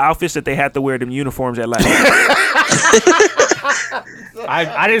 The outfits that they had to wear, them uniforms at last.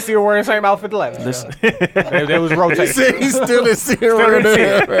 I didn't see her wearing the same outfit the last. They was rotating. He still didn't see her wearing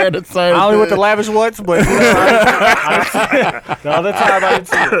the same. I only went to lavish once, but the other time I didn't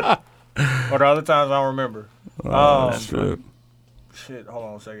see it. Or the other times I don't remember. That's true. Shit, hold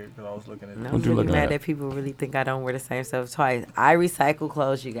on a second, because I was looking at I'm really mad that people really think I don't wear the same stuff twice. I recycle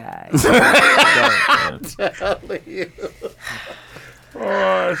clothes, you guys.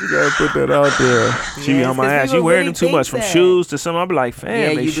 Oh, she gotta put that out there. She be on my ass. You wearing them too much, from shoes to something. I be like, fam,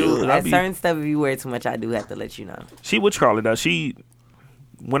 Yeah, they you shoes. do. At certain stuff, if you wear too much, I do have to let you know. She would call it though.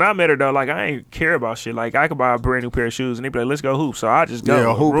 When I met her though, like I ain't care about shit. Like I could buy a brand new pair of shoes and they be like, let's go hoop. So I just go.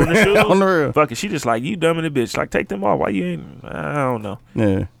 Yeah, hoop. Ruin the shoes. On the real. Fuck it. She just like, you dumb in the bitch. Like take them off. Why you ain't? I don't know.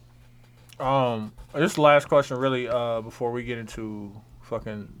 Yeah. This is the last question, really, before we get into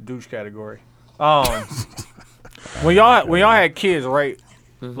fucking douche category. When y'all had kids, right?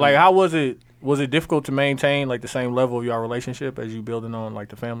 Mm-hmm. Like, how was it? Was it difficult to maintain like the same level of y'all relationship as you building on like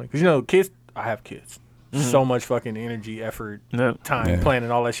the family? Because kids. I have kids. Mm-hmm. So much fucking energy, effort, time,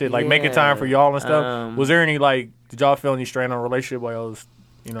 planning, all that shit. Like making time for y'all and stuff. Was there any did y'all feel any strain on a relationship while y'all was,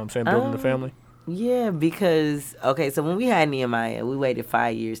 building the family? Yeah, because so when we had Nehemiah, we waited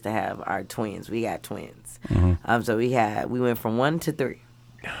 5 years to have our twins. We got twins. Mm-hmm. So we went from 1 to 3.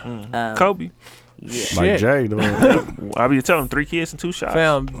 Kobe. Yeah. Like Jay, though. I be telling 3 kids and 2 shots.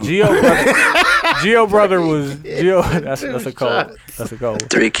 Fam, Gio brother was that's a cold. That's a cold.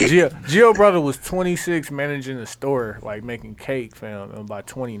 3 kids. Gio brother was 26, managing a store, like making cake, fam. And by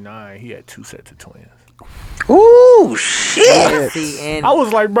 29, he had 2 sets of twins. Ooh, shit. Yeah, see, and I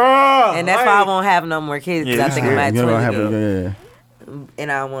was like, bruh. And that's why I won't have no more kids, because I think I might twins.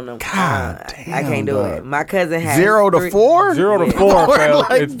 And I don't want to. I can't do it. My cousin had 0 to 4? 0 to 4, fam.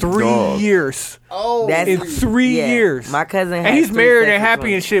 Like in 3 years. Oh, that's in 3 years. My cousin had and he's married and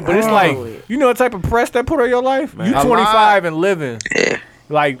happy and shit, but it's like, you know what type of press that put on your life? Man. You 25 and living.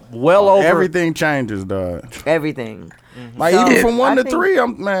 Like, well over. Everything changes, dog. Everything. Mm-hmm. Like, even from 1 to 3,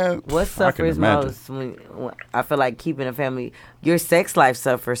 what suffers most when I feel like keeping a family, your sex life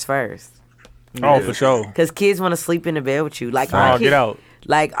suffers first. Oh, for sure. Because kids want to sleep in the bed with you. Like, get out.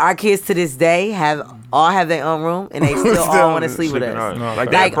 Like, our kids to this day all have their own room, and they still all want to sleep with us. No,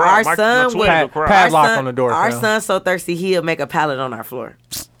 like our son would padlock on the door. Our son's so thirsty he'll make a pallet on our floor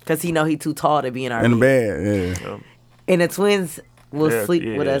because he know he too tall to be in our in the bed. Yeah. And the twins will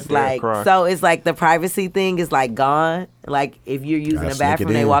sleep with us. So it's like the privacy thing is like gone. Like if you're using the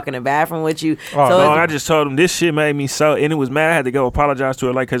bathroom, they walk in the bathroom with you. I just told him this shit made me so, and it was mad. I had to go apologize to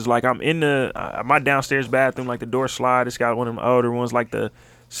her, like, cause like I'm in my downstairs bathroom, like the door slide. It's got one of them older ones, like the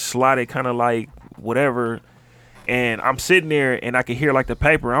slided kind of like whatever. And I'm sitting there, and I can hear like the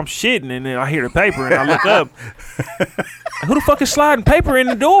paper. I'm shitting, and then I hear the paper, and I look up, who the fuck is sliding paper in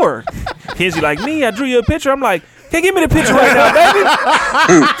the door? Kenzie like, me, I drew you a picture. I'm like, can't give me the picture right now,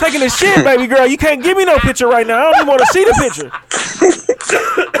 baby. Taking a shit, baby girl. You can't give me no picture right now. I don't even want to see the picture.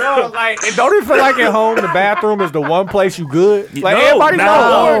 No, like, don't it feel like at home the bathroom is the one place you good? Like No, everybody no,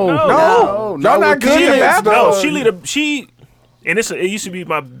 knows. No, y'all not good in the bathroom. She and it used to be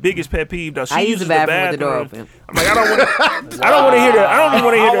my biggest pet peeve though. She I use uses the bathroom with the door open. I'm like, I don't want to hear the. I don't even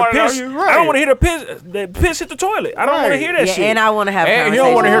want to hear the piss. I don't want to hear the piss hit the toilet. I don't want to hear that shit. And I want to have And conversations. you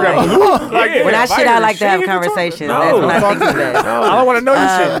don't want to hear that. Like, when I shit, I like to have conversations. That's when I think it's best. I don't want to know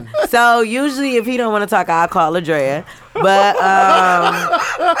your shit. So usually, if he don't want to talk, I'll call Ladrea. But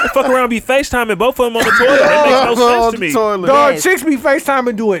fuck around, be FaceTiming both of them on the toilet. That makes no sense to me. Dog, chicks be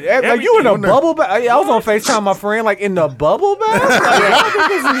FaceTiming doing it. Like you in a bubble bath. I was on FaceTime my friend like in the bubble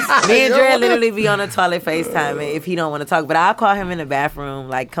bath. Me and Dre literally be on the toilet FaceTiming if he don't want to talk. But I'll call him in the bathroom,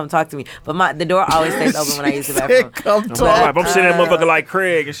 like, come talk to me. But the door always stays open when I use the bathroom. I'm sitting there, motherfucker, like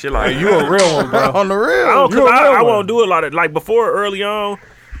Craig and shit. Like, you a real one, bro. On the real. I won't do a lot of like before early on.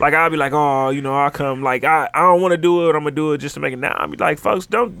 Like I'll be like, oh, I'll come. Like I don't want to do it. I'm gonna do it just to make it. Now I'll be like, folks,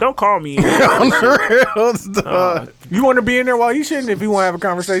 don't call me. On the real stuff. You want to be in there while you shitting? If you want to have a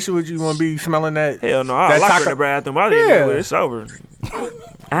conversation with you, want to be smelling that? Hell no, I lock her in the bathroom. I didn't know it's over.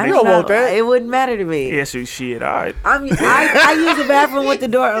 I don't want that. It wouldn't matter to me. Yeah, so shit. All right. I use the bathroom with the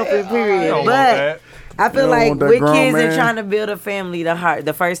door open. Period. But I feel like with kids and trying to build a family,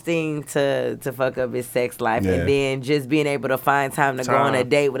 the first thing to fuck up is sex life, and then just being able to find time to go on a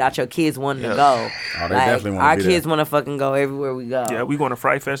date without your kids wanting to go. Oh, they definitely want our to be kids want to fucking go everywhere we go. Yeah, we going to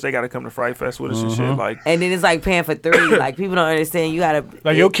Fright Fest. They got to come to Fright Fest with us and shit. Like, and then it's like paying for 3. Like people don't understand. You gotta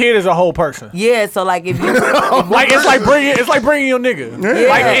like your kid is a whole person. Yeah, so like if you like it's like bringing your nigga. Yeah.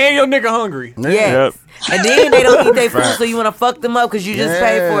 Like and your nigga hungry. Yes. And then they don't eat their food, so you want to fuck them up because you just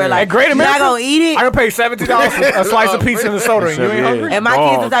paid for it. Like, you're not going to eat it? I can pay $70 for a slice of pizza and a soda, and you ain't hungry? And my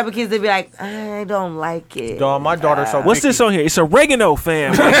kids, the type of kids, they be like, I don't like it. Dog, my daughter's so what's this on here? It's oregano,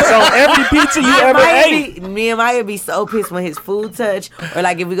 fam. So every pizza you ever ate. Me and Maya be so pissed when his food touch, or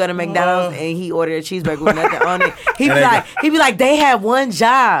like if we go to McDonald's and he ordered a cheeseburger with nothing on it, he be like, they had one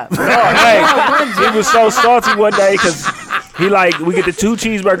job. He was so salty one day because he like, we get the 2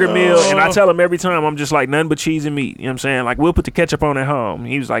 cheeseburger meal, and I tell him every time, I'm just like, nothing but cheese and meat. You know what I'm saying? Like, we'll put the ketchup on at home.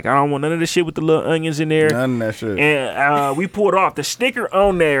 He was like, I don't want none of the shit with the little onions in there. None of that shit. And we pulled off the sticker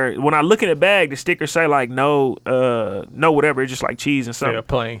on there. When I look in the bag, the sticker say like no whatever. It's just like cheese and something. Yeah,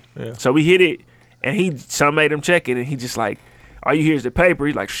 plain. Yeah. So we hit it, and some made him check it, and he just like, all you hear is the paper.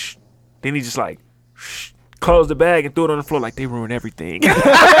 He's like, shh. Then he just like, shh. Closed the bag and threw it on the floor like they ruined everything. So,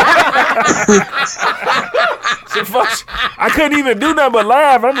 I couldn't even do nothing but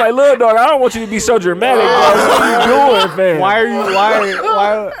laugh. I'm like, look, dog, I don't want you to be so dramatic, bro. What are you doing, man?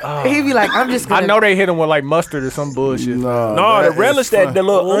 Why? He be like, I'm just gonna. I know they hit him with like mustard or some bullshit. No, the relish that the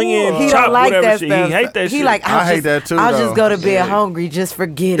little onion He chop, don't like whatever that shit. stuff. He hate that shit. He like, I hate that too. I'll just go to bed hungry. Just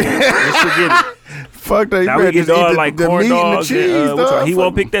forget it. Just forget it. Fuck that. Now we get dog like corn dogs. He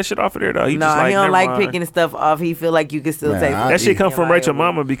won't pick pick that shit off of there though. He No, just like, he don't never like mind. picking stuff off. He feel like you can still take That shit come from Rachel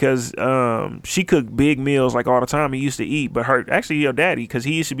Mama because she cooked big meals like all the time. He used to eat, but your daddy, because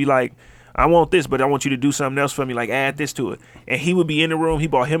he used to be like, I want this, but I want you to do something else for me, like add this to it. And he would be in the room. He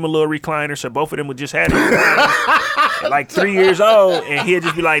bought him a little recliner, so both of them would just have it. Like 3 years old, and he'd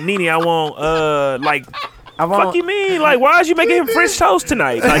just be like, Nene, I want fuck you mean? Like, why is you making him French toast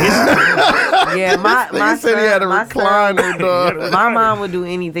tonight? Like, yeah, my said he had a recliner, dog. My mom would do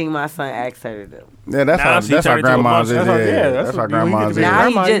anything my son asked her to do. Yeah, that's how grandma's is. That's how grandma's is.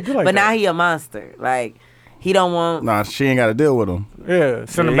 Now he a monster. Like, he don't want. Nah, she ain't got to deal with him. Yeah,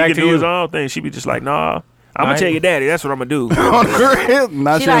 send him he back can to do you. his own thing. She be just like, nah. I'm gonna tell your daddy. That's what I'm gonna do.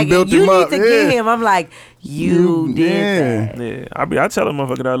 Now she she like, built you him up. need to get him. I'm like, you did that. Yeah, I tell a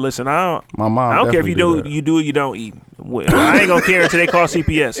motherfucker, listen, I don't care if you do it, you don't eat. I ain't gonna care until they call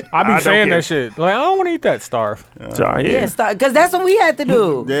CPS. I be saying that shit. Like, I don't want to eat that starve. Because that's what we had to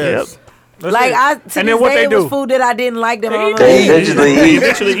do. Yes. Like and then what they it do? was food that I didn't like. That mama Eventually They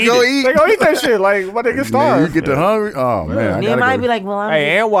gonna eat that shit. Like, what they get starved. You get the hungry. Oh man, They might be like, well, I'm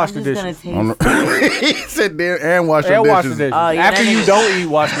and wash the just dishes. gonna taste. He said there and wash And the wash the dishes. dishes. Oh, yeah, After that you nigga- don't eat,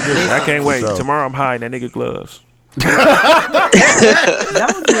 wash the dishes. I can't wait. So. Tomorrow I'm hiding that nigga gloves. Don't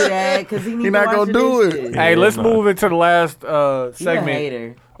do that because he He not gonna do it. Hey, let's move into the last segment.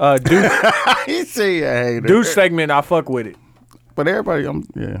 Hater. Dude, He say I hate it. dude segment. I fuck with it. But everybody,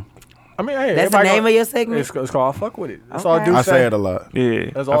 yeah. I mean, hey, That's the everybody name go- of your segment. It's called I fuck with it. That's Okay. all dude I say. say it a lot. Yeah,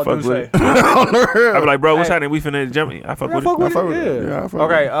 That's I all fuck dude with say. it. On the real. I be like, bro, what's Hey. happening? We finna jump me. I fuck I with fuck it. with fuck with it. it. Yeah. Yeah, I fuck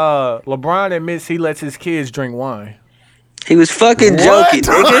Okay. LeBron admits he lets his kids drink wine. He was fucking joking,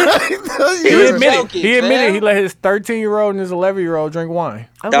 nigga. He admitted he let his 13-year-old and his 11-year-old drink wine.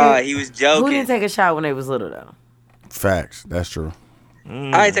 Nah, he was joking. Who didn't take a shot when they was little though? Facts. That's true.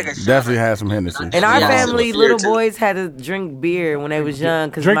 I ain't take a shot. Definitely had some Hennessy. In our family, little boys had to drink beer when they was young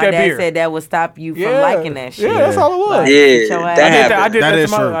because my dad said that would stop you from liking that shit. Yeah, that's all it was. Like, I did that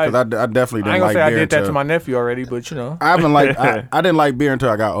is to my, true because I definitely didn't I ain't gonna like say I beer did that to until- my nephew already, but you know. I haven't like I didn't like beer until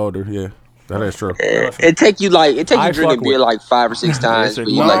I got older. Yeah, that is true. It take you drinking beer like 5 or 6 times. But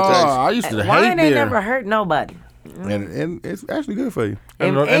you like that. I used to hate wine beer. ain't never hurt nobody. And it's actually good for you.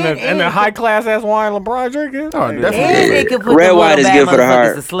 And the high class ass wine LeBron drinking. Oh, And definitely. it could put Red the wine is good for the motherfuckers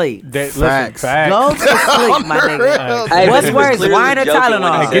heart. to sleep. Facts. Go to sleep, my nigga. Hey, What's he was worse, clearly wine or joking when he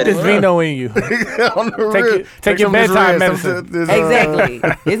Tylenol? said Get this it. vino in you. Take your bedtime medicine. Exactly.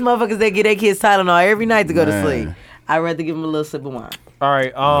 These motherfuckers that get their kids Tylenol every night to go to sleep. I'd rather give them a little sip of wine. All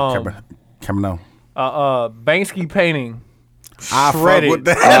right. Coming on. Banksy painting. I fuck Shredded. with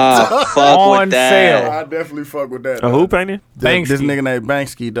that. Fuck On with that. sale. I definitely fuck with that. Who painted? Banksy. This nigga named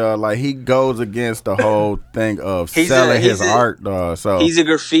Banksy, dog. Like he goes against the whole thing of He's selling a- his he's a- art, dog. So He's a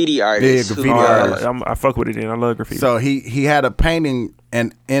graffiti artist. Yeah, graffiti artist. I fuck with it. Then I love graffiti. So he had a painting,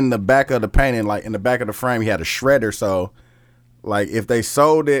 and in the back of the painting, like in the back of the frame, he had a shredder. So like if they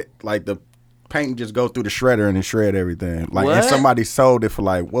sold it, like the paint just go through the shredder and it shred everything. Like and What? somebody sold it for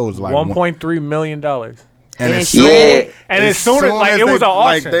like what was it, like $1.3 million. And And as shit. soon, Yeah. And as soon as like it was an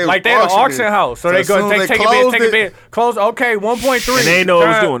auction, like they had an auction house, so they as go soon as take they a bid, closed take a it, bid, close. Okay, 1.3. And they didn't know it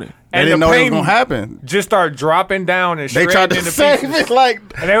was doing it. They And didn't the know it was paint gonna happen. just started dropping down and They shredding tried to into save pieces. it like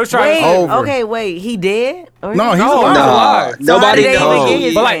And they was trying. Wait, over. okay, wait. He dead? Or no, he's No, alive. he's Nah, alive. So how nobody did they even knows. get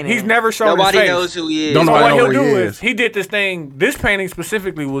his But like painting? he's never shown Nobody his face. knows who he is. Don't So nobody what know he'll who he do is. is he did this thing. This painting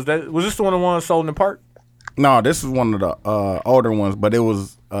specifically was this the one sold in the park? No, this is one of the older ones, but it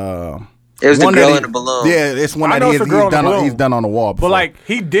was It was the one girl that in the balloon. Yeah, it's one I that know he's it's the girl in the done. balloon. He's done on the wall. Before. But like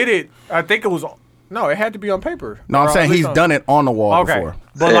he did it. I think it was. No, it had to be on paper. no, I'm Or saying at least he's on- done it on the wall Okay, before.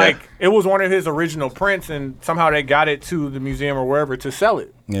 but Yeah. like it was one of his original prints, and somehow they got it to the museum or wherever to sell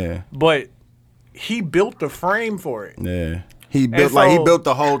it. Yeah, But he built the frame for it. yeah. He built so- he built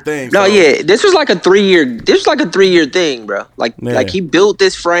the whole thing. No, so- yeah, this was like a 3-year thing, bro. Like Yeah. he built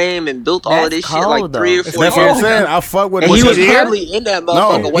this frame and built all of That's this shit like cold, 3 or though. 4 That's years. what I'm saying. I fuck with. And he was here? probably in that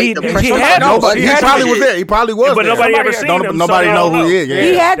motherfucker No, waiting to press he the had button. no- Nobody, he had probably to was be. there. He probably was. But there. nobody ever seen him. Nobody so know I don't who he is. Yeah.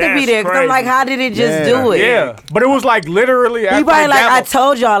 He had to That's be there because I'm like, how did it just Yeah. do it? Yeah, but it was like literally. He after probably the like, I gavel-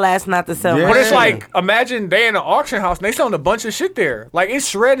 told y'all last night to sell Yeah. my But it's shit. like, imagine they in an auction house and they selling a bunch of shit there. Like it's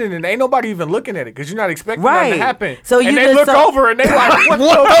shredded and ain't nobody even looking at it because you're not expecting that Right. to happen. So and you they just look saw- over and they like, what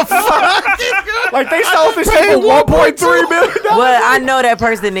the fuck? Like they sold this shit for $1.3 million. Well, I know that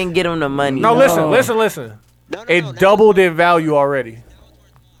person didn't get him the money. No, listen. It doubled in value already.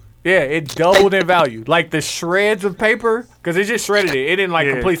 Yeah, it doubled in value. Like the shreds of paper, because it just shredded it. It didn't like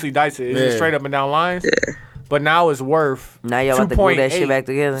completely dice it. It just Yeah. straight up and down lines. But now it's worth Now y'all about to glue that shit 2.8. back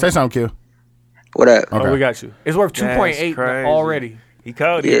together. Say something, Q. What up? Oh, we got you. It's worth That's 2.8 crazy. already. He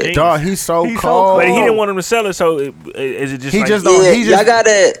called Yeah. it. Dog, he's so He's so cold. cold. But he didn't want him to sell it, so is it just He like, just don't. Yeah, He y'all just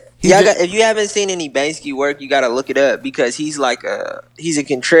gotta. he Y'all just- got, if you haven't seen any Banksy work, you gotta look it up because he's like he's a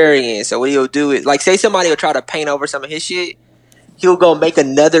contrarian. So what he'll do is like say somebody will try to paint over some of his shit, he'll go make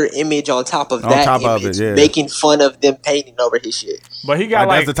another image on top of On that top of image, it, yeah. making fun of them painting over his shit. But he got Like,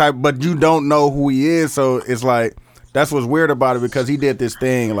 like that's the type, but you don't know who he is, so it's like that's what's weird about it because he did this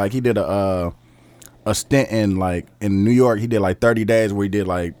thing, like he did a stint in like in New York. He did like 30 days where he did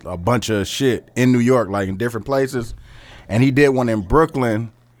like a bunch of shit in New York, like in different places, and he did one in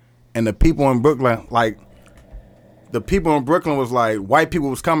Brooklyn, and the people in Brooklyn, like the people in Brooklyn was like white people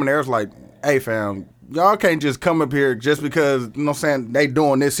was coming there. It's like, hey fam, y'all can't just come up here just because, you know what I'm saying, they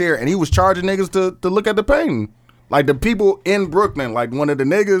doing this here. And he was charging niggas to look at the painting. Like the people in Brooklyn, like one of the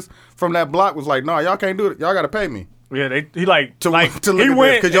niggas from that block was like, no, y'all can't do it. Y'all got to pay me. yeah, he like To like look he at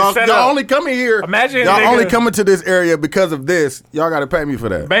went this. Because y'all only coming here. Imagine y'all nigga- only coming to this area because of this. Y'all got to pay me for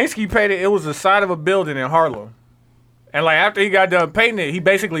that. Banksy painted. It was the side of a building in Harlem, and like after he got done painting it, he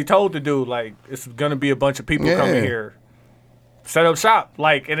basically told the dude like it's gonna be a bunch of people coming here, set up shop.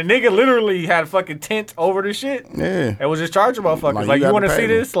 Like, and the nigga literally had a fucking tent over the shit. Yeah. and was just charging motherfuckers. Like, Like, you you gotta want to pay see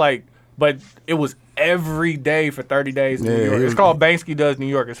me. this? Like, but it was every day for 30 days in Yeah, New York. he It's was- called Banksy Does New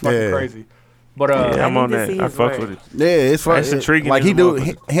York. It's fucking Yeah. crazy. But Yeah, I'm I on need to that. see I his fuck work. with it. Yeah, it's fun. That's intriguing Like as he a do,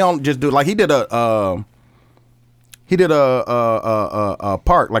 motherfucker. he don't just do like he did a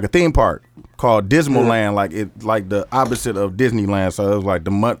park, like a theme park called Dismal Land, like it like the opposite of Disneyland. So it was like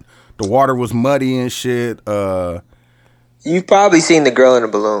the water was muddy and shit. You've probably seen the girl in the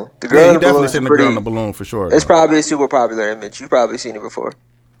balloon. The girl Yeah, in you the balloon definitely is seen the pretty. girl in the balloon for sure. It's though. probably a super popular image. You've probably seen it before.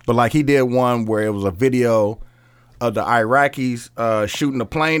 But like he did one where it was a video of the Iraqis shooting the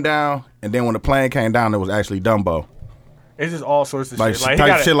plane down, and then when the plane came down, it was actually Dumbo. It's just all sorts of Like, shit.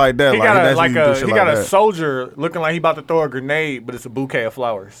 type shit like that. He Like, got that's a, when you do shit he like got a that. soldier looking like he about to throw a grenade, but it's a bouquet of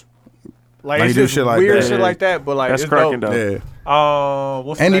flowers. Like he it's do just shit like weird that. shit like that, but like That's it's cracking dope. dope. Yeah.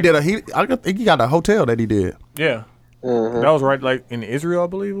 What's And the he next- did I think he got a hotel that he did. Yeah. Mm-hmm. That was right like in Israel, I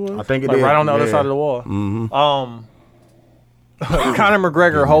believe it was. I think it like is. right on the other Yeah. side of the wall. Mm-hmm. Conor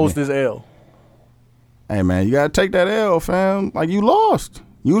McGregor holds this L. Hey man, you gotta take that L, fam. Like you lost.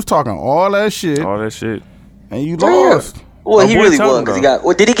 You was talking all that shit, and you lost. Well, he boy really told won him, because he though. got.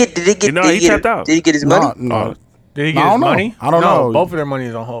 Well, did he get? Did he get? You know, did he get, tapped out. Did he get his money? No. Did he I get don't his know. money? I don't No, know. both of their money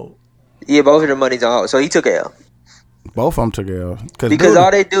is on hold. Yeah, both of their money's on hold. So he took a L. Both of them took L. Because all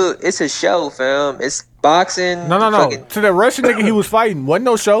they do, it's a show, fam. It's boxing. No. fucking- To the Russian nigga he was fighting, wasn't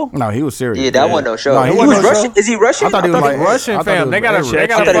no show. No, he was serious. Yeah, that wasn't no show. No, he he was wasn't no Russian. show. Is he Russian? I thought he was like Russian, I thought fam. he They got a was they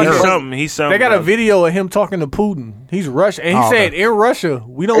got I thought he a was fucking- He's something. They got a video of him talking to Putin. He's Russian, and he Oh, said, okay. "In Russia,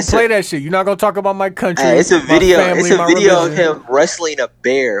 we don't It's play a- that shit. You're not gonna talk about my country. Hey, it's a my video. family, It's a my video of religion." him wrestling a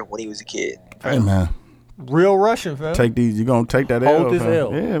bear when he was a kid. Hey man, Real Russian, fam. take these. You gonna take that Hold L? this fam.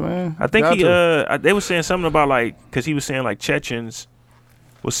 L. Yeah, man. I think Got he to. they were saying something about like because he was saying like Chechens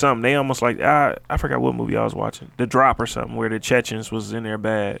was something they almost like I forgot what movie I was watching, The Drop or something, where the Chechens was in there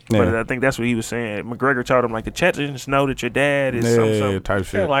bad. But Yeah. I think that's what he was saying. McGregor told him like the Chechens know that your dad is something. type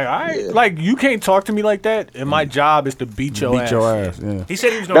shit. Yeah, like you can't talk to me like that, and my job is to beat your Beat ass. your ass. Yeah. He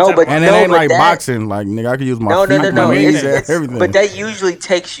said he was gonna No, tap but on And it. it no, ain't but like that- boxing. Like nigga, I could use my No, feet, no. my knees, It's- everything. But that usually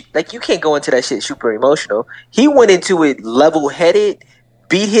takes you. Like you can't go into that shit super emotional. He went into it level headed,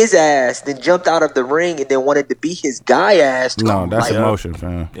 beat his ass, then jumped out of the ring, and then wanted to beat his guy ass. To no, him. that's like, emotion,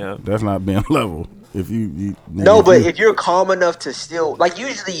 fam. Yeah. That's not being level. If you No, but if you're calm enough to still like,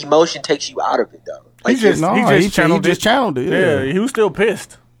 usually emotion takes you out of it though. Like He just channeled it. channeled it. Yeah, Yeah. he was still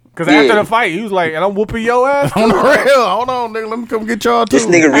pissed. Because Yeah. after the fight, he was like, and I'm whooping your ass. On the real, hold on, nigga. Let me come get y'all too. this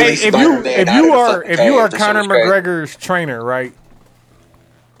nigga really Hey, if Spider-Man out you of the are fucking if you are cage. That shit Conor was crazy. McGregor's trainer, right?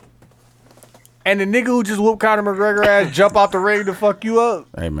 And the nigga who just whooped Conor McGregor ass jump out the ring to fuck you up.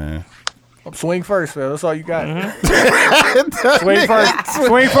 Hey man, Swing first, man. That's all you got. Mm-hmm.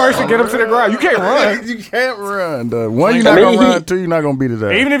 Swing first and get him to the ground. You can't run. you can't run. Dog. One, you're not I mean, gonna he- run. Two, you're not gonna beat his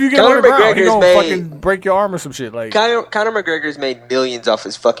ass. Even if you get him Conor on the ground, he McGregor's gonna made- fucking break your arm or some shit. Like Conor McGregor's made millions off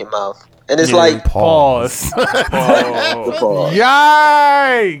his fucking mouth, and it's Yeah. like pause. good pause.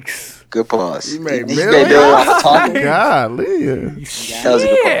 Yikes. Good pause. You made He's millions? been doing off talking. Golly, That was a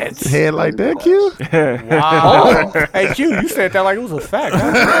good pause. Shit. head like that, Q. Wow. Hey Q, you said that like it was a fact.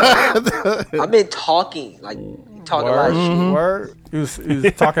 Huh? I've been talking like talking a lot of shit. Word. He was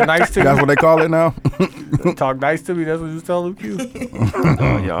talking nice to That's me. what they call it now. Talk nice to me. That's what you was telling Q.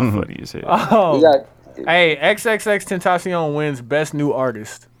 Oh, y'all funny as hell. Oh. We got Hey, XXX Tentacion wins Best New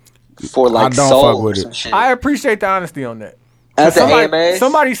Artist. for like I don't soul fuck with or it. some shit. I appreciate the honesty on that. At the Somebody, AMAs,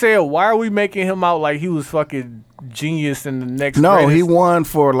 somebody said, why are we making him out like he was fucking genius in the next No, greatest? he won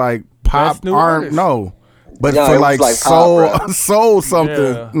for like pop Best new arm. artist. No, but No, it for was like, like pop, soul, bro. soul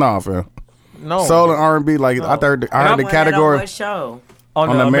something. Yeah. No, fam. No. Soul and R&B. Like I heard, I heard the category What show?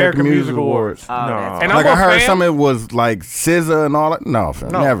 on the American Music Awards. Oh, that's And like I'm I a heard fan. some. It was like SZA and all that. No,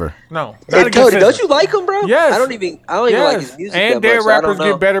 fam, No. never. No. Hey, Not against Cody, SZA. don't you like him, bro? Yes. I don't even like his music and that dead much. So I rappers don't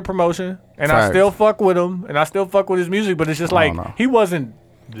know. get better promotion, and I Facts. still fuck with him, and I still fuck with his music. But it's just like no. he wasn't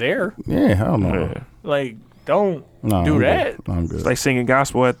there. Yeah, hell no. Like, don't No, do I'm that. Good. I'm good. It's like singing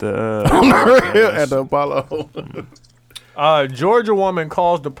gospel at the. At the Apollo. Georgia woman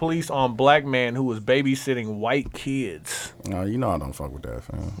calls the police on black man who was babysitting white kids, No, you know I don't fuck with that,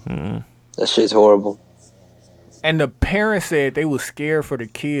 fam. That shit's horrible. and the parents said they was scared for the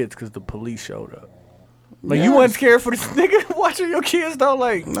kids because the police showed up. Like you wasn't scared for this nigga watching your kids though.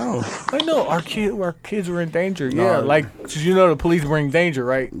 Like No. our kids were in danger. Yeah, like 'cause you know the police bring danger,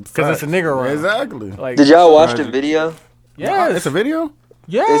 right? Because it's a nigga around. Exactly. Like Did y'all watch the video? yes, It's a video?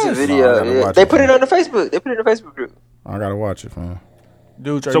 yes. It's a No, I video. gotta Yeah. watch They it, put it man. on the Facebook. They put it in the Facebook group. I gotta watch it, fam.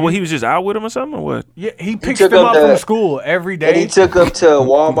 Dude, So what, he was just out with him or something, or what? Yeah, he picks took them up up from the- school every And he day. took them to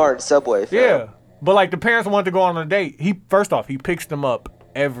Walmart and Subway. fam. Yeah, but like the parents wanted to go on a date. He first off, he picks them up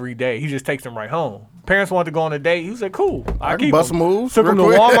every day. He just takes them right home. Parents wanted to go on a date. He was like, "Cool, I I keep can bust them." some moves. Took him to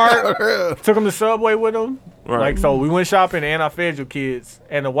real quick. Walmart. Took him to Subway with him. Right. Like so, we went shopping and I fed your kids.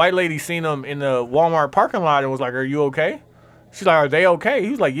 And the white lady seen him in the Walmart parking lot and was like, "Are you okay?" She's like, "Are they okay?"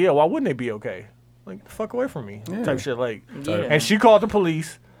 He was like, "Yeah. Why wouldn't they be okay?" Like, get the fuck away from me, type shit. Like, and she called the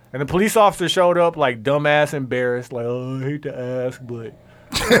police. And the police officer showed up like dumbass embarrassed, like, "Oh, I hate to ask, but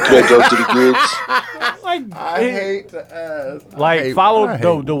Can't go to the kids. like, I hate to ask. like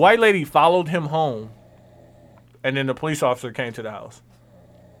followed the white lady followed him home, and then the police officer came to the house.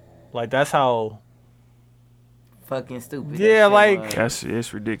 Like that's how fucking stupid. Yeah, like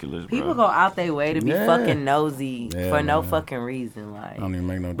it's ridiculous, bro. People go out their way to be fucking nosy for no fucking reason. Like, don't even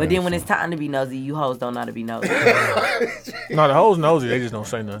make no. But then when it's time to be nosy, you hoes don't know how to be nosy. No, the hoes nosy. They just don't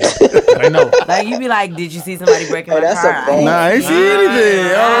say nothing. They know. Like you be like, did you see somebody breaking my car? I ain't see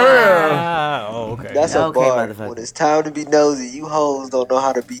anything. Oh, okay. That's a Okay, bar. When it's time to be nosy, you hoes don't know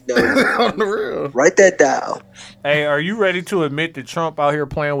how to be nosy. On the real. Write that down. Hey, are you ready to admit that Trump out here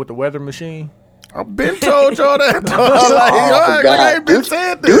playing with the weather machine? I've been told y'all that. I ain't been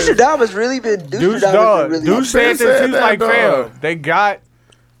saying this. Douchadamas really been. Dude said this. He's like, fam, they got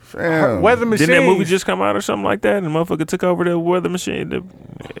weather machine. Didn't that movie just come out or something like that? And the motherfucker took over the weather machine.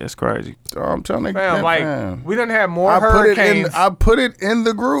 It's crazy. I'm telling you, fam, like we done had more hurricanes. I put it in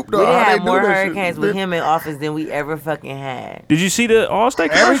the group. Though. We done had more hurricanes with him in office than we ever fucking had. Did you see the Allstate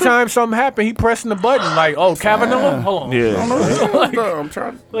commercial? Every time something happened, he pressing the button like, "Oh, Kavanaugh, hold on." Yeah. I'm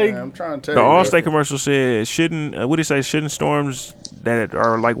trying to tell you. The Allstate commercial said, "Shouldn't what do you say? Shouldn't storms that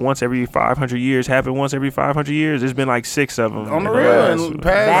are like once every 500 years happen once every 500 years? There's been like 6 of them on the real.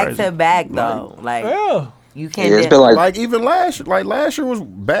 Back to back though, like you can't. It's been like even last year was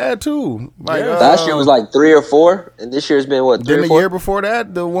bad too. Like last year was like 3 or 4, and this year's been what 3 or 4. Then the year before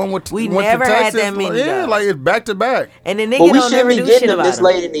that, the one with we went never to Texas, had that many. Yeah, like it's back to back. And the nigga But we don't shouldn't never be do getting shit them about this him.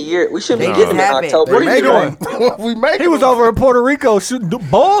 late in the year. We shouldn't be They getting just them in happen. October. What are you doing? We make. He was over in Puerto Rico shooting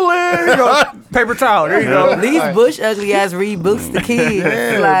bowling. Paper towel. There you go. These Bush ugly ass reboots the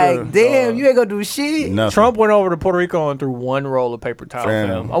kids. Like, damn, you ain't gonna do shit. Nothing. Trump went over to Puerto Rico and threw one roll of paper towel,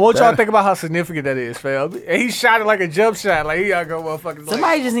 fam. I want y'all to think about how significant that is, fam. And he shot it like a jump shot. Like, he gotta go motherfucking.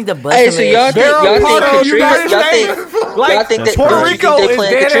 Somebody just need to bust Hey, him so in. y'all think Like, that Puerto Rico they is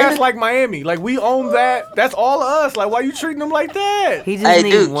playing dead Katrina? ass like Miami. Like, we own that. That's all of us. Like, why you treating them like that? He just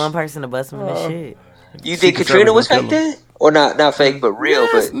needs one person to bust him in the shit. You think Katrina was fake then? Or not fake, but real?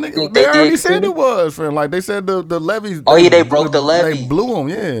 Yes, but you nigga, think they already did said Katrina? it was, fam. Like they said the levees. Oh, yeah, they broke the levee. They blew them,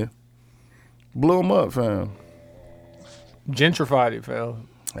 yeah. Blew them up, fam. Gentrified it, fam.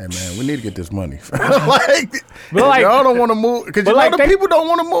 Hey man, we need to get this money. like like- y'all don't want to move because you know like the people don't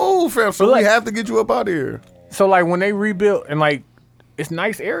want to move, fam. So But we like- have to get you up out of here. So, like, when they rebuilt, and, like, it's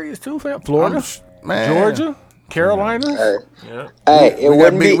nice areas, too, fam. Florida, Man. Georgia, Carolina. Hey, it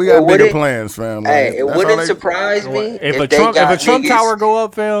wouldn't be. We got bigger wouldn't- plans, fam. Hey, it That's wouldn't how they- surprise me If a they Trump got niggas- tower go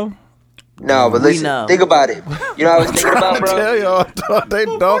up, fam. No, but listen, know. think about it. You know what I was thinking about, I tell bro? y'all, they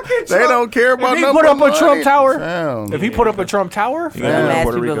don't care about If he nothing put up but a Trump money. tower, Fam. if he put up a Trump tower, Them fam. ass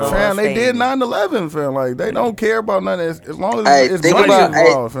Puerto people Rico. gonna Fam, they stay did in. 9/11, fam. Like they don't care about none of this as long as Hey, it's think money about-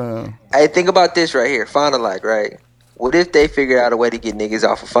 involved, fam. Hey, think about this right here. Fond du Lac, right? What if they figured out a way to get niggas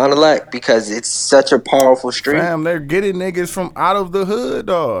off of Fond du Lac because it's such a powerful street? Fam, they're getting niggas from out of the hood,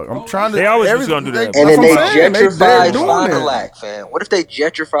 dog. I'm trying to. They always was gonna do that. And then they That's what I'm saying. They're gentrified doing Fond du it. Lac, fam. What if they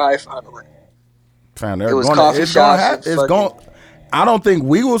gentrify Fond du Lac? Fam, they're It was gonna, coffee it's gonna shops happen. and It's fucking- going. I don't think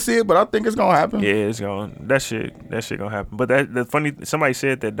we will see it, but I think it's gonna happen. Yeah, it's going. That shit gonna happen. But the funny, somebody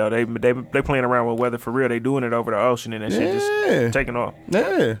said that though. They playing around with weather for real. They doing it over the ocean and that shit just taking off.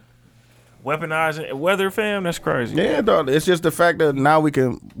 Yeah. Weaponizing weather, fam. That's crazy. Yeah, dog. It's just the fact that now we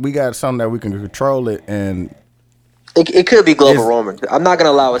got something that we can control it, and It could be global warming. I'm not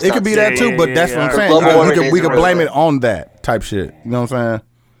gonna allow it. it could be that too. But that's what I'm saying. Global warming We is could real, blame though. it on that type shit. You know what I'm saying?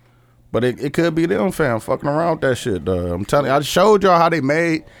 But it could be them, fam, fucking around with that shit, dog. I'm telling you, I showed y'all how they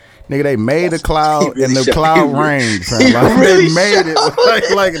made. Nigga, they made a cloud really and the showed- cloud he rained, fam. he Like, really they made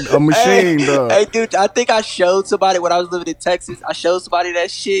it like a machine, dog. Hey, dude, I think I showed somebody when I was living in Texas. I showed somebody that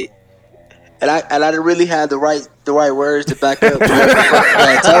shit, and I didn't really have the right words to back up. What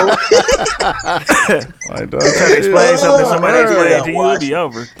I told. Like, dog, Trying to explain something, somebody yeah. explain to you, it'll be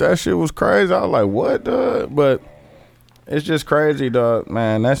over. That shit was crazy. I was like, what, dog? But it's just crazy, dog.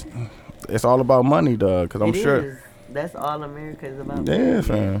 Man, it's all about money, dog. Because I'm It sure. is. That's all America is about. Yeah,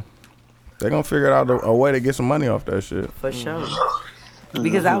 fam. They gonna figure out a way to get some money off that shit. For sure.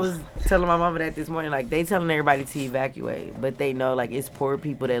 Because I was telling my mama that this morning, like, they telling everybody to evacuate, but they know, like, it's poor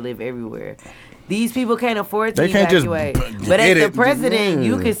people that live everywhere. These people can't afford to They can't just evacuate. get But as the it. president,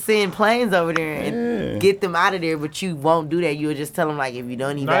 you Yeah. could send planes over there and get them out of there, but you won't do that. You'll just tell them, like, if you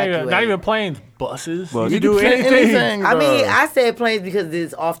don't evacuate. Not even planes, buses. Well, you you can do can say anything. anything. I mean, dog. I said planes because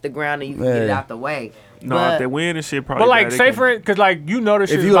it's off the ground and you can get it Yeah. out the way. No, But- if they win and shit, probably. But like, bad, they say can- for it, because like you know this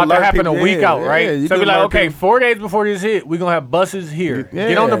If shit you is about to alert happen a people, week yeah, out, right? yeah, you So be can like, alert okay, people. 4 days before this hit, we gonna have buses here. Yeah,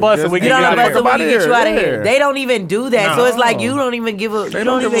 Get on the bus and just we get Get can on get the out bus of so here. we can get you out of Yeah. here. They don't even do that. So it's like No. you don't even give a. You don't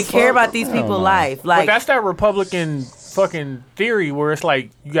don't give even a care fuck. about these Hell people's no. life. But Like that's that Republican fucking theory where it's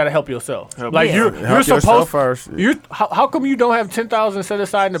like you got to help yourself. Help Like yourself. you're Help yourself supposed first. How come you don't have 10,000 set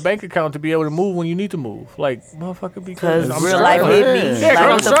aside in the bank account to be able to move when you need to move? Like motherfucker, because Cause I'm real life struggling. hit me. Yeah, Like, I'm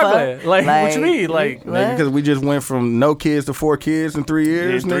what the fuck? struggling. Like what you mean? Like Nigga, because we just went from no kids to 4 kids in 3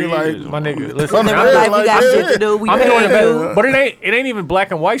 years. Yeah, 3 nigga, years. like my nigga, listen. On the I'm real, Like we got shit to do. We I'm paying doing it you. better, but it ain't even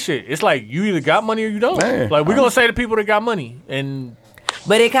black and white shit. It's like you either got money or you don't. Man. Like we gonna say to people that got money, and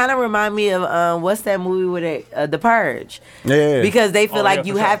But it kind of remind me of what's that movie with it, The Purge? Yeah. Because they feel Oh, like yeah,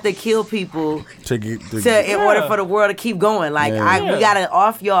 you for sure. have to kill people to get in order for the world to keep going. Like Yeah. we gotta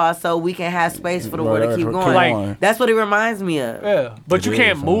off y'all so we can have space for the world to keep going. Like- That's what it reminds me of. yeah, but you It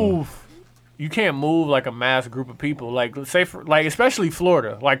can't is, move. You can't move like a mass group of people. Like say, like especially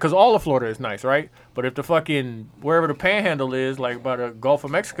Florida, like because all of Florida is nice, right? But if the fucking wherever the Panhandle is, like by the Gulf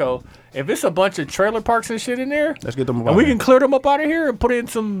of Mexico, if it's a bunch of trailer parks and shit in there, Let's get them and out we here. can clear them up out of here and put in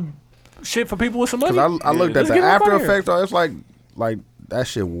some shit for people with some money. Because I looked at Let's the get 'em up after out of here. effects. It's like that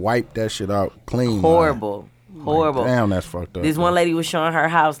shit wiped that shit out clean. Horrible. Horrible. Damn, that's fucked up. This one lady was showing her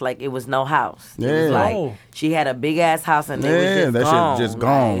house like it was no house. It was Yeah. like Oh. she had a big ass house and it was Yeah, just that gone. shit just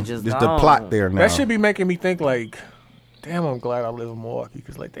gone. Like, Just just the gone. plot there now. That should be making me think like, damn, I'm glad I live in Milwaukee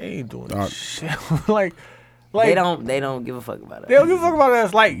because like they ain't doing shit. like They don't give a fuck about it. They don't give a fuck about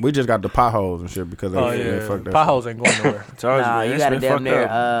us. Like, We just got the potholes and shit because oh they yeah, fucked that potholes ain't going nowhere. Told you, Nah, man, you it's gotta been damn fucked near,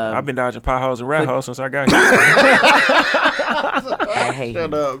 up. I've been dodging potholes and rat holes since I got here. I hate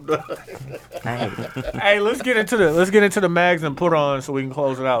him. I hate him. Hey, let's get into the mags and put on so we can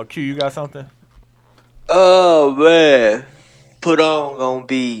close it out. Q, you got something? Oh man, put on gonna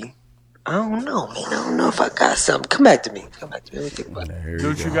be. I don't know, man. I don't know if I got something. Come back to me. Let me think about it.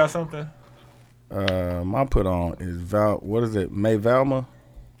 Dude, you got something? My put on is what is it? May Velma?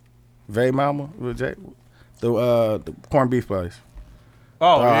 Vay Malma? The corned beef place.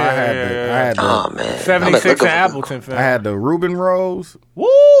 Oh, I had the Oh man, 76 in Appleton, fam. I had the Reuben rolls.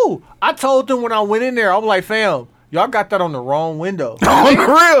 Woo! I told them when I went in there, I'm like, fam, y'all got that on the wrong window. On the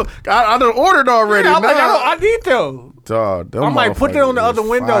real, I done ordered already. Yeah, I'm like, Nah. I need them. Dog, them I'm like, put that on the motherfuckers other is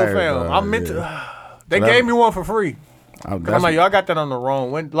window, fire, fam. dog, I meant yeah. to. They So gave me one for free. I'm I'm like, y'all got that on the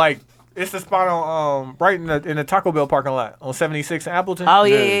wrong window. Like, it's the spot on right in the Taco Bell parking lot on 76 in Appleton. Oh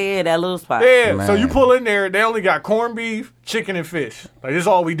yeah, that little spot. Yeah, so Man. you pull in there, they only got corned beef, chicken, and fish. Like, this is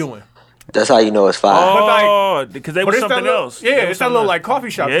all we doing. That's how you know it's fire. Oh, because they But was it's that something little- else. Yeah, They was it's that something little else. like coffee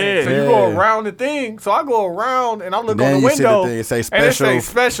shop Yeah. thing. So you go around the thing. So I go around and I look Then on the you see the window. thing, it say And it say special-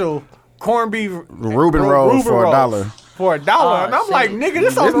 special corned beef Reuben rolls for $1. For $1. and I'm shit. like, nigga,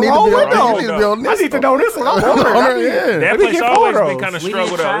 this on This the need to wrong be on- window. this need to be on I this need to one. know this one. I'm ordering. I need- Yeah. That Let me place get always photos. been kind of We struggle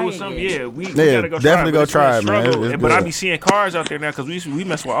need to though. try It was it some, again. yeah, we Yeah, gotta go definitely try it, go but it's try been it, man. struggle. It's But I good. be seeing cars out there now because we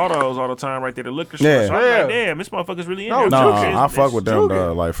mess with autos all the time right there, the liquor store. Yeah. So I'm Yeah. like, damn, this motherfucker's really in No, there. No, Jukin'. I fuck with them, Jukin'.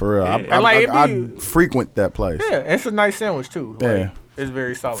 dog. Like for real, Yeah. And like, I it be- frequent that place. Yeah, it's a nice sandwich too. Like, Yeah. it's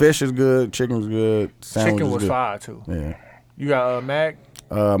very solid. Fish is good, chicken's good, sandwich Chicken is was good. fire too. Yeah. You got Mac.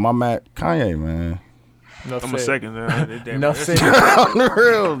 My Matt Kanye, man. Enough I'm a said. second. Damn, Enough that's- said. On the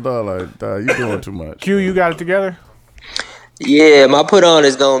real, dog. Like, dog, you doing too much. Q, you got it together? Yeah, my put on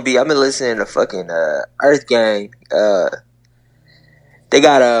is gonna be. I've been listening to fucking Earth Gang. They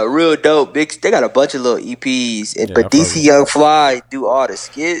got a real dope big. They got a bunch of little EPs, Yeah, I but fuck DC with- Young Fly do all the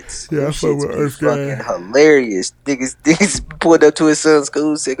skits. Yeah, I Them fuck shits with be Earth Gang. fucking hilarious. Niggas pulled up to his son's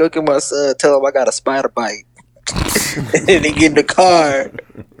school, said, "Go get my son. Tell him I got a spider bite." And then they get in the car.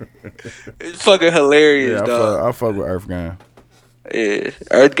 It's fucking hilarious, Yeah, dog. I fuck with Earth Gang. Yeah,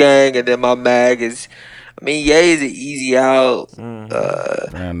 Earth Gang, and then my mag is. I mean, Ye is an easy out. Man,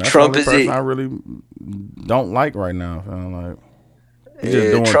 that's Trump the is only person it. I really don't like right now. I'm like, he's Yeah,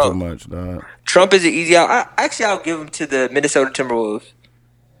 just doing Trump. too much, dog. Trump is an easy out. I'll give him to the Minnesota Timberwolves.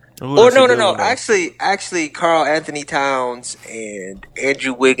 Ooh, Or that's a no. good one, though. Actually, Karl Anthony Towns and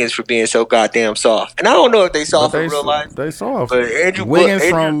Andrew Wiggins for being so goddamn soft. And I don't know if they soft in real life. They soft. But Andrew Wiggins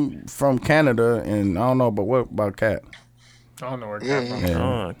Andrew- from Canada, and I don't know, but what about Cat? I don't know where it came from.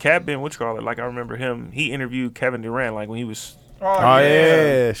 Yeah. Cat been what you call it? Like I remember him. He interviewed Kevin Durant like when he was. Oh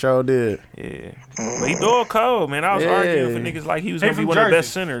yeah, sure did. Yeah, but he dog cold, man. I was Yeah. arguing for niggas like he was He gonna be from one of the Jersey.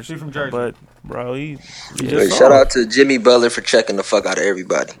 best centers. He from Jersey. But bro, he Wait, just shout out to Jimmy Butler for checking the fuck out of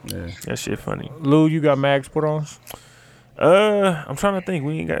everybody. that shit funny. Lou, you got mags put on? I'm trying to think.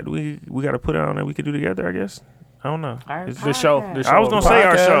 We got to put it on that we could do together. I guess. I don't know. This show. I was gonna say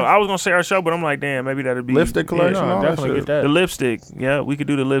our Podcast. show. I was gonna say our show, but I'm like, damn, maybe that'd be Lipstick collection. No, all that definitely shit. get that. The lipstick, yeah, we could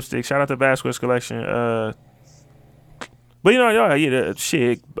do the lipstick. Shout out to Vasquez collection. But you know, the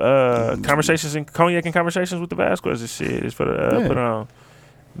shit. Conversations and cognac and conversations with the Vasquez. This shit is for the put on.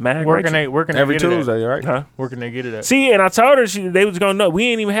 Mag Where can Rachel. they Every get it at? Tuesday, right? Huh? Where can they get it at? See, and I told her they was gonna know. We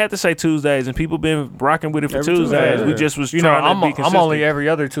ain't even had to say Tuesdays, and people been rocking with it for Every Tuesdays. Tuesday, We yeah. just was You know, trying to be I'm consistent. only every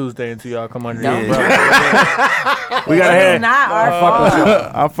other Tuesday until y'all come under. Don't the umbrella. We gotta It's have. not our fault.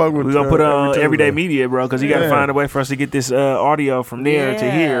 I fuck with We're gonna put on every Everyday Tuesday. Media, bro, because you gotta Yeah. find a way for us to get this audio from there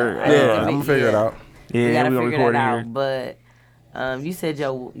to here. Yeah, I'm gonna figure it out. We Yeah, gotta we're gonna figure record that it out. here. But you said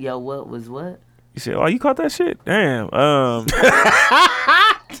yo what was what? You said, "Oh, you caught that shit? Damn."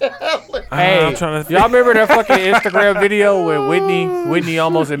 Hey, I'm trying to y'all remember that fucking Instagram video where Whitney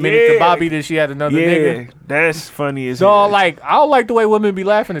almost admitted to Yeah. Bobby that she had another Yeah, nigga? that's funny as So hell. like, I don't like the way women be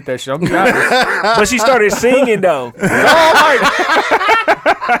laughing at that shit. I'm be honest. But she started singing though.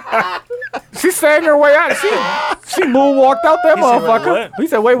 She sang her way out. She moonwalked out that He said, motherfucker. what? He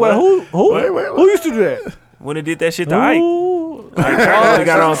said, "Wait, What? who? Wait. Who used to do that?" When it did that shit to Ike, Ooh. Ike would've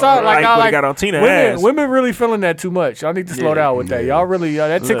got on, Ike would've got on Tina ass. Women really feeling that too much. Y'all need to slow down with that. Y'all really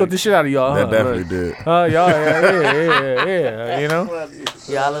that tickled Look. the shit out of y'all. That huh? definitely did. Y'all, yeah. You know,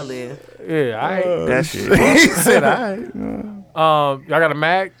 Y'all will live. yeah. I That shit. He said, "I." y'all got a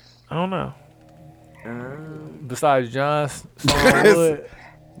mag I don't know. besides John's Songwood.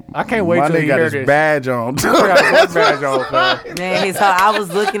 I can't wait My till nigga you got hear his this. badge on. I got a work badge on, fam. Man, so I was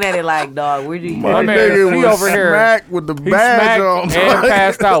looking at it like, dog, where do you My man, nigga he was over here. smacked with the He badge smacked on. and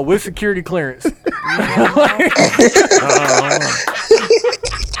passed out with security clearance.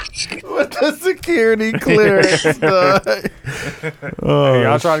 With the security clearance. dog. Hey,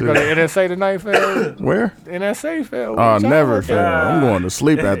 y'all trying to go to NSA tonight, fam? Where? NSA, fam. Oh, What y'all never, looking fam. at? I'm going to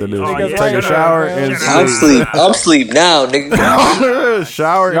sleep after this. Oh, yeah. Take a shower and I'm sleep. sleep now, nigga.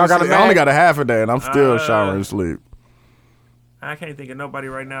 Shower Y'all and got a sleep. I only mag? got a half a day and I'm still showering and sleep. I can't think of nobody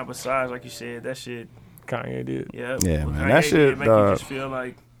right now besides, like you said, that shit. Kanye did. Yeah, Yeah, what man, Kanye that did shit, make you dog. just feel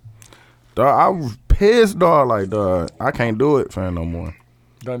like Dog, I was pissed, dog. Like, dog, I can't do it, fam, no more.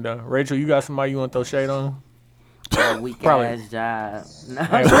 Done. Rachel, you got somebody you want to throw shade on? a weak Probably. ass job?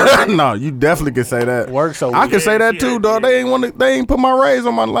 No. No, you definitely can say that. Work so I can say that yeah, too, dog. yeah. They ain't put my raise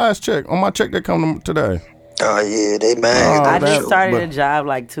on my last check, on my check that come today. Oh yeah, they mad. I that- just started but- a job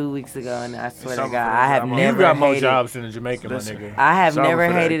like 2 weeks ago, and I swear to something God, for I have a job. You never got more hated. jobs than a Jamaican, my Listen. nigga. I have Sorry never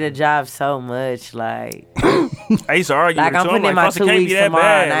for that. hated a job so much. Like, I used to argue Like, with I'm it too. putting in I'm my like, 2 it can't weeks be that tomorrow,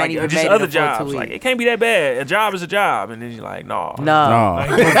 bad. and I ain't Like, even just made it other a full 2 jobs. Like, weeks. it can't be that bad. A job is a job. And then you're like, no. no,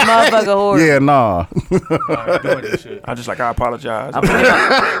 No. this motherfucker horrible. Yeah, nah. Alright, doing this shit. I just like, I apologize.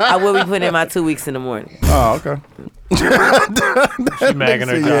 I will be putting in my 2 weeks in the morning. Oh, okay. She magging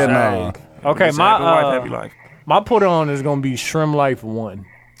her Yeah, job. nah. Okay, It's a happy wife, happy my life. my put on is gonna be Shrimp Life 1.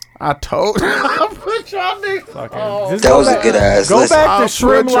 I told I put y'all niggas. Fucking, just That go was a back- good ass Go listen. back I'll to put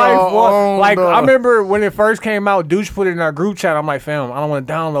Shrimp y'all Life 1. on, Like, I dog. remember when it first came out, Douche put it in our group chat. I'm like, fam, I don't want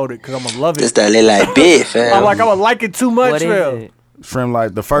to download it because I'm gonna love It's it. that little like bit, fam. I'm like, I would like it too much, What is fam. it? Shrimp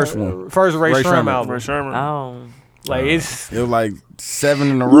like the first one. First Ray Shrimp Sherman. album. Ray Sherman. Oh, Like, it's It was like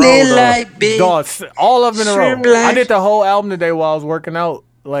 7 in a row. Little dog. like bit. dog, all of them in a Shrimp row. Life. I did the whole album today while I was working out.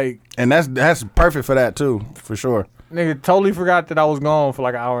 Like, And that's perfect for that too, for sure. nigga, totally forgot that I was gone for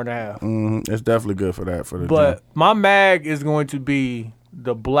like an hour and a half. It's definitely good for that. For the But gym. my mag is going to be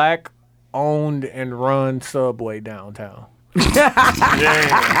the black owned and run Subway downtown.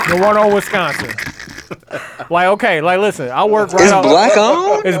 The one on Wisconsin. Like, okay, like, listen, I work right It's out. black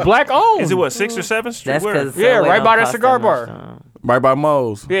on? It's black owned. Is it what, 6th or 7th Street? that's Where? because Yeah, right by that cigar bar. Right by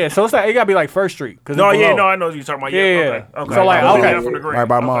Moe's. Yeah, so it's like, it got to be like First Street. Cause No, it's yeah, below. no, I know what you're talking about. Yeah, Yeah, yeah. okay. Okay. So, like, I'm looking okay. at it from the green. Right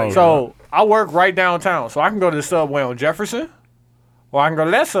by Okay. Moe's. So I work right downtown. So I can go to the Subway on Jefferson or I can go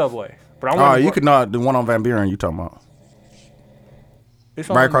to that Subway. But I Oh, want you could not the one on Van Buren you talking about. It's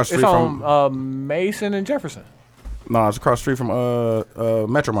right across the it's street on Mason and Jefferson. No, it's across the street from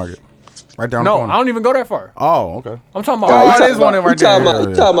Metro Market. Right down the No, corner. I don't even go that far. Oh, okay. I'm talking Oh, about you it talking is one about- right you talking there. about-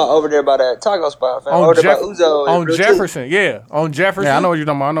 You talking about over there by that taco spot, fam. on, Over there Jeff- by Uzo. and on Real Jefferson. Yeah, on Jefferson. Yeah, I know what you're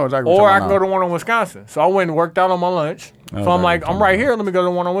talking about. I know exactly what Or you're I talking can go to about. the one on Wisconsin. So I went and worked out on my lunch. So I'm Okay, like, I'm right here. Let me go to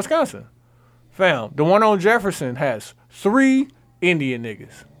the one on Wisconsin. Fam, the one on Jefferson has 3 Indian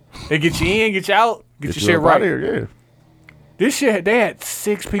niggas. They get you in, get you out, get your shit up right. outta here, yeah. This shit, they had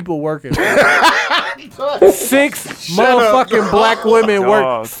 6 people working. 6 motherfucking black women work.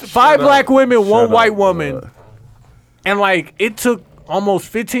 Dog, 5 black women, 1 Shut white up, woman. dog. And like, it took almost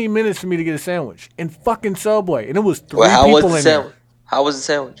 15 minutes for me to get a sandwich in fucking Subway. And it was 3 Well, how was people the in there. sandwich? How was the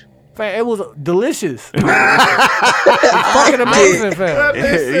sandwich? Fam, it was delicious. It was fucking amazing, fam.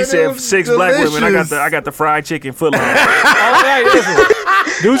 He said 6 black women. I got the fried chicken foot long. All right, listen.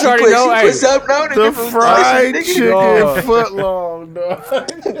 Dudes already know. Hey, the fried chicken foot long, dog.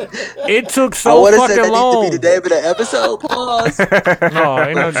 It took I so would have said fucking that long. needs to be the name of the episode. Pause. No,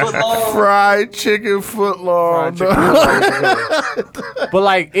 ain't no fried chicken foot long, dog. But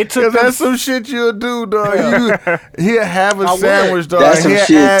like, it took. That's some shit you'll do, dog. He'll have a sandwich, dog. That's some he'll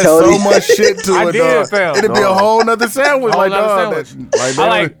shit, add Tony. so much shit to I it, did, dog. fam. It'll be a whole nother sandwich, Whole like nother dog.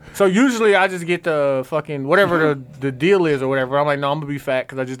 sandwich. So usually I just get the fucking whatever the deal is or whatever. I'm like, no, I'm gonna be fat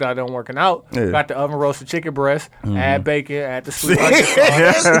because I just got done working out. Yeah. Got the oven roasted chicken breast, add bacon, add the sweet onion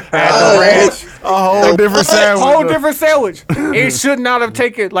sauce, add the ranch. A whole different sandwich. Whole different sandwich. It should not have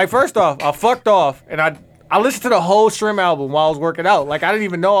taken. Like, first off, I fucked off and I listened to the whole Shrimp album while I was working out. Like, I didn't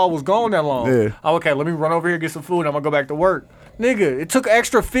even know I was going that long. Yeah. I'm okay, let me run over here, get some food, and I'm gonna go back to work. Nigga, it took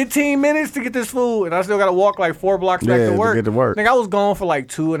extra 15 minutes to get this food, and I still gotta walk like 4 blocks back to work. get to work. Nigga, I was gone for like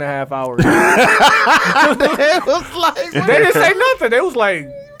 2.5 hours. It was like, They didn't say nothing. They was like,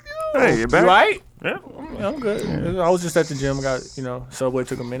 Hey, you back? "You right? Yeah. I'm good. I was just at the gym. Got, Subway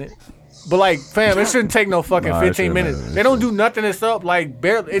took a minute. But like, fam, it shouldn't take no fucking 15 minutes. They don't do nothing. It's up like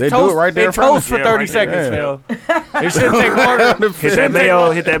barely. They do it right there in It front of toasts you. for Yeah, 30 right there. seconds, fam. It shouldn't take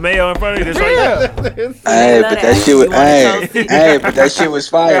longer. Hit that mayo in front of you. Just like that. Hey, but that shit was. Hey, but that shit was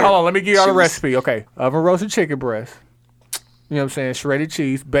Hey, fire. hold on. Let me give y'all the recipe. Okay, oven roasted chicken breast. You know what I'm saying? Shredded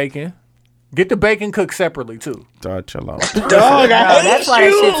cheese, bacon. Get the bacon cooked separately too. Dog, chill out. Dog, That's why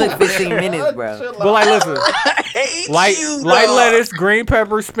that shit took 15 minutes, bro. But like, listen, light lettuce, green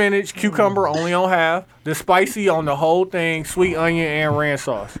pepper, spinach, cucumber only on half. The spicy on the whole thing, sweet onion and ranch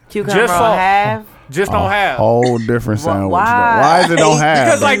sauce. Cucumber Just on salt. half. Just on half. Whole different sandwich. Why? Dog. Why is it on half?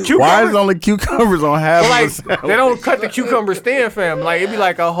 Because, like, Why cucumbers- is it only cucumbers on half? But of like, the sandwich? they don't cut the cucumbers thin, fam. Like, it'd be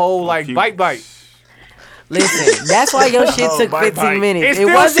like a whole like bite. Listen, that's why your shit took 15 minutes. It It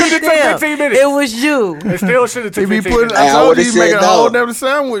still wasn't should've took them. 15 minutes. It was you. It still should have He took be 15 putting. minutes. I I told would've you, he making said a whole no. damn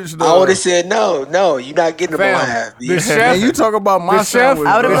sandwich. I Dog. would have said no. You're not getting them on Fam, half. the bitch. chef, And you talk about my The chef- sandwich.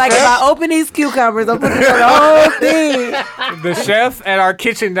 I would have dog. like, if I open these cucumbers, I'm putting the whole thing. the chef at our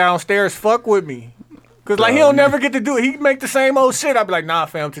kitchen downstairs fuck with me. Cause like he don't never get to do it. He make the same old shit. I'd be like, nah,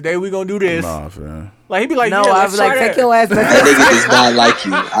 fam, today we gonna do this. Nah, fam. Like he'd be like, No, yeah, I'd let's be try like, that. take your ass That back. nigga does not like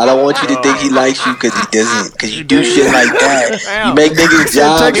you. I don't want you to think he likes you because he doesn't. Because you do shit like that. You make niggas'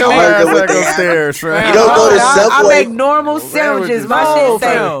 jobs Take your harder ass than what back they have. upstairs, fam. You don't go to I Subway. make normal sandwiches. My Oh, shit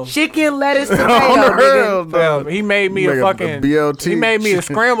say fam. chicken, lettuce, On tomato, the nigga. real, dog. He made me Make a fucking BLT. He made me a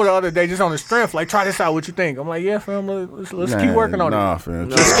scramble the other day just on the strength. Like, try this out. What you think? I'm like, yeah, fam. Let's keep working on Nah, it.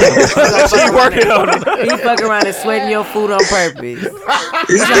 fam. Keep working on it. He fuck around and sweating your food on purpose.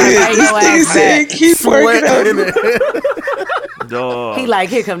 This pay your nigga ass said back. keep working on it. Dog. He like,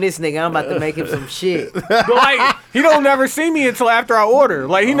 here come this nigga. I'm about to make him some shit. But like, he don't never see me until after I order.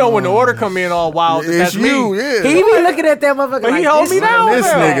 Like, he know when the order come in all wild. It's That's you, me. yeah. He be looking at that motherfucker But like, he hold me this down. This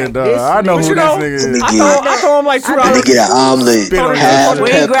nigga, dog. I know But who you know, this nigga is. I throw him like $2. Let me get an omelet, half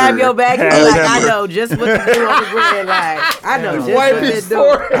When he grab your pepper. back, he be like, I know just what to do on the bread. Like, I know just what to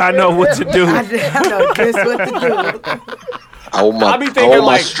do. I know what to do. I know just what to do. I want I be my thinking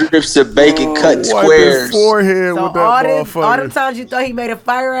like- strips of bacon cut in Wipe his squares. forehead So with that all motherfucker. them times you thought he made a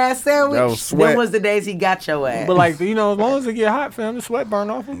fire ass sandwich, That was sweat. them was the days he got your ass. But like, as long as it get hot, fam, the sweat burn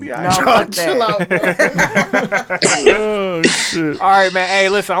off, we'll be all right. no, fuck that. Oh, shit. All right, man. Hey,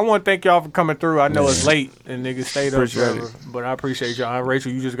 listen, I want to thank y'all for coming through. I know it's late and niggas stayed up Appreciate forever, but I appreciate y'all.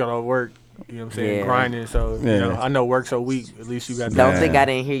 Rachel, you just got to work. You know what I'm saying? Yeah. Grinding. So, Yeah. you know, I know work's so weak. At least you got Don't that. think I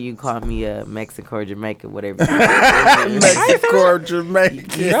didn't hear you call me Mexico or Jamaica, whatever. Mexico or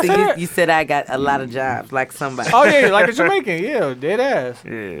Jamaica. You said I got a lot of jobs, like somebody. Oh, yeah, like a Jamaican. Yeah, dead ass.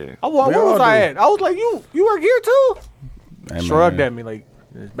 Yeah. Where was all I do. at? I was like, you work here too? Hey, Shrugged man. at me like,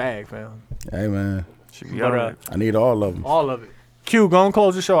 this bag, fam. Hey, man. But, I need all of them. all of it. Q, go and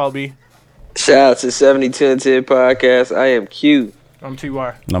close the show, LB. Shout out to 72 and 10 podcast. I am Q. I'm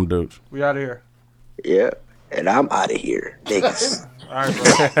TY. Them dudes. We out of here. Yeah, and I'm out of here, niggas. All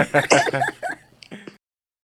right, bro.